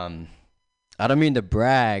 I don't mean to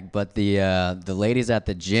brag, but the ladies at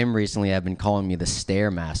the gym recently have been calling me the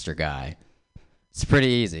Stairmaster guy. It's pretty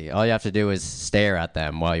easy. All you have to do is stare at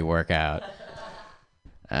them while you work out.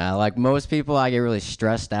 Like most people, I get really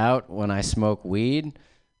stressed out when I smoke weed,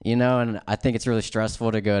 you know, and I think it's really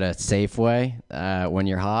stressful to go to Safeway when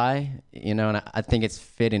you're high, you know, and I think it's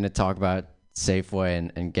fitting to talk about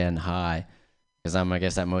Safeway and getting high, because I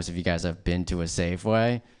guess that most of you guys have been to a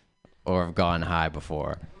Safeway or have gone high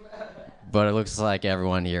before. But it looks like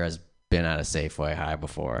everyone here has been at a Safeway high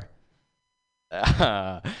before.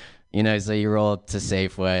 You know, so you roll up to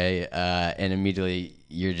Safeway and immediately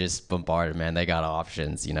you're just bombarded, man. They got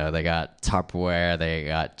options, you know. They got Tupperware, they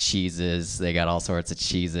got cheeses, they got all sorts of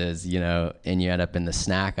cheeses, you know, and you end up in the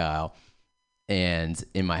snack aisle. And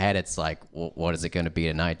in my head, it's like, well, what is it going to be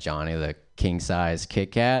tonight, Johnny? The king-size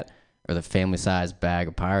Kit Kat or the family-size bag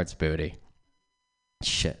of Pirates booty?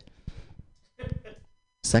 Shit.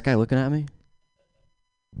 Is that guy looking at me?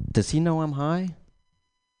 Does he know I'm high?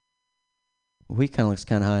 Well, he kind of looks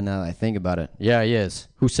kind of high now that I think about it. Yeah, he is.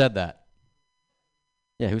 Who said that?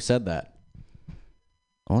 Yeah, who said that?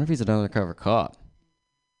 I wonder if he's an undercover cop.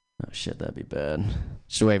 Oh, shit, that'd be bad.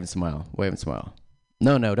 Just wave and smile. Wave and smile.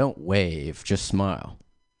 No, don't wave. Just smile.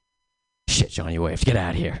 Shit, John, you waved. Get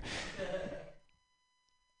out of here.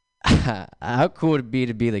 How cool would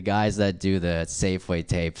it be the guys that do the Safeway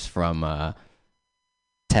tapes from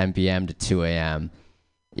 10 p.m. to 2 a.m.?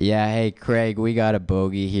 Yeah, hey, Craig, we got a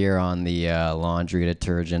bogey here on the laundry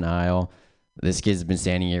detergent aisle. This kid's been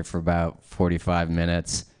standing here for about 45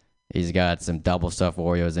 minutes. He's got some double stuffed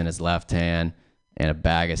Oreos in his left hand and a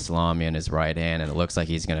bag of salami in his right hand, and it looks like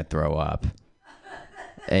he's going to throw up.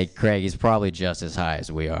 Hey, Craig, he's probably just as high as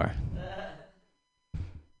we are.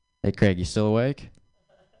 Hey, Craig, you still awake?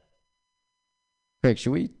 Craig,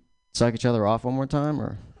 should we suck each other off one more time,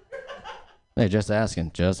 or? Hey, just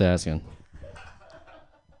asking.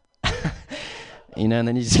 You know, and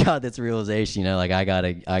then you just got this realization, you know, like I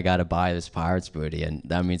gotta buy this Pirates booty, and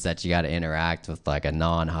that means that you gotta interact with like a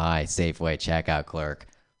non-high Safeway checkout clerk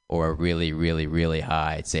or a really, really, really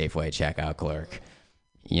high Safeway checkout clerk.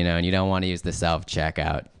 You know, and you don't want to use the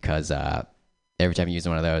self-checkout because every time you use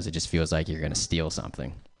one of those, it just feels like you're gonna steal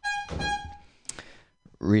something.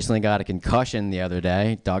 Recently got a concussion the other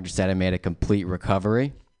day. Doctor said I made a complete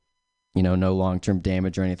recovery. You know, no long-term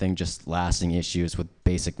damage or anything, just lasting issues with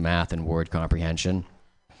basic math and word comprehension.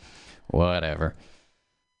 Whatever.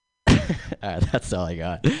 All right, that's all I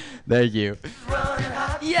got. Thank you.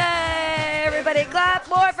 Yay! Everybody clap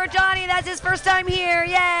more for Johnny. That's his first time here.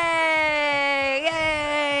 Yay!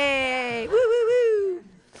 Yay! Woo, woo, woo.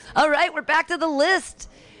 All right, we're back to the list.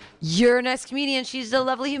 Your next comedian. She's a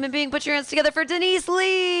lovely human being. Put your hands together for Denise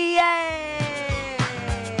Lee. Yay!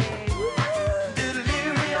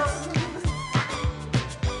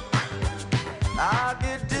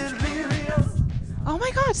 Oh my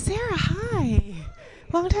God, Sarah, hi.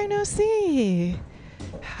 Long time no see.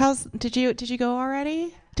 Did you go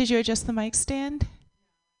already? Did you adjust the mic stand?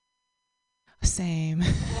 Same.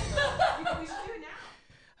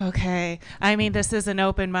 Okay. I mean, this is an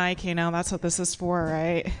open mic, you know, that's what this is for,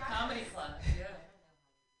 right? Comedy class, yeah.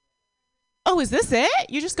 Oh, is this it?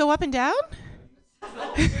 You just go up and down?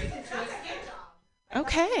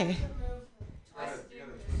 Okay.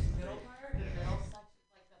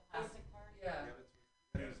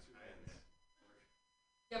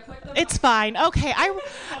 It's fine. Okay, I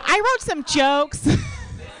wrote some jokes.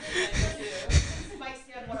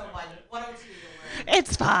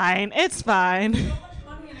 It's fine. It's fine.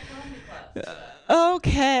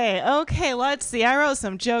 Okay, let's see. I wrote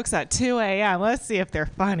some jokes at 2 a.m. Let's see if they're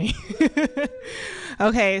funny.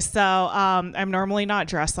 Okay, so I'm normally not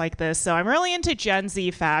dressed like this, so I'm really into Gen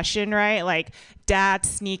Z fashion, right? Like dad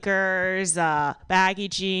sneakers, baggy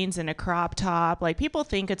jeans, and a crop top. Like people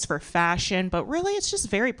think it's for fashion, but really it's just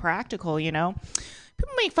very practical, you know?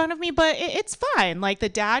 People make fun of me, but it's fine. Like the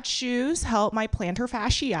dad shoes help my plantar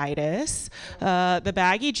fasciitis. The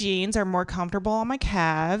baggy jeans are more comfortable on my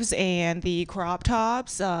calves, and the crop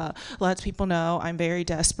tops lets people know I'm very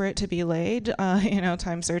desperate to be laid. You know,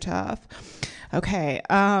 times are tough. Okay,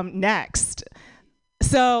 next.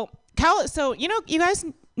 So you know, you guys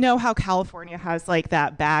know how California has like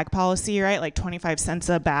that bag policy, right? Like 25 cents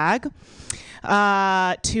a bag.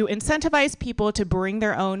 To incentivize people to bring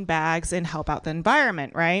their own bags and help out the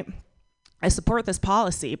environment, right? I support this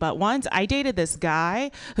policy, but once I dated this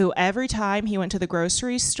guy who every time he went to the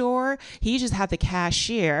grocery store, he just had the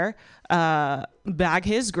cashier bag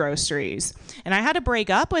his groceries. And I had to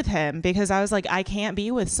break up with him because I was like, I can't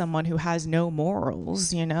be with someone who has no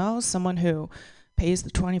morals, you know? Someone who pays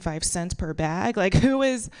the 25 cents per bag. Like who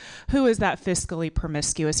is that fiscally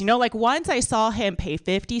promiscuous? You know, like once I saw him pay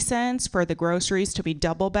 50 cents for the groceries to be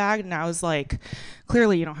double bagged, and I was like,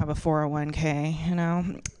 clearly you don't have a 401k, you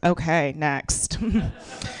know? Okay, next.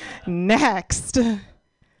 Next.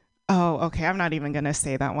 Oh, okay. I'm not even going to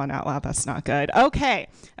say that one out loud. That's not good. Okay.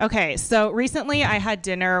 So recently I had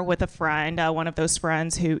dinner with a friend, one of those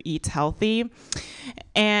friends who eats healthy.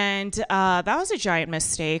 And that was a giant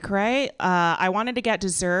mistake, right? I wanted to get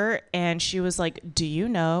dessert, and she was like, do you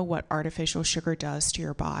know what artificial sugar does to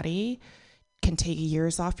your body? Can take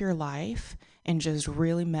years off your life and just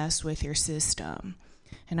really mess with your system.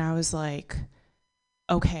 And I was like,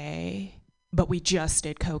 okay. But we just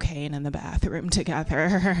did cocaine in the bathroom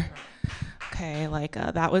together. Okay, like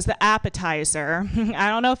that was the appetizer. I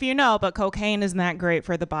don't know if you know, but cocaine isn't that great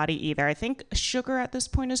for the body either. I think sugar at this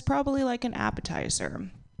point is probably like an appetizer.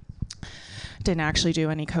 Didn't actually do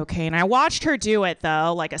any cocaine. I watched her do it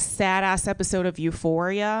though, like a sad-ass episode of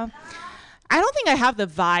Euphoria. I don't think I have the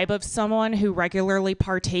vibe of someone who regularly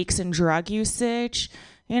partakes in drug usage.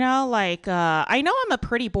 You know, like, I know I'm a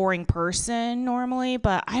pretty boring person normally,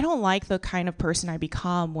 but I don't like the kind of person I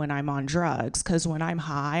become when I'm on drugs. Because when I'm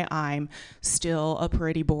high, I'm still a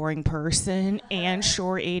pretty boring person and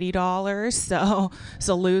short $80. So it's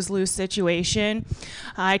a lose-lose situation.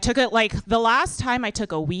 I took it, like, the last time I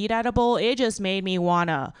took a weed edible, it just made me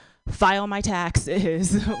want to file my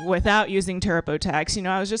taxes without using TurboTax. You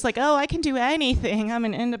know, I was just like, oh, I can do anything. I'm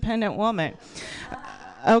an independent woman.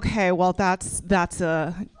 Okay, well, that's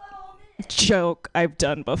a joke I've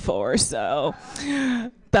done before, so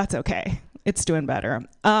that's okay. It's doing better.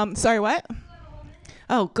 Sorry, what?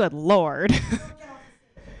 Oh, good Lord.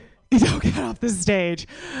 You don't get off the stage.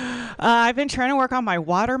 I've been trying to work on my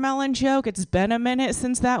watermelon joke. It's been a minute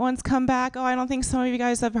since that one's come back. Oh, I don't think some of you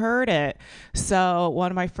guys have heard it. So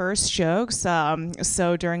one of my first jokes,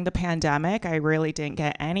 so during the pandemic, I really didn't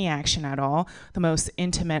get any action at all. The most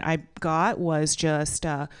intimate I got was just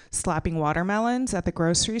slapping watermelons at the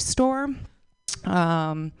grocery store.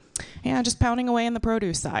 Yeah, just pounding away in the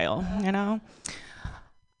produce aisle, you know?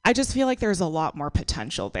 I just feel like there's a lot more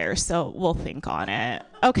potential there, so we'll think on it.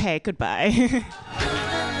 Okay, goodbye.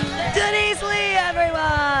 Denise Lee,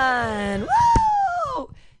 everyone! Woo!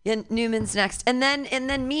 Yeah, Newman's next, and then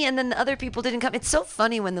me, and then the other people didn't come. It's so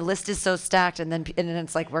funny when the list is so stacked, and then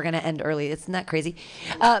it's like we're gonna end early. Isn't that crazy?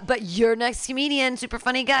 But your next comedian, super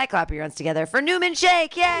funny guy. Clap your hands together for Newman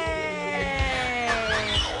Shake! Yay!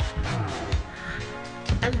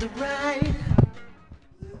 And the ride.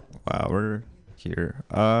 Wow, we're here.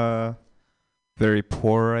 Very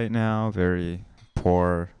poor right now. Very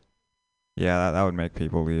poor. Yeah, that would make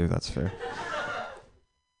people leave. That's fair.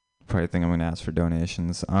 Probably think I'm gonna ask for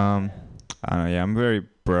donations. I don't know. Yeah, I'm very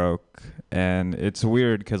broke, and it's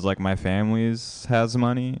weird because like my family's has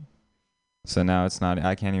money, so now it's not.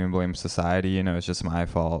 I can't even blame society. You know, it's just my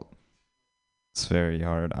fault. It's very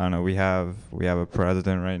hard. I don't know. We have a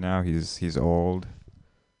president right now. He's old.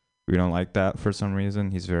 We don't like that for some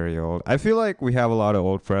reason. He's very old. I feel like we have a lot of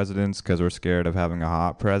old presidents because we're scared of having a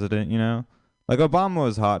hot president, you know? Like, Obama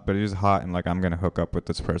was hot, but he was hot and, like, I'm going to hook up with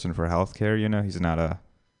this person for healthcare, you know? He's not a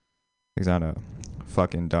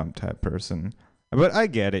fucking dumb type person. But I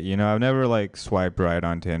get it, you know? I've never, like, swiped right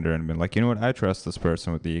on Tinder and been like, you know what? I trust this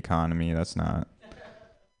person with the economy. That's not...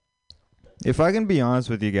 If I can be honest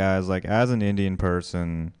with you guys, like, as an Indian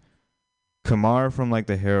person... Kumar from like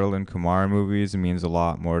the Harold and Kumar movies means a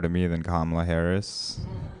lot more to me than Kamala Harris.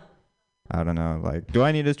 I don't know. Like, do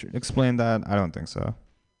I need to explain that? I don't think so.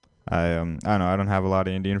 I don't know. I don't have a lot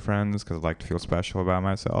of Indian friends because I like to feel special about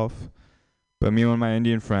myself. But me and one of my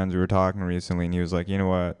Indian friends, we were talking recently, and he was like, you know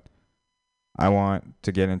what? I want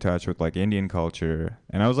to get in touch with like Indian culture.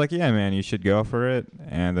 And I was like, yeah, man, you should go for it.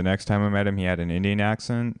 And the next time I met him, he had an Indian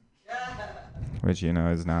accent, which, you know,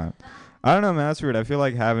 is not... I don't know, man. That's weird. I feel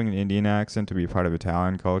like having an Indian accent to be part of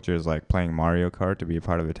Italian culture is like playing Mario Kart to be a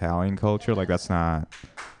part of Italian culture. Like, that's not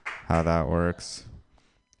how that works.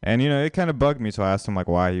 And, you know, it kind of bugged me, so I asked him, like,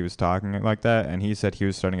 why he was talking like that. And he said he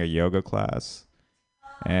was starting a yoga class.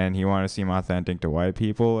 And he wanted to seem authentic to white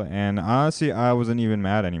people. And honestly, I wasn't even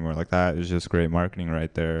mad anymore. Like, that is just great marketing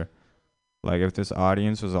right there. Like, if this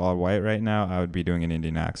audience was all white right now, I would be doing an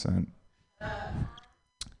Indian accent.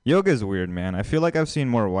 Yoga is weird, man. I feel like I've seen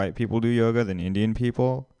more white people do yoga than Indian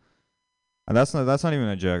people. And that's not even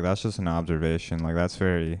a joke. That's just an observation. Like, that's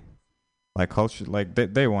very, like, culture. Like,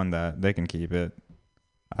 they won that. They can keep it.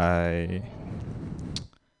 My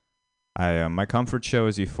comfort show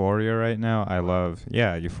is Euphoria right now.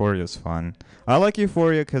 Euphoria is fun. I like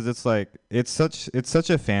Euphoria because it's like it's such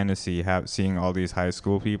a fantasy seeing all these high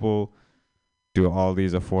school people do all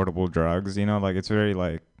these affordable drugs. You know, like it's very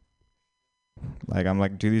like I'm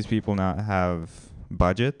like, do these people not have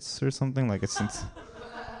budgets or something? Like it's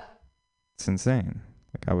insane.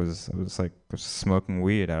 Like I was smoking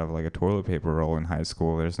weed out of like a toilet paper roll in high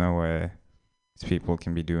school. There's no way these people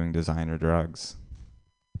can be doing designer drugs.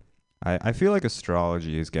 I feel like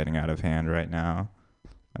astrology is getting out of hand right now.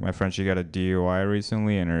 Like my friend, she got a DUI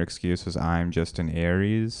recently, and her excuse was, I'm just an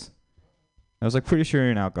Aries. I was like, pretty sure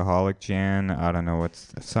you're an alcoholic, Jan. I don't know what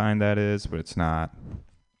sign that is, but it's not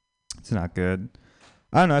good.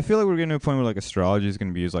 I don't know. I feel like we're getting to a point where like astrology is going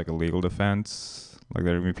to be used like a legal defense. Like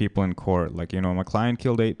there are going to be people in court. Like, you know, my client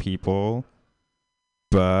killed 8 people,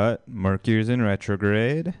 but Mercury's in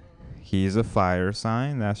retrograde. He's a fire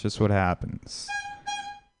sign. That's just what happens.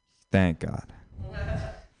 Thank God.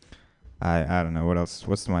 I don't know what else.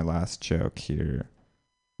 What's my last joke here?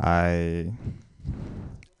 I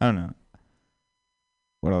don't know.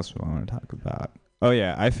 What else do I want to talk about? Oh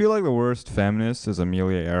yeah, I feel like the worst feminist is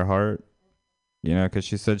Amelia Earhart. You know, because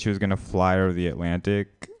she said she was gonna fly over the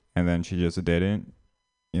Atlantic, and then she just didn't.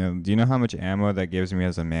 do you know how much ammo that gives me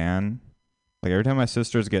as a man? Like every time my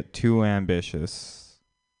sisters get too ambitious.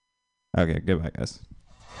 Okay, goodbye, guys.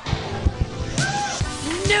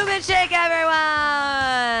 Newman Shake, everyone!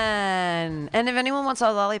 And if anyone wants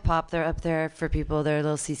a lollipop, they're up there for people. They're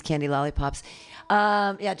little C's candy lollipops.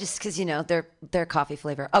 Yeah, just because, they're coffee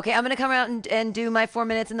flavor. Okay, I'm going to come out and do my 4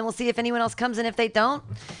 minutes, and then we'll see if anyone else comes in. If they don't,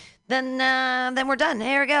 then we're done.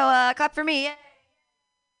 Here we go. Clap for me.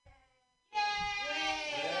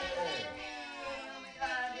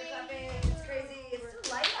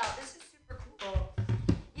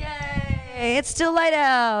 Yay. It's still light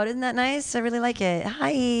out. Isn't that nice? I really like it.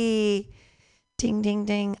 Hi. Ding, ding,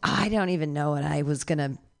 ding. I don't even know what I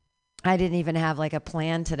didn't even have like a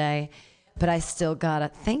plan today, but I still got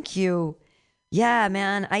it. Thank you. Yeah,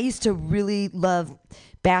 man. I used to really love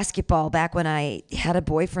basketball back when I had a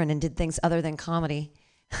boyfriend and did things other than comedy.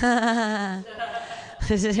 Does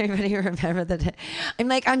anybody remember that?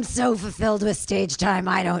 I'm so fulfilled with stage time.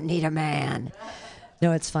 I don't need a man.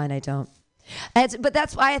 No, it's fine. I don't. But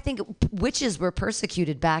that's why I think witches were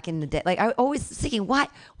persecuted back in the day. Like, I always thinking, why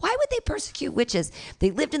would they persecute witches?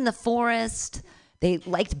 They lived in the forest. They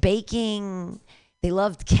liked baking. They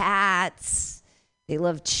loved cats. They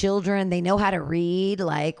loved children. They know how to read.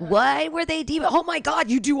 Like, why were they oh my God,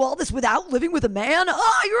 you do all this without living with a man?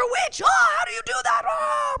 Oh, you're a witch. Oh, how do you do that?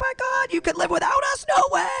 Oh my God, you could live without us? No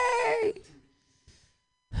way.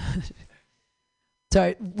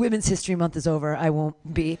 Sorry, Women's History Month is over. I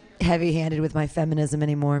won't be heavy-handed with my feminism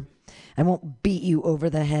anymore. I won't beat you over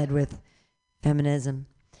the head with feminism.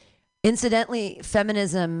 Incidentally,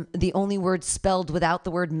 feminism, the only word spelled without the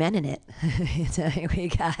word men in it. We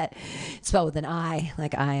got spelled with an I,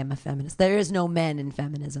 like I am a feminist. There is no men in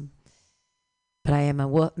feminism. But I am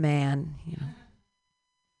a man,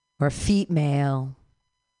 or a female,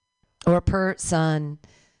 or a person.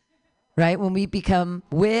 Right? When we become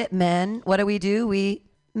men, what do? We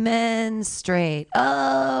menstruate.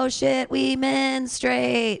 Oh, shit, we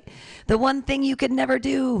menstruate. The one thing you could never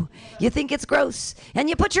do. You think it's gross, and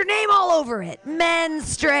you put your name all over it.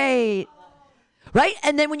 Menstruate. Right?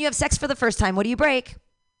 And then when you have sex for the first time, what do you break?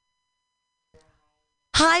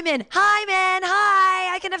 Hi, men. Hi, men.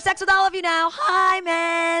 Hi. I can have sex with all of you now. Hi,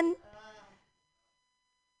 men.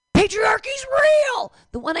 Patriarchy's real.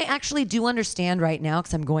 The one I actually do understand right now,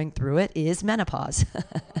 because I'm going through it, is menopause.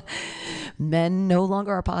 Men no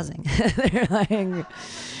longer are pausing.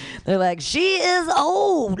 They're like, she is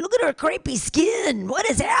old. Look at her crepey skin. What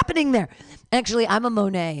is happening there? Actually, I'm a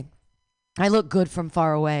Monet. I look good from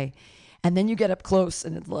far away. And then you get up close,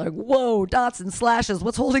 and it's like, whoa, dots and slashes.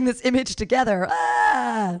 What's holding this image together?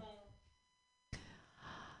 Ah.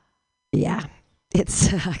 Yeah. It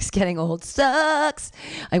sucks. Getting old sucks.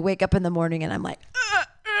 I wake up in the morning and I'm like,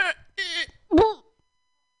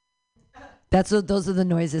 those are the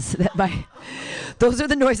noises that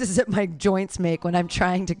my joints make when I'm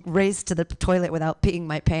trying to race to the toilet without peeing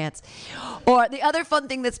my pants. Or the other fun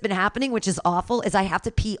thing that's been happening, which is awful, is I have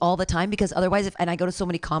to pee all the time because otherwise, and I go to so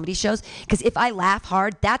many comedy shows, because if I laugh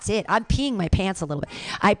hard, that's it. I'm peeing my pants a little bit.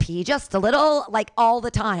 I pee just a little, like all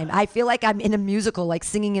the time. I feel like I'm in a musical, like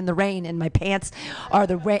Singing in the Rain, and my pants are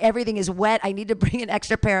everything is wet. I need to bring an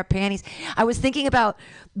extra pair of panties. I was thinking about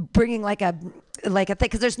bringing like a thing,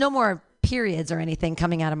 because there's no more periods or anything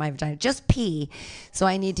coming out of my vagina, just pee. So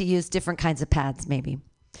I need to use different kinds of pads, maybe.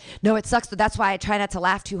 No, it sucks, but that's why I try not to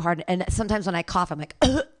laugh too hard. And sometimes when I cough, I'm like,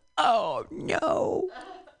 oh no.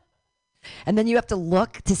 And then you have to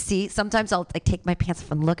look to see. Sometimes I'll like take my pants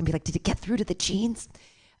off and look and be like, did it get through to the jeans?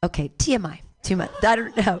 Okay, TMI. Too much. I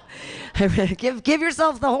don't know. Give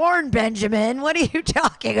yourself the horn, Benjamin. What are you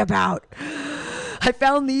talking about? I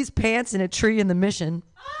found these pants in a tree in the Mission.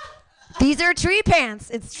 These are tree pants.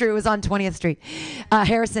 It's true. It was on 20th Street,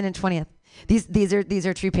 Harrison and 20th. These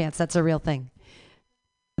are tree pants. That's a real thing.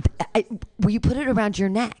 You put it around your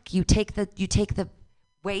neck. You take the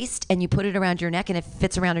waist and you put it around your neck, and if it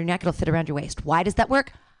fits around your neck, it'll fit around your waist. Why does that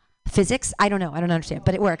work? Physics? I don't know. I don't understand,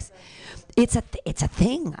 but it works. It's a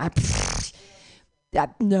thing.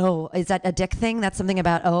 No, is that a dick thing? That's something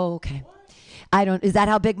about. Oh, okay. Is that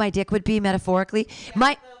how big my dick would be metaphorically?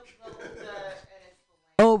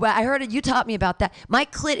 Oh, but I heard it. You taught me about that. My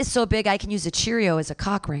clit is so big I can use a Cheerio as a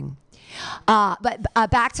cock ring. But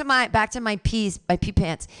back to my pee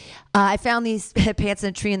pants. I found these pants in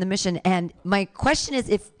a tree in the Mission, and my question is,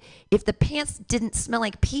 if the pants didn't smell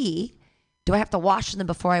like pee, do I have to wash them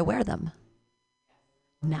before I wear them?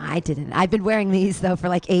 No, I didn't. I've been wearing these though for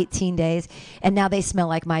like 18 days, and now they smell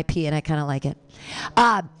like my pee, and I kind of like it.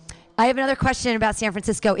 I have another question about San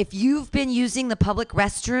Francisco. If you've been using the public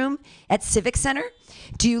restroom at Civic Center,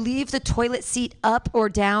 do you leave the toilet seat up or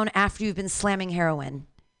down after you've been slamming heroin?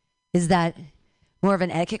 Is that more of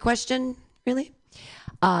an etiquette question, really?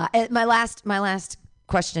 My last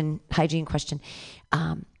question, hygiene question.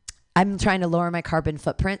 I'm trying to lower my carbon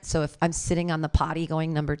footprint. So if I'm sitting on the potty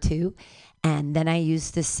going number 2, and then I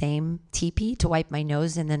use the same TP to wipe my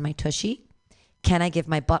nose and then my tushy, can I give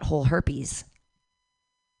my butthole herpes?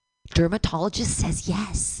 Dermatologist says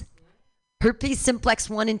yes. Herpes simplex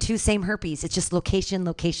 1 and 2, same herpes. It's just location.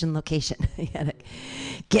 You gotta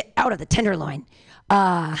get out of the tenderloin.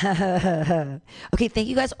 Okay, thank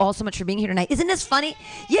you guys all so much for being here tonight. Isn't this funny?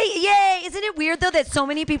 Yay! Isn't it weird though that so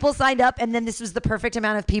many people signed up and then this was the perfect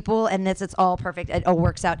amount of people and it's all perfect. It all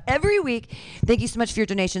works out every week. Thank you so much for your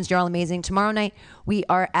donations. You're all amazing. Tomorrow night we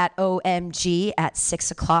are at OMG at 6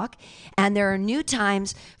 o'clock, and there are new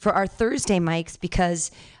times for our Thursday mics because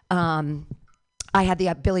I had the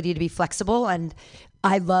ability to be flexible, and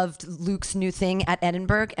I loved Luke's new thing at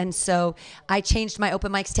Edinburgh, and so I changed my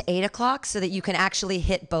open mics to 8 o'clock so that you can actually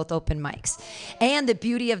hit both open mics. And the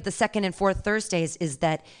beauty of the second and fourth Thursdays is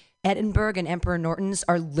that Edinburgh and Emperor Norton's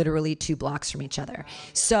are literally 2 blocks from each other.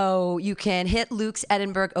 So you can hit Luke's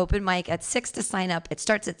Edinburgh open mic at 6 to sign up. It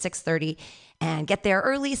starts at 6:30. And get there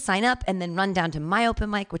early, sign up, and then run down to my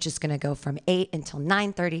open mic, which is going to go from 8 until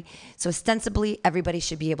 9:30. So ostensibly, everybody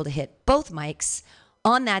should be able to hit both mics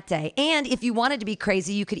on that day. And if you wanted to be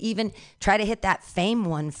crazy, you could even try to hit that Fame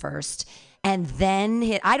one first and then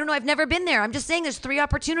hit, I don't know, I've never been there. I'm just saying there's 3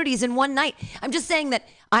 opportunities in one night. I'm just saying that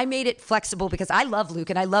I made it flexible because I love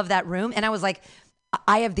Luke and I love that room. And I was like,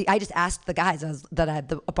 I just asked the guys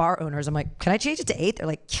the bar owners, I'm like, can I change it to 8? They're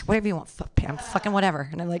like, whatever you want, Pam, fucking whatever.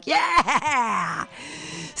 And I'm like, yeah.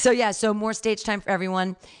 So more stage time for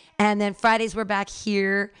everyone. And then Fridays we're back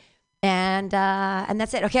here. And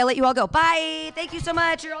that's it. Okay, I'll let you all go. Bye. Thank you so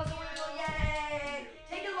much. You're all so wonderful. Yay.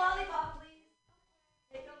 Take a lollipop, please.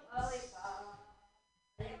 Take a lollipop.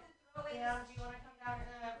 You can throw it down. Do you want to come down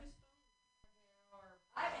here?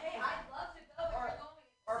 Hey, I'd love to go if you're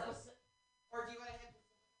going. Or do you want to hit?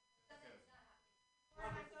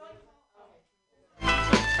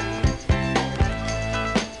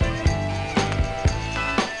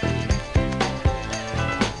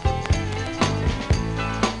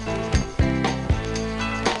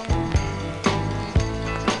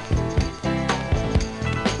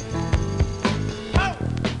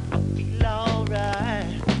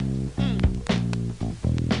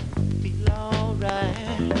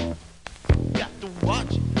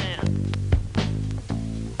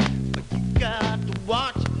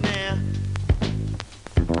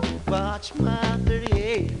 Watch my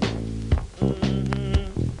 38.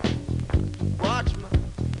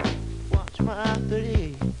 Watch my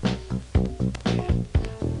 38.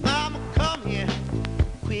 Mama, come here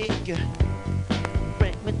quick.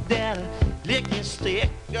 Bring me down a licking stick,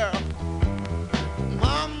 girl.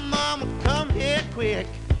 Mama, come here quick.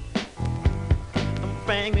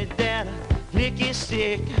 Bring me down a licking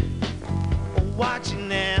stick. Watch it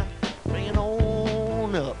now. Bring it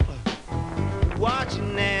on up. Watch it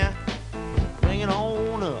now. Bring it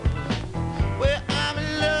on up. Well, I'm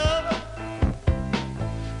in love.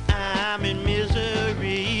 I'm in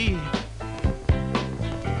misery.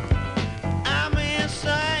 I'm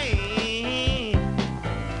insane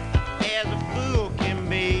as a fool can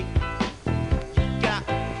be. Got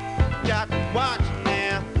to watch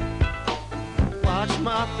now. Watch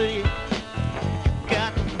my feet.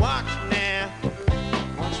 Got to watch now.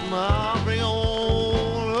 Watch my bring on.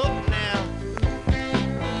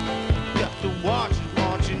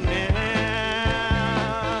 Watch it now.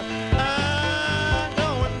 I'm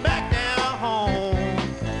going back down home,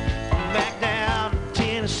 back down to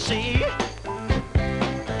Tennessee.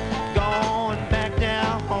 Going back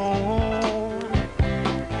down home.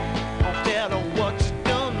 I'll tell her what you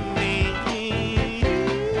done to me.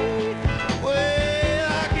 Well,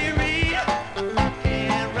 I can read, I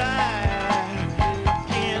can't write, I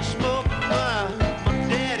can't smoke my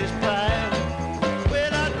daddy's pipe.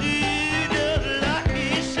 Well, I do.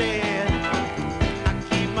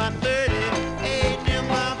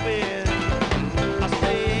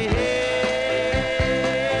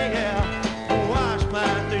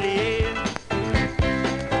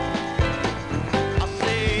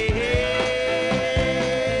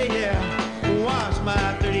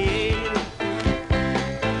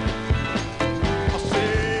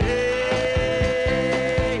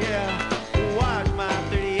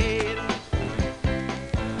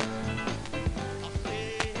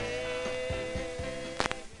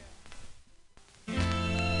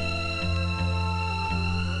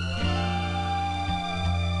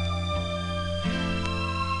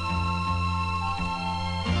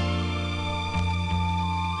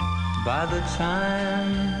 By the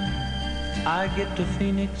time I get to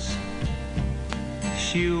Phoenix,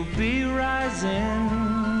 she'll be rising.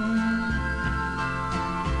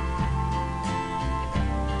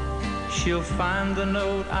 She'll find the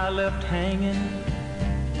note I left hanging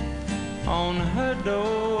on her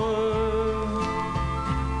door.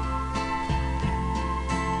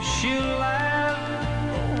 She'll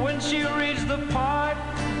laugh when she reads the part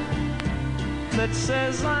that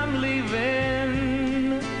says I'm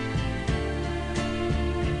leaving,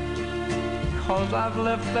 'cause I've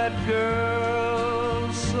left that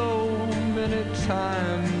girl so many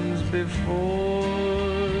times before.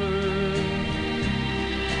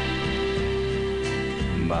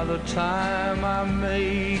 By the time I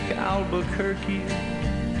make Albuquerque,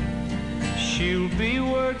 she'll be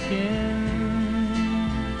working.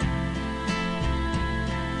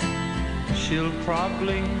 She'll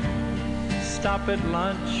probably stop at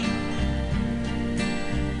lunch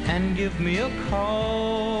and give me a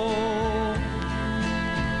call,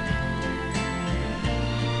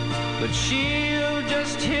 but she'll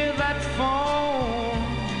just hear that phone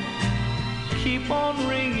keep on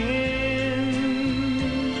ringing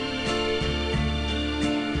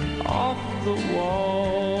off the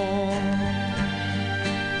wall.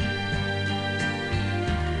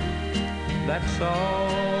 That's all.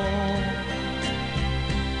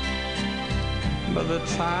 By the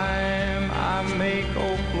time I make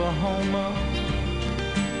Oklahoma,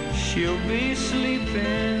 she'll be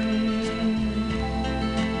sleeping.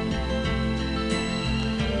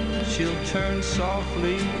 She'll turn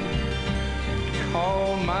softly and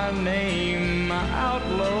call my name out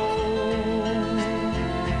low,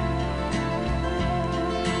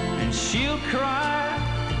 and she'll cry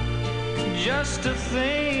just to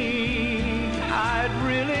think I'd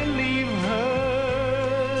really leave her.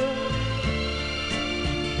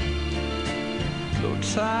 Though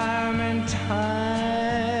time and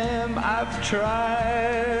time I've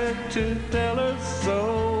tried to tell her so,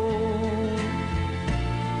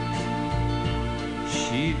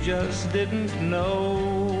 she just didn't know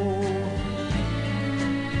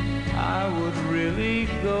I would really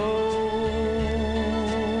go.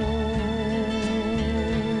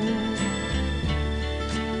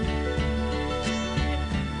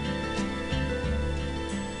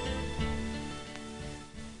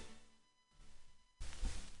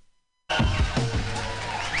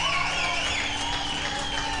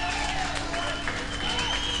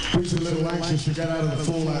 Who's a little anxious to get out of the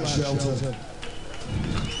fallout shelter?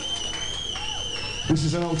 This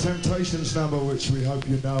is an old Temptations number which we hope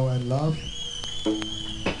you know and love.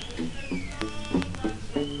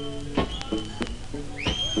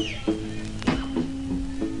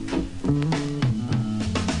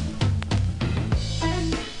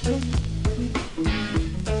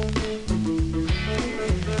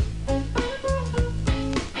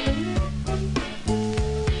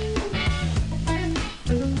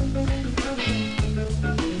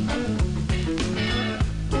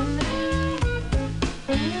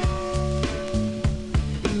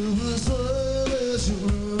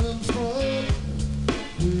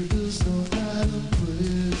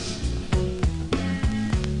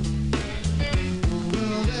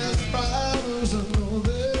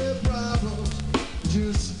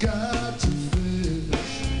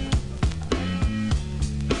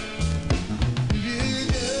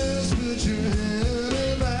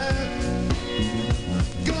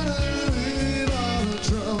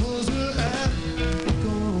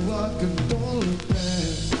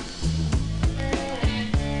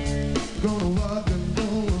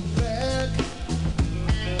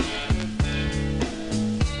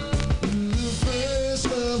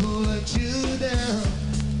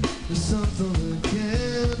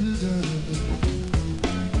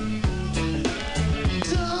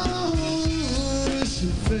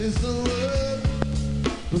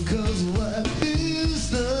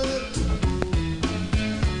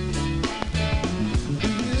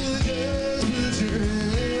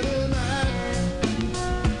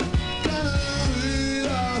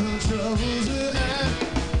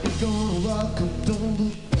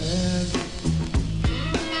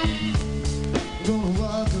 Gonna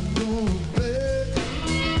walk and go back.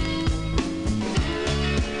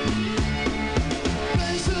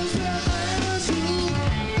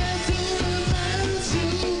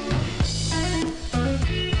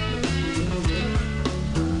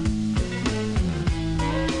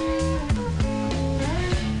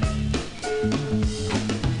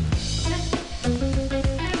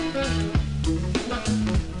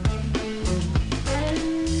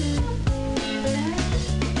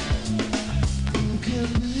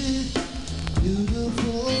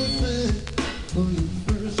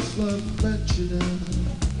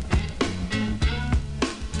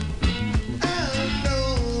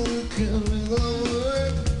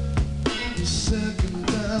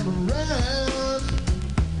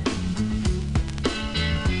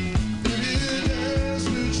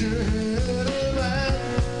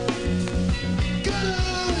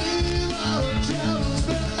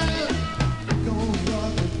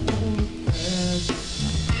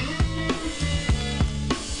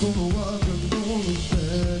 Gonna walk and gonna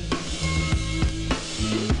bed.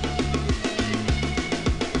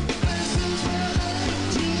 Places where I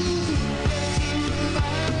do, places where I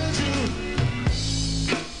do.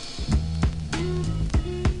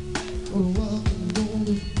 Gonna walk and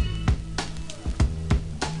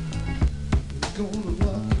gonna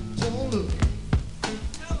walk and don't look.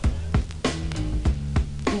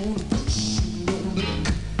 Gonna push and don't look.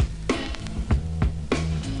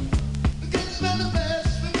 Forget about the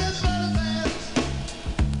past, forget about the past.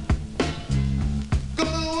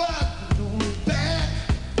 Gonna walk and don't look back.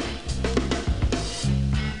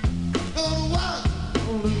 Gonna walk and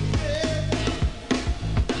don't look back.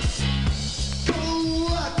 Gonna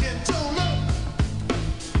walk and don't look.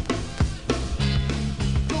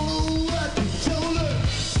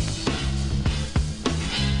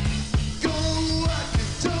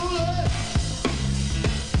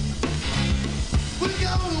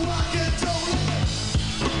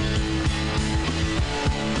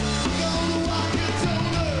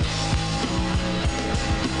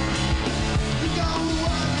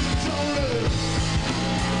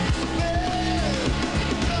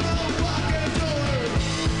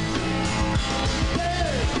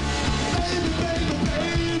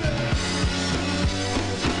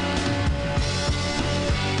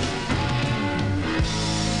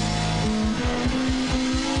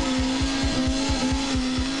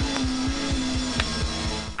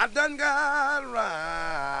 I done got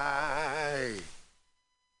right.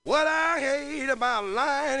 What I hate about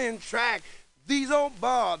lying in track, these old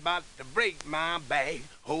boys about to break my back.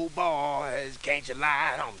 Oh boys, can't you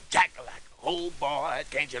lie on jack like? Oh boys,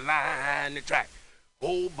 can't you lie in the track?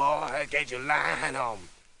 Oh boy, can't you lie on?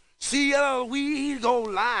 See we go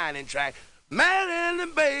lying in track. Man and the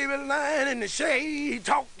baby lying in the shade,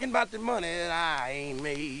 talking about the money that I ain't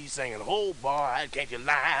made, singing, oh boy, can't you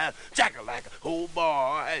lie, jack-a-like, oh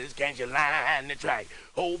boys, can't you lie in the track,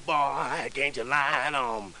 oh boy, can't you lie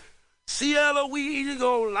on. See we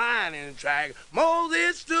go lying in the track.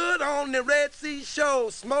 Moses stood on the Red Sea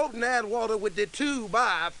shore, smoking that water with the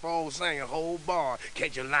 2x4, singing, oh boy,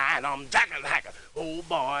 can't you lie on, jack-a-like, oh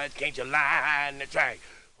boys, can't you lie in the track,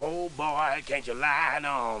 oh boy, can't you lie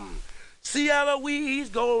on. See how the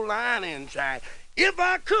weeds go line in track. If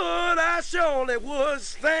I could, I surely would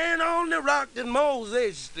stand on the rock that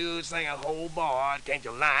Moses stood, singing, oh boy, can't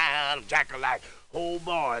you line, jack-a-like, oh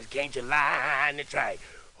boy, can't you line the track,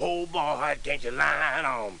 oh boy, can't you line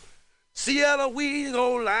on. See how the weeds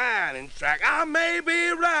go line in track. I may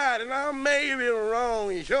be right and I may be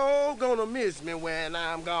wrong. You sure gonna miss me when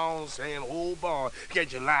I'm gone, saying, oh boy,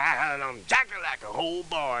 can't you line on, jack-a-like, oh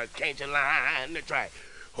boy, can't you line the track.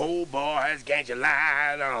 Oh boys, can't you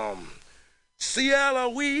lie on? See how the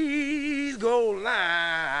weeds go line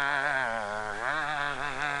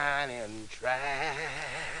and track.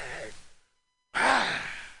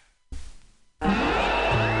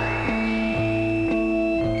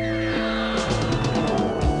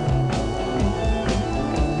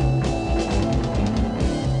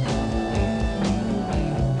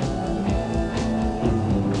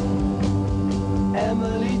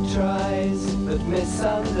 Emily tries but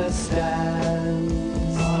misunderstands.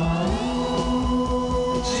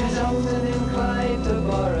 She's often inclined to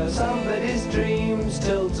borrow somebody's dreams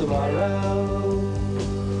till tomorrow.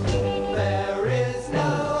 There is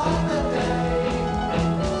no other day.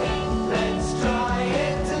 Let's try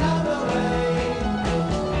it another way.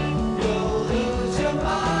 You'll lose your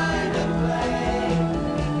mind and play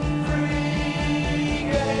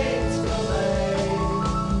free games for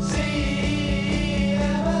me. See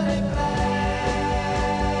Emily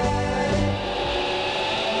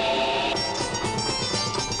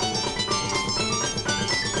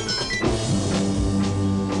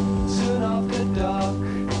soon after dark,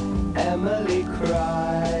 Emily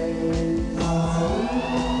cries,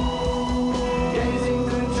 gazing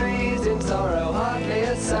through trees in sorrow, hardly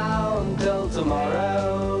a sound till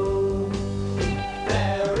tomorrow.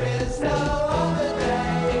 There is no other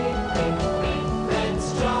day.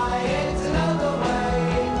 Let's try it another way.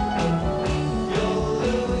 You'll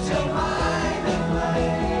lose your mind and play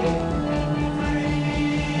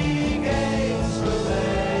free games for me.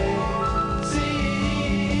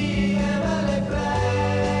 See Emily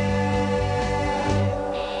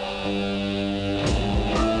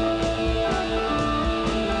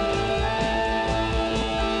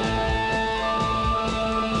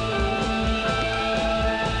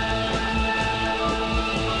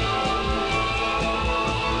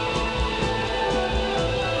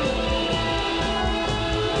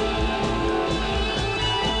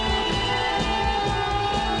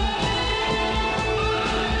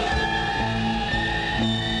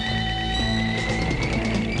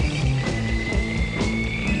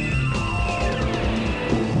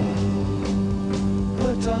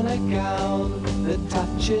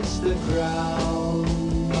touches the ground.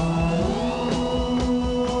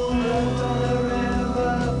 Left on the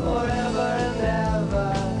river forever and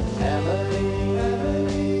ever,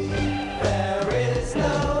 Emily. There is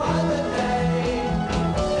no other day.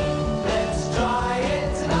 Let's try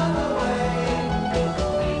it another way.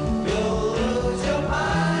 You'll lose your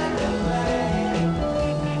mind and play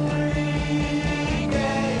three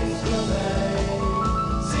games to play.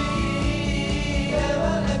 See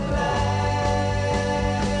Emily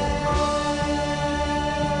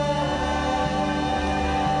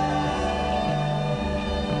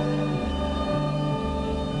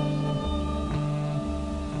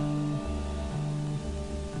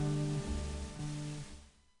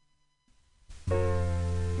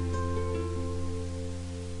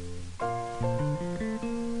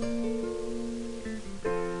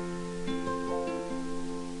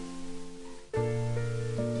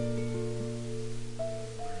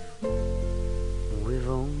We've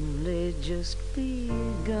only just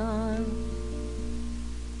begun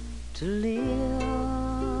to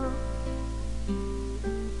live.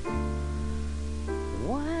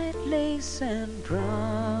 White lace and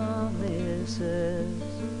promises,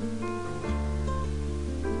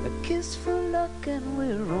 a kiss for luck and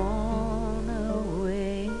we're on our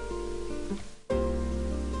way.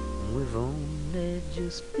 We've only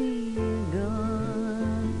just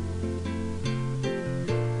begun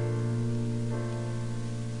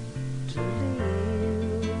to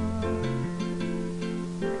live.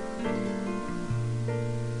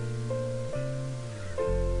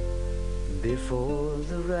 Before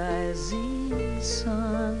the rising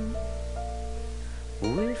sun,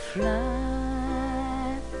 we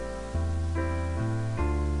fly.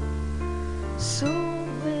 So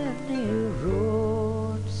many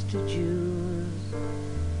roads to choose.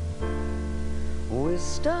 We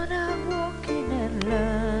start out walking and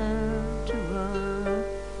learn to run.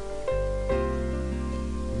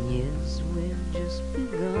 Yes, we've just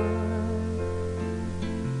begun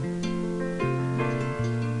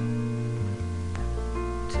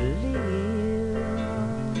to live.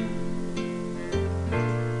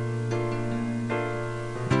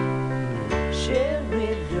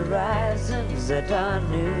 Sharing horizons that are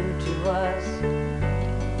new to us,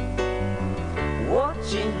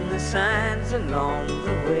 watching the signs along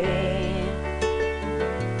the way,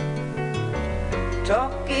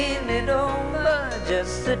 talking it over,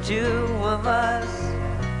 just the two of us,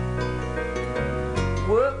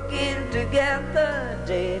 working together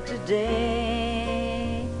day to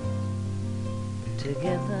day,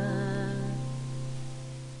 together.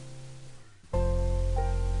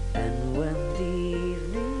 And when the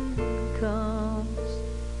evening comes,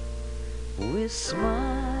 we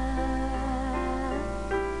smile.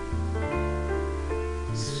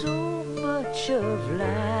 So much of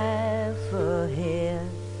life